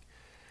building.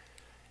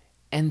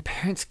 And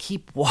parents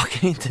keep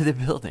walking into the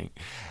building.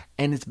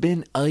 And it's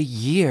been a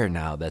year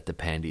now that the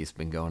pandy's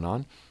been going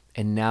on.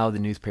 And now the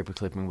newspaper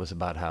clipping was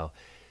about how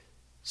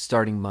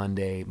starting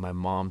Monday, my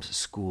mom's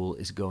school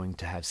is going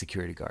to have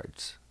security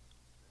guards.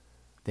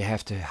 They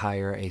have to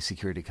hire a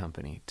security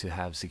company to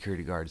have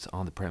security guards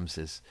on the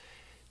premises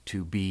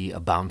to be a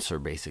bouncer,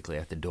 basically,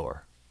 at the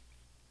door.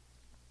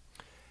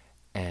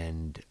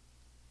 And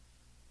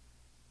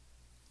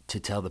to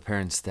tell the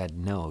parents that,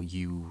 no,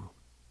 you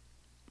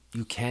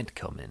can't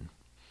come in.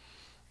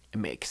 It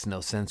makes no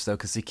sense, though,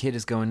 because the kid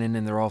is going in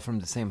and they're all from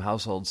the same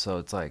household, so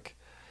it's like,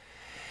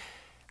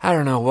 I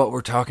don't know what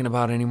we're talking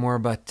about anymore,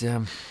 but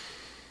there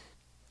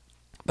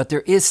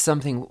is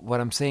something, what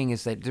I'm saying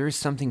is that there is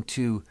something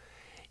to,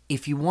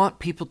 if you want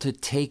people to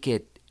take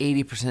it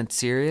 80%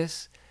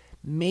 serious,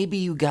 maybe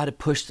you got to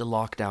push the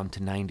lockdown to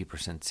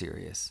 90%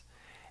 serious.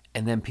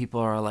 And then people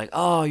are like,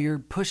 oh, you're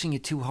pushing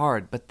it too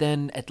hard. But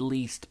then at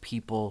least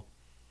people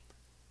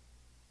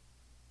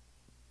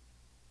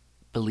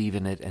believe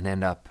in it and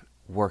end up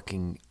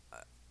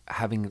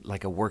having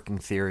like a working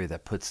theory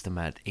that puts them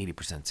at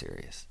 80%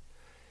 serious.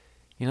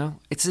 You know,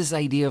 it's this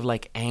idea of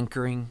like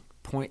anchoring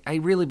point. I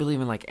really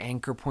believe in like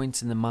anchor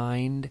points in the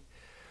mind,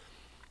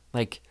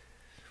 like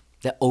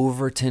the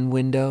Overton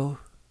window,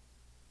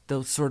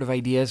 those sort of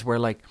ideas where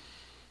like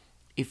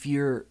if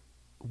you're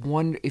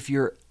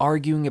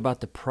arguing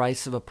about the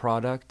price of a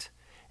product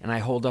and I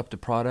hold up the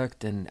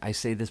product and I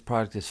say this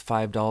product is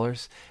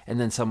 $5 and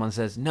then someone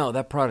says, no,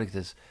 that product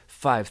is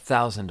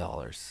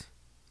 $5,000.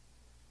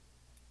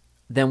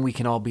 Then we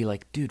can all be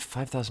like, dude,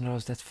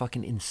 $5,000, that's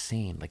fucking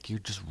insane. Like, you're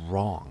just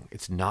wrong.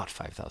 It's not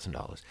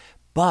 $5,000.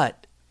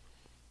 But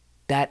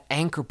that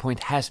anchor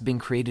point has been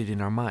created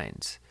in our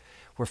minds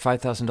where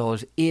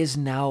 $5,000 is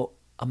now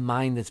a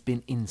mind that's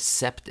been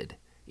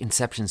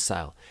inception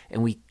style,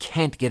 and we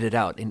can't get it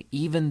out. And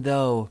even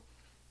though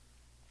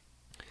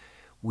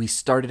we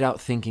started out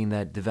thinking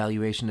that the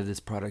valuation of this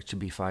product should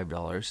be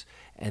 $5,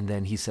 and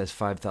then he says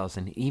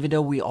 $5,000, even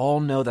though we all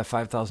know that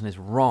 $5,000 is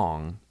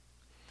wrong,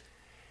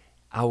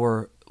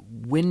 our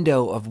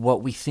window of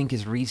what we think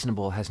is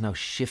reasonable has now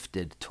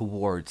shifted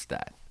towards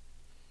that.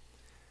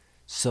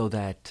 So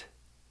that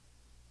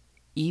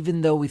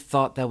even though we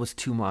thought that was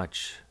too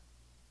much,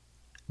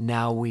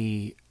 now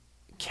we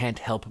can't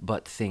help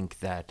but think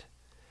that,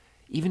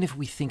 even if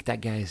we think that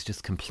guy is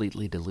just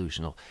completely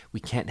delusional, we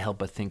can't help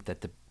but think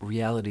that the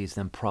reality is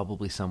then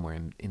probably somewhere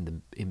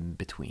in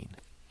between.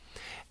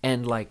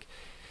 And like,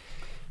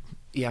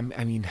 yeah,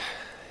 I mean,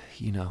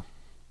 you know,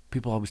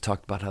 people always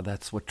talked about how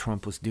that's what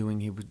Trump was doing.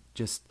 He would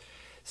just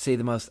say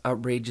the most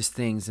outrageous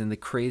things in the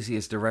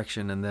craziest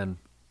direction, and then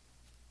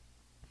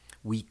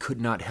we could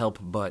not help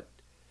but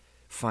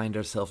find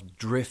ourselves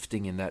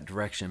drifting in that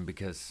direction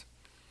because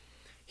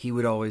he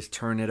would always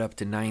turn it up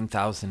to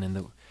 9,000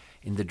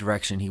 in the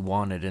direction he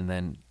wanted, and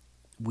then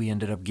we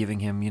ended up giving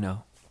him, you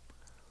know,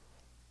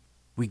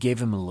 we gave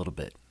him a little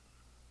bit.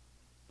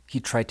 He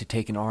tried to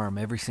take an arm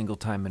every single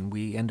time, and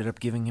we ended up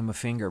giving him a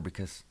finger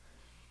because,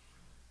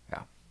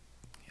 yeah,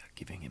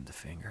 giving him the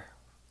finger.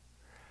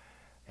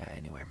 Yeah,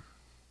 anyway.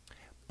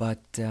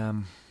 But,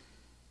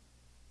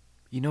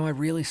 you know, I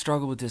really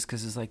struggle with this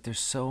because it's like there's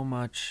so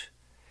much.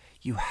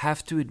 You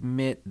have to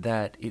admit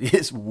that it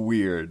is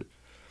weird.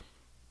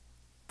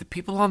 The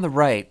people on the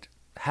right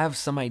have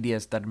some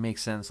ideas that make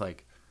sense.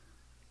 Like,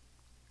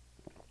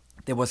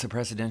 there was a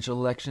presidential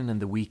election, and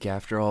the week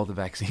after all the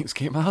vaccines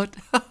came out.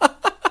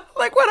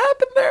 Like, what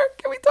happened there?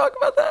 Can we talk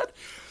about that?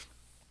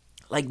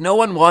 Like, no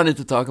one wanted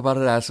to talk about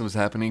it as it was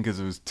happening because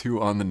it was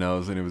too on the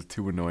nose and it was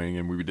too annoying,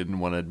 and we didn't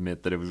want to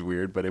admit that it was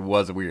weird, but it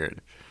was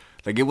weird.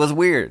 Like, it was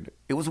weird.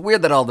 It was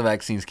weird that all the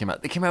vaccines came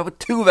out. They came out with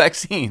 2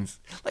 vaccines.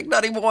 Like,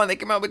 not even one. They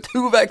came out with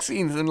 2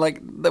 vaccines in, like,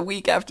 the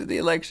week after the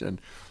election.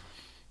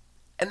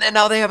 And then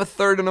now they have a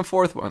 3rd and a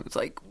 4th one. It's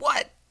like,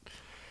 what?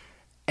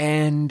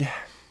 And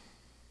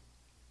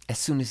as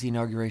soon as the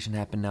inauguration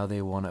happened, now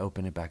they want to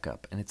open it back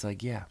up. And it's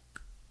like, yeah.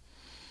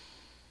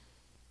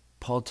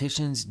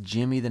 Politicians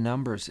jimmy the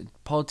numbers.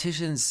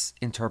 Politicians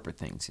interpret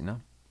things, you know?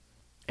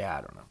 Yeah,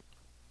 I don't know.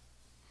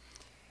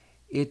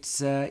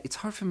 It's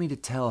hard for me to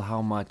tell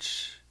how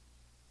much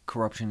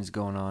corruption is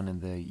going on in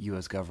the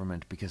U.S.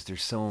 government because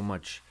there's so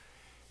much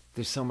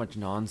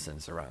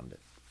nonsense around it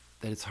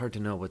that it's hard to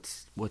know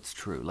what's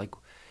true. Like,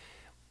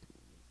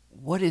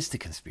 what is the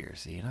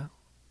conspiracy, you know?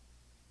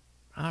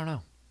 I don't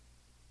know.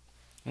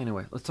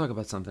 Anyway, let's talk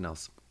about something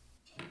else.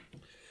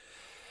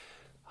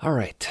 All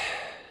right.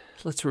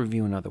 Let's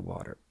review another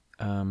water.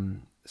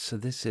 So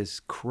this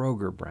is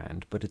Kroger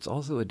brand, but it's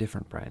also a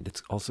different brand.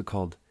 It's also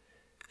called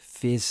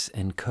Fizz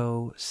 &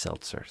 Co.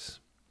 Seltzers.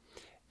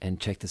 And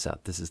check this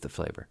out. This is the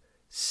flavor.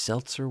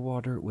 Seltzer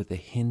water with a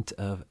hint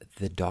of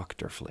the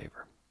doctor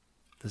flavor.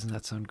 Doesn't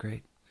that sound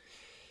great?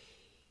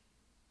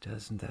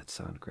 Doesn't that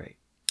sound great?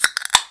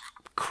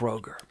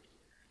 Kroger.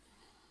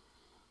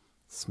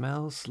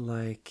 Smells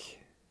like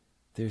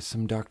there's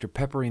some Dr.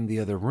 Pepper in the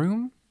other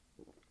room.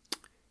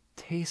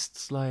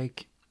 Tastes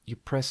like you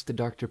press the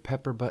Dr.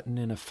 Pepper button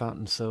in a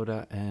fountain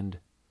soda and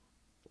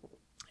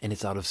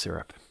it's out of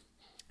syrup.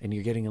 And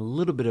you're getting a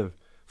little bit of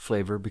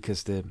flavor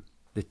because the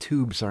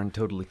tubes aren't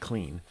totally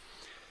clean.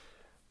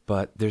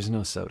 But there's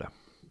no soda.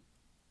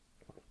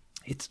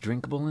 It's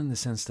drinkable in the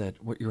sense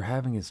that what you're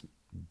having is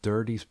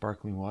dirty,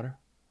 sparkling water.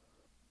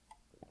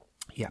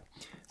 Yeah,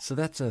 so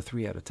that's a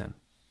 3 out of 10.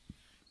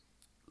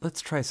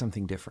 Let's try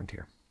something different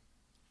here.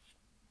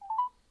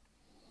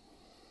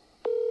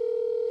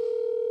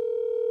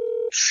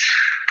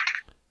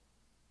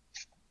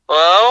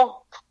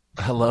 Hello?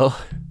 Hello?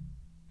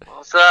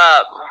 What's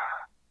up?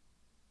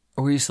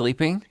 Were you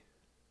sleeping?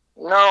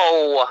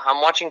 No,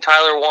 I'm watching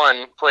Tyler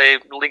One play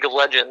League of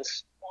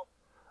Legends.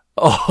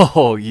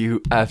 Oh,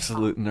 you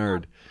absolute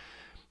nerd.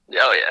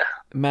 Oh, yeah.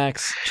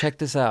 Max, check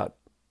this out.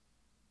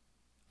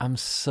 I'm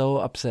so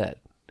upset.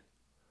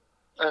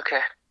 Okay.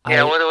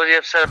 Yeah, what are you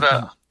upset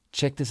about?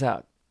 Check this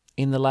out.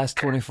 In the last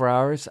 24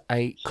 hours,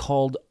 I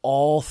called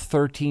all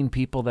 13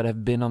 people that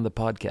have been on the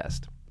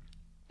podcast.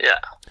 Yeah.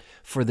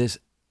 For this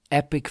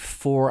epic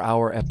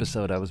 4-hour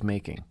episode I was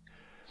making.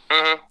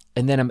 Mm-hmm.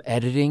 And then I'm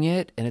editing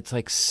it, and it's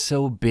like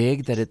so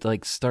big that it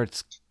like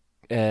starts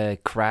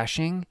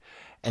crashing.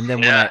 And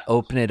then when I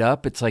open it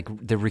up, it's like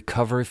the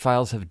recovery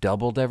files have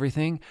doubled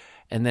everything.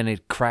 And then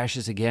it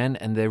crashes again,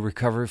 and the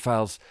recovery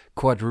files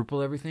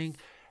quadruple everything.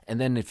 And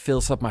then it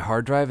fills up my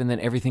hard drive, and then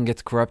everything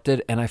gets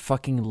corrupted, and I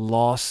fucking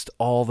lost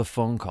all the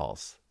phone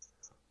calls.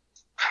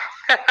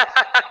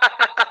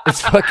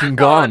 It's fucking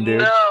gone,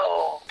 dude.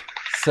 No.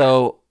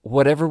 So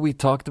whatever we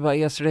talked about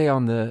yesterday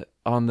on the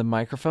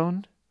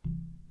microphone,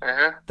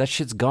 that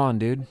shit's gone,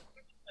 dude.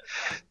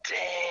 Dang,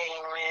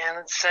 man,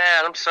 that's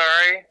sad. I'm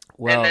sorry.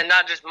 Well, and then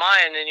not just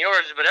mine and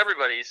yours, but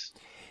everybody's.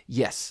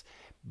 Yes,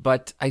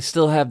 but I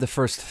still have the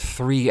first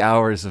 3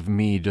 hours of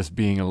me just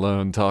being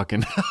alone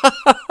talking.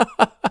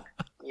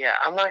 Yeah,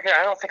 I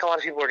don't think a lot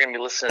of people are gonna be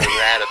listening to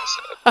that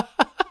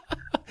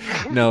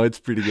episode. No, it's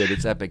pretty good.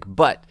 It's epic.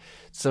 But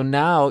so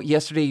now,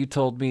 yesterday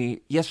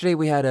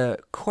we had a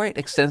quite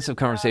extensive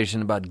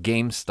conversation about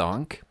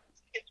GameStonk.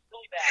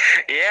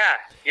 Yeah.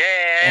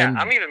 And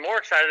I'm even more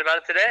excited about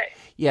it today.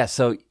 Yeah,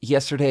 so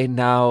yesterday,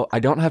 now I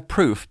don't have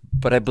proof,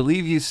 but I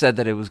believe you said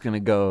that it was going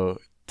to go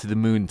to the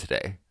moon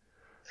today.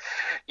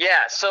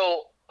 Yeah,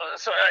 so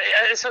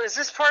is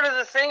this part of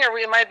the thing?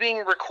 Am I being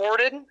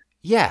recorded?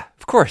 Yeah,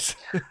 of course.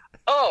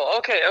 Oh,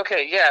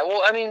 okay, yeah.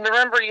 Well, I mean,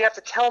 remember, you have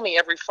to tell me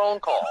every phone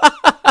call.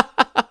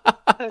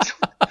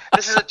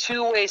 This is a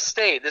two-way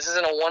state. This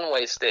isn't a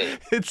one-way state.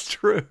 It's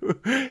true.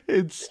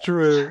 It's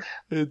true.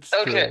 It's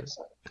Okay.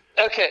 true.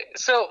 Okay,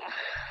 so,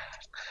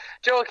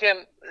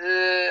 Joachim,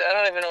 I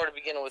don't even know where to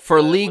begin with. For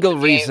with legal the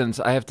game. reasons,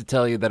 I have to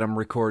tell you that I'm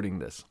recording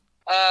this.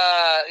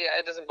 Yeah,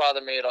 it doesn't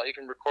bother me at all. You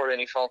can record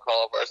any phone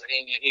call of ours,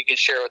 and you can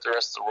share it with the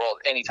rest of the world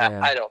anytime.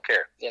 Yeah. I don't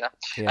care. You know,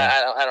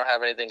 Yeah. I don't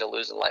have anything to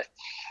lose in life.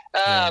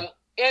 Yeah.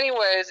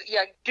 Anyways,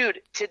 yeah,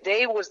 dude,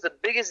 today was the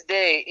biggest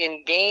day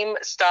in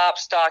GameStop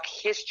stock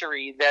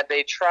history that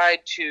they tried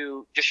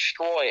to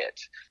destroy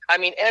it. I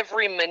mean,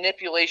 every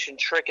manipulation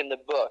trick in the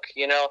book,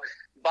 you know,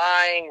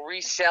 buying,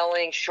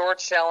 reselling, short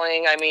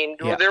selling. I mean,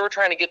 Yeah. they were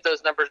trying to get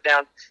those numbers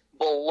down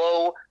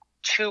below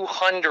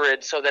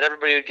 200 so that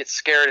everybody would get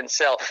scared and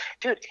sell.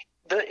 Dude,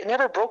 it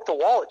never broke the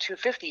wall at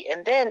 250.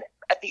 And then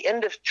at the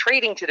end of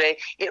trading today,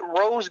 it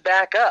rose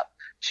back up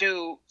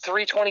to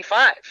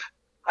 325.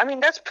 I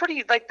mean, that's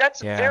pretty, like,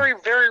 that's Yeah. very,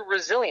 very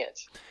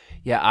resilient.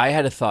 Yeah, I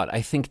had a thought.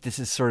 I think this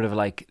is sort of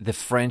like the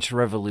French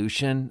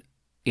Revolution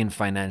in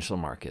financial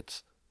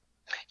markets.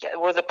 Yeah,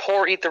 where the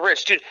poor eat the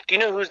rich. Dude, do you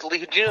know who's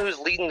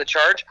leading the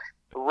charge?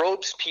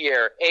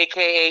 Robespierre,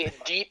 aka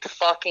Deep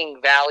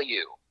Fucking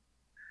Value.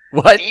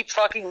 What? Deep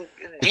fucking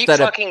that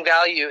a-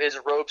 value is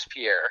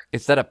Robespierre.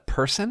 Is that a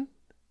person?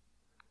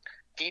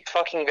 Deep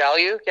fucking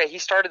value? Yeah, he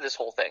started this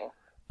whole thing.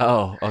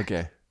 Oh,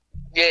 okay.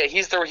 Yeah,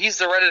 he's the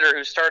Redditor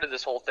who started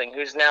this whole thing.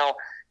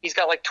 He's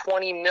got like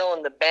 20 mil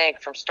in the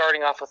bank from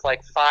starting off with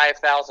like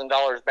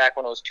 $5,000 back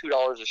when it was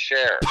 $2 a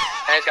share.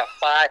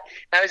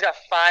 Now he's got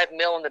 5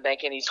 mil in the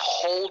bank, and he's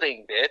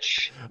holding,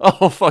 bitch.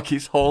 Oh, fuck,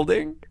 he's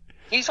holding?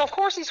 Of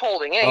course he's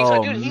holding. Yeah,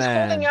 Oh, he's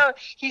man. holding out.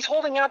 He's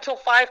holding out till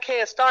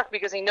 5K a stock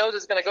because he knows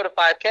it's going to go to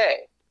 5K.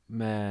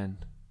 Man.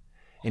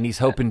 And he's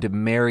hoping to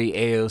marry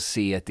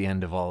AOC at the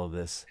end of all of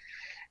this.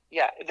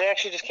 Yeah, they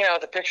actually just came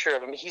out with a picture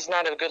of him. He's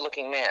not a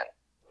good-looking man.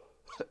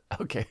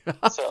 Okay.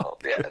 So,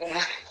 yeah.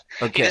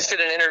 He Okay. just did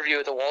an interview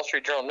with the Wall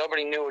Street Journal.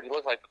 Nobody knew what he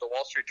looked like, but the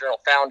Wall Street Journal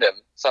found him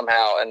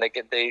somehow, and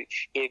he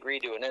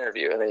agreed to an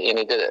interview, and he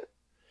did it.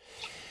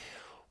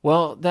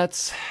 Well,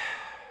 that's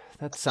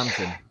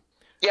something.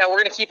 Yeah, we're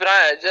gonna keep an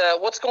eye on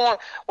it. What's going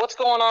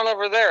on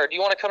over there? Do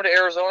you want to come to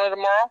Arizona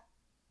tomorrow?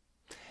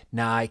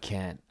 Nah, I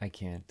can't.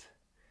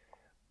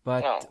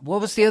 But No.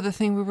 what was the other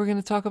thing we were going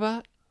to talk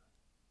about?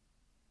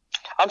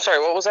 I'm sorry,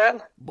 what was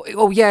that?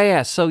 Oh,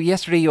 yeah. So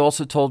yesterday you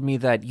also told me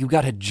that you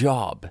got a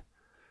job.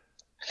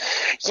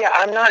 Yeah,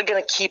 I'm not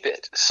gonna keep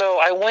it. So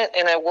I went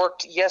and I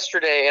worked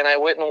yesterday, and I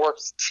went and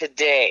worked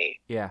today.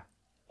 Yeah.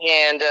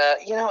 And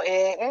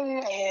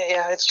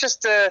it's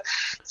just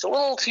it's a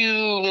little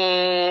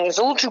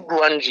too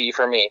grungy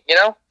for me. You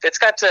know, it's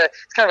kind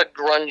of a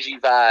grungy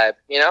vibe.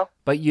 You know.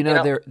 But you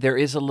know, there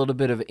is a little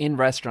bit of, in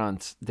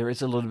restaurants, there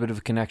is a little bit of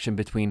a connection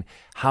between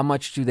how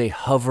much do they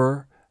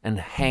hover and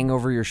hang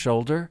over your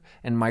shoulder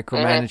and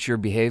micromanage your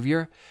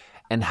behavior,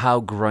 and how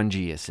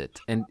grungy is it.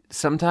 And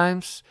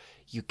sometimes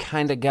you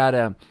kind of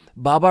gotta.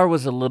 Babar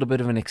was a little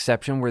bit of an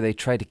exception where they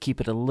tried to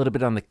keep it a little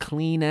bit on the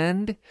clean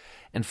end,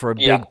 and for a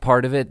big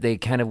part of it, they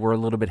kind of were a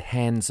little bit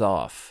hands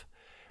off,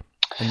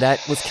 and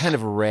that was kind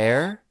of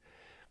rare.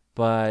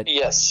 But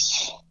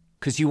Yes.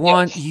 because you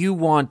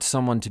want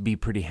someone to be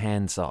pretty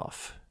hands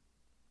off.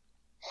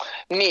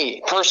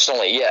 Me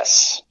personally,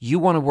 yes. You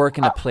want to work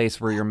in a place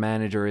where your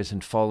manager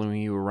isn't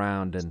following you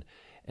around and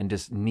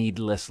just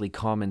needlessly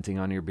commenting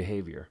on your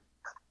behavior.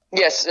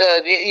 Yes.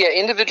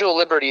 Individual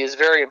liberty is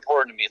very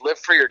important to me. Live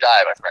free or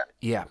die, my friend.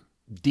 Yeah,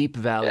 deep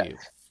value.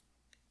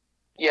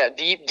 Yeah,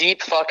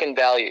 deep fucking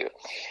value.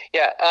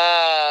 Yeah,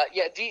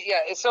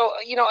 So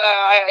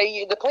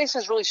the place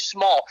is really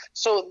small.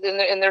 So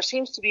and there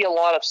seems to be a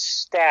lot of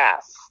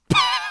staff.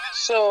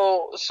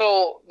 so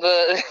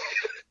the.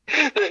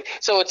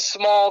 So it's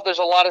small. There's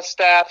a lot of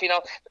staff. You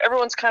know,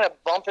 everyone's kind of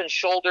bumping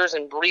shoulders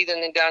and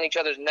breathing down each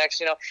other's necks.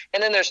 You know,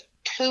 and then there's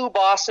two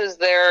bosses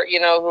there. You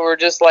know, who are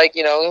just like,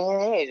 you know,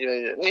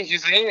 and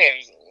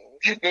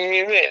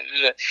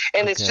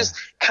it's just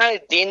kind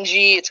of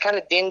dingy. It's kind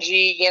of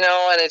dingy, you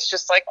know, and it's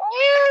just like,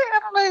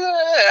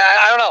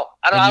 I don't know.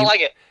 I don't like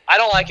it. I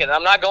don't like it.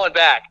 I'm not going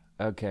back.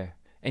 Okay.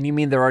 And you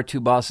mean there are two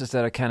bosses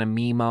that are kind of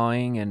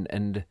memeing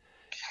and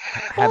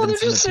having they're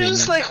some just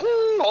opinions? like,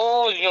 you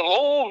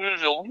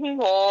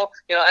know,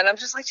 and I'm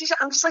just like,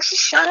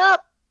 shut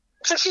up.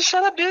 Just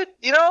shut up, dude.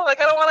 You know,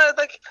 like I don't want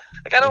to,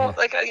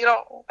 you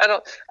know, I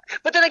don't.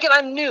 But then again,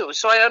 I'm new,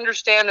 so I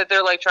understand that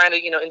they're like trying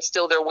to, you know,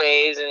 instill their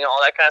ways and all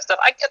that kind of stuff.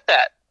 I get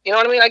that. You know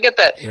what I mean? I get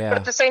that. Yeah. But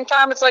at the same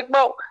time, it's like,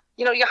 bro,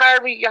 you know, you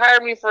hired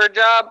me for a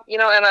job, you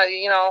know,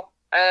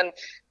 and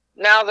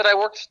now that I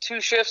worked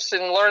 2 shifts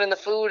and learning the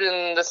food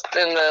and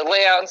the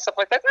layout and stuff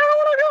like that, I don't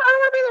want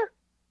to be there.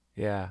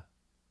 Yeah.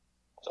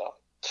 So,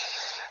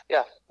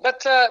 yeah,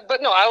 but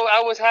no,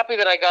 I was happy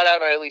that I got out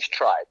and I at least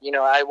tried. You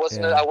know, I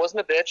wasn't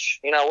a bitch.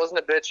 You know, I wasn't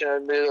a bitch,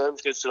 and I'm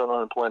just gonna sit on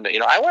unemployment. You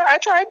know, I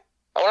tried.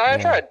 I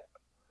tried,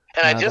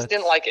 and I just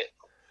didn't like it.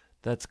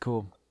 That's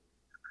cool.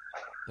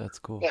 That's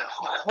cool. Yeah.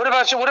 What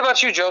about you? What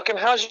about you, Joachim?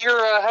 How's your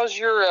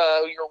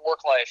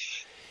work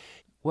life?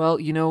 Well,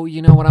 you know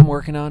what I'm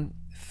working on?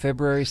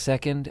 February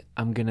 2nd,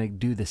 I'm going to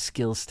do the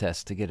skills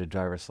test to get a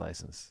driver's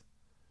license.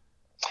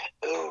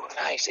 Ooh,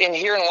 nice. And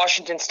here in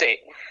Washington State.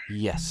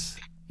 Yes.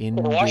 The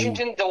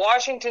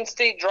Washington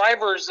State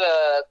drivers,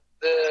 the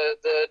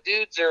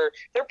dudes they're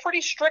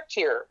pretty strict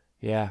here.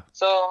 Yeah.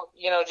 So,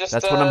 just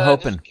that's what I'm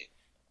hoping.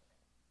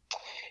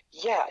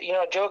 Yeah,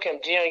 Joachim,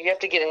 you have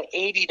to get an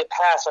 80 to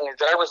pass on your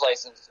driver's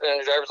license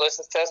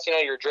test.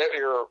 Your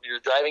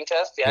driving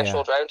test, the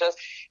actual driving test,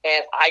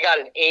 and I got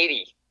an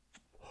 80.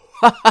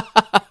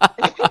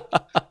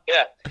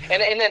 Yeah,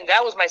 and then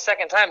that was my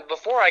second time.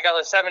 Before I got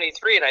a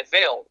 73 and I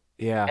failed.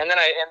 Yeah. And then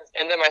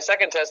my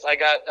second test I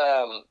got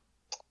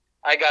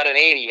an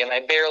 80 and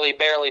I barely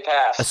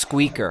passed. A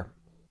squeaker.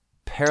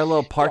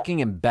 Parallel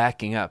parking and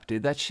backing up,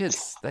 dude. That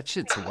shit's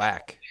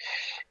whack.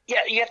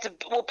 Yeah, you have to.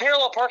 Well,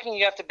 parallel parking,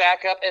 you have to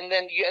back up, and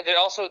then they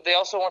also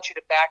want you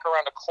to back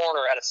around a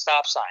corner at a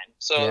stop sign.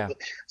 So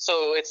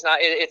it's not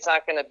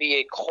going to be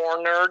a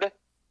cornered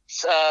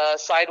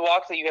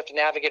sidewalk that you have to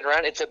navigate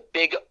around. It's a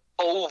big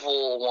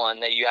oval one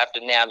that you have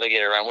to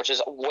navigate around, which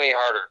is way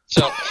harder.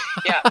 So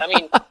yeah, I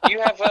mean, you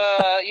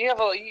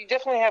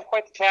definitely have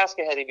quite the task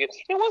ahead of you.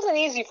 It wasn't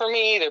easy for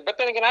me either, but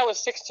then again, I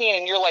was 16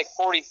 and you're like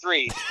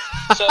 43,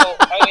 so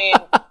I mean,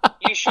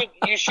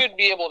 you should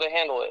be able to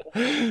handle it.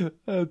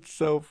 That's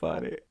so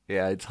funny.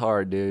 Yeah, it's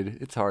hard,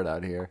 dude. It's hard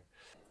out here.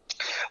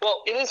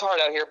 Well, it is hard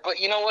out here, but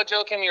you know what,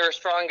 Joachim? You're a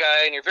strong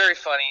guy, and you're very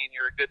funny, and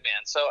you're a good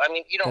man. So, I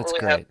mean, you don't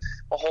have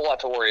a whole lot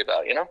to worry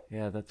about,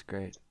 Yeah, that's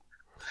great.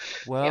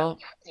 Well,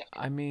 yeah.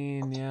 I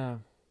mean, yeah.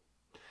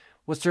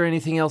 Was there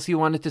anything else you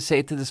wanted to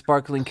say to the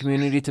sparkling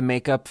community to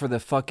make up for the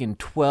fucking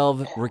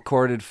 12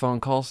 recorded phone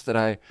calls that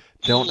I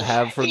don't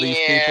have for these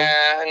people?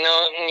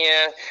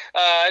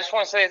 I just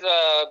want to say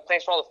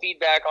thanks for all the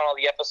feedback on all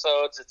the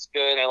episodes. It's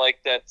good. I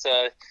like that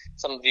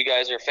some of you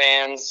guys are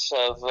fans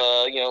of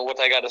what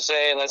I got to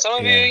say, and then some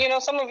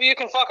of you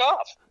can fuck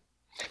off.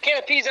 Can't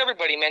appease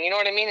everybody, man. You know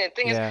what I mean? And the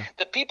thing is,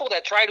 the people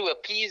that try to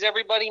appease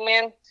everybody,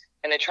 man,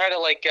 and they try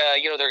to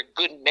they're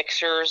good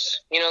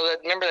mixers.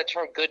 Remember that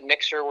term, good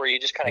mixer, where you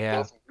just kind of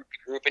go from group to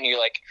group and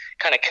you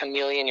kind of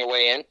chameleon your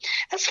way in.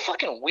 That's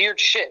fucking weird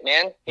shit,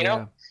 man. You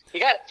know, you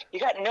got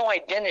no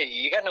identity.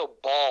 You got no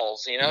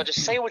balls.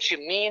 Just say what you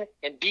mean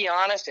and be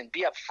honest and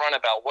be upfront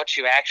about what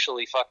you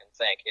actually fucking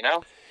think.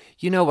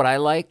 You know what I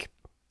like?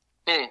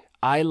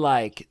 I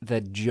like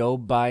that Joe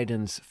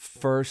Biden's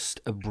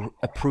first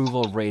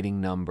approval rating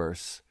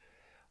numbers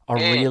are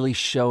really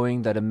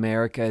showing that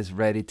America is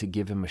ready to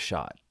give him a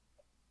shot.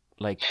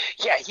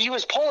 He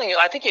was polling.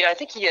 I think he had a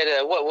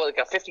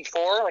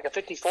 54,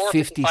 54,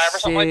 55 or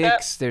something like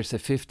that. There's a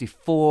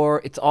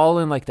 54. It's all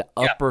in the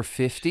upper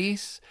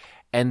 50s,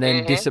 and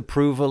then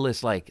disapproval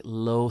is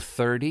low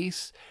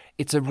 30s.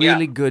 It's a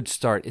really good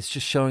start. It's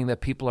just showing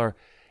that people are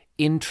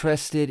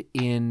interested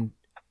in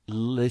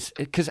listen,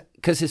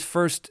 because his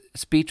first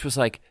speech was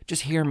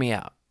just hear me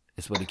out,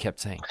 is what he kept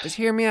saying. Just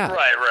hear me out.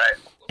 Right.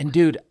 And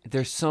dude,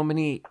 there's so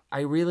many. I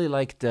really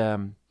liked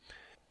the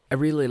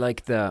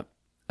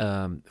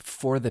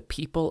For the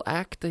People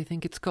Act, I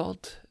think it's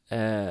called.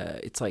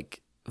 It's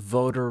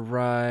voter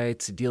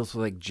rights. It deals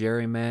with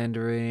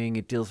gerrymandering.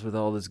 It deals with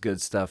all this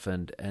good stuff,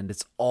 and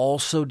it's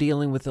also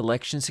dealing with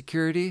election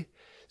security.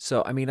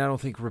 So, I mean, I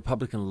don't think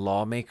Republican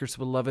lawmakers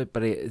will love it,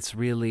 but it's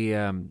really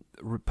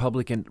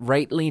Republican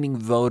right-leaning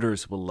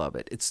voters will love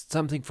it. It's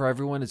something for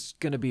everyone. It's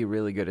going to be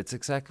really good. It's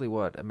exactly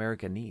what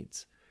America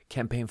needs.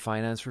 Campaign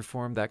finance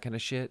reform, that kind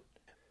of shit.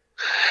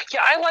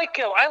 Yeah, I like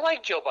Joe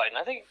Biden.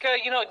 I think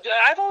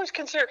I've always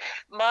considered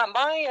my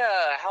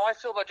how I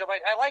feel about Joe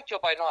Biden. I like Joe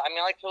Biden. I mean,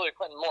 I like Hillary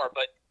Clinton more,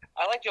 but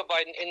I like Joe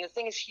Biden. And the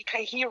thing is, he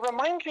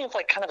reminds me of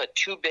kind of a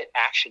 2-bit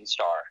action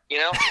star.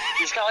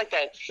 He's got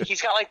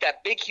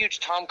that big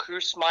huge Tom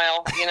Cruise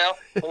smile.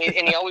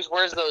 And he always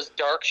wears those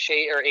dark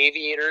shade or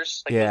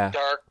aviators, those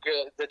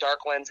the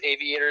dark lens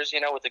aviators.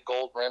 With the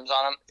gold rims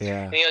on them.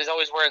 Yeah. And he's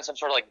always wearing some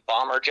sort of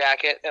bomber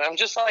jacket. And I'm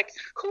just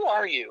who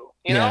are you?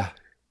 You know?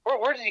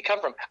 Where did he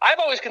come from? I've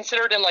always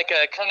considered him a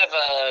kind of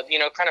a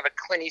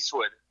Clint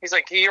Eastwood.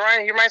 He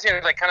reminds me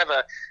of kind of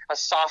a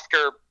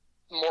softer,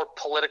 more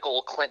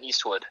political Clint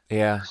Eastwood.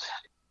 Yeah.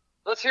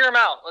 Let's hear him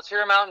out. And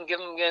give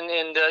him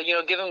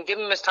give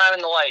him his time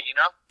in the light.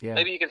 Yeah.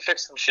 Maybe you can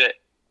fix some shit.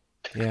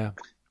 Yeah.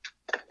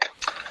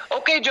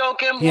 Okay,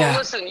 Joachim. Yeah. Well,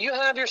 listen, you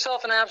have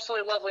yourself an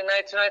absolutely lovely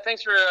night tonight.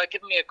 Thanks for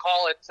giving me a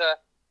call at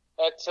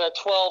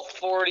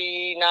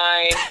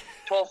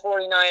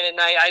 12:49 at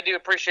night. I do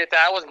appreciate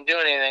that. I wasn't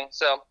doing anything,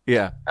 so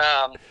I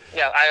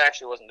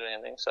actually wasn't doing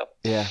anything. So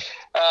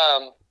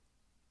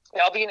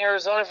I'll be in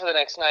Arizona for the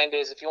next 9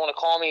 days. If you want to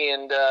call me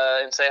and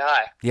say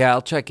hi. Yeah,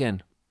 I'll check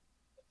in.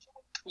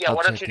 Yeah,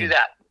 why don't you do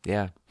that?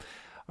 Yeah.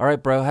 All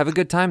right, bro. Have a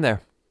good time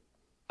there.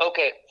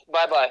 Okay.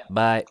 Bye.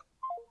 Bye.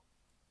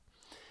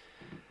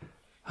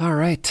 All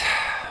right.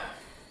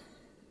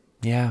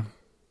 Yeah.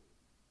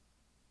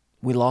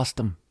 We lost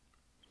them.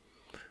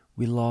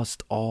 We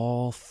lost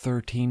all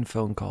 13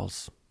 phone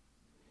calls.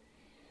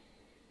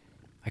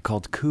 I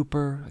called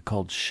Cooper, I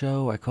called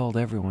Show, I called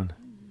everyone.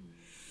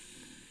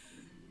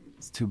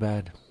 It's too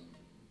bad.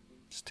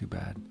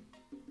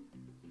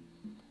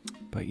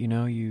 But you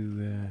know,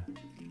 you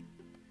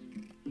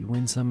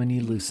win some and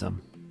you lose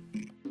some.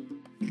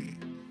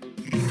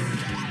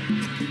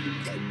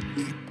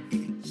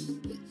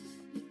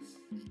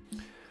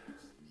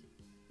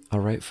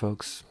 All right,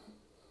 folks.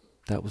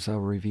 That was our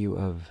review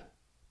of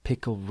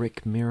Pickle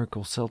Rick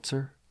Miracle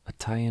Seltzer, a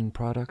tie-in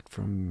product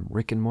from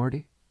Rick and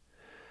Morty.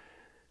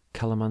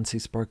 Calamansi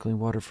sparkling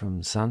water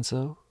from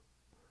Sanso.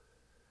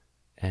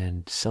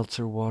 And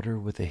seltzer water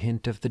with a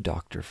hint of the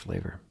doctor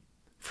flavor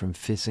from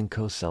Fizz &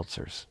 Co.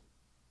 Seltzers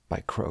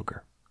by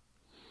Kroger.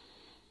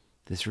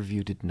 This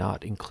review did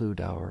not include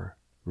our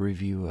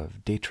review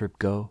of Day Trip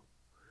Go,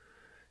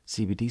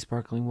 CBD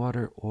sparkling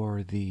water,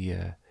 or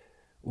the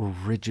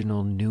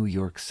original New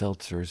York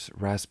Seltzers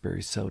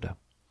raspberry soda,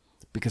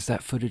 because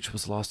that footage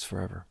was lost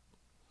forever.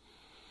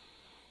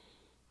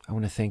 I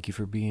want to thank you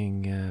for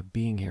being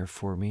here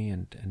for me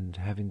and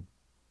having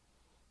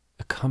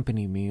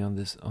accompany me on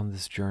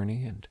this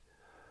journey, and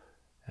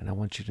I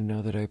want you to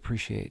know that I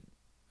appreciate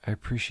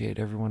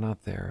everyone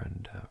out there.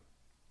 And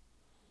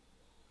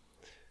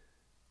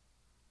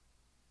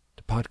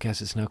the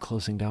podcast is now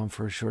closing down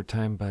for a short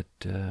time, but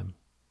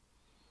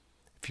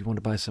if you want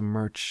to buy some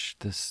merch,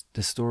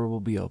 the store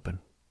will be open.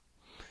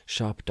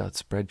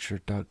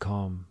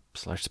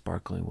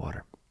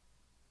 shop.spreadshirt.com/sparklingwater.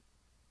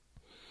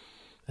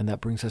 And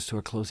that brings us to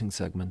our closing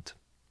segment.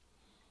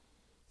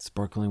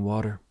 Sparkling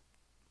water,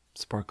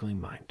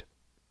 sparkling mind.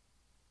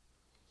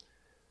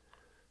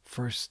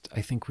 First,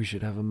 I think we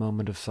should have a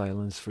moment of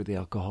silence for the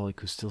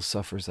alcoholic who still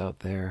suffers out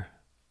there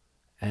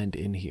and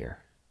in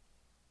here.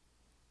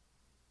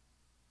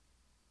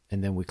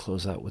 And then we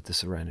close out with the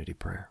Serenity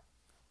Prayer.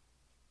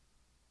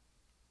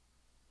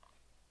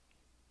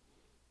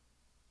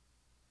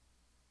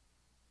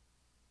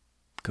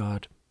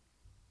 God,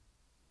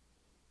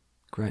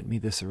 grant me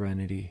the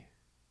serenity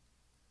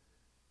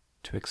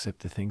to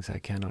accept the things I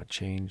cannot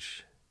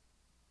change,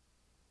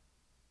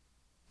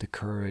 the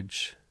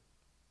courage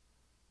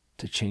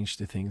to change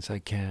the things I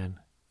can,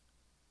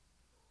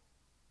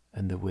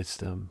 and the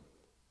wisdom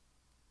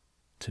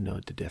to know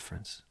the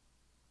difference.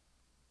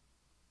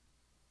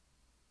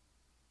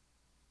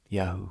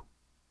 Yahoo.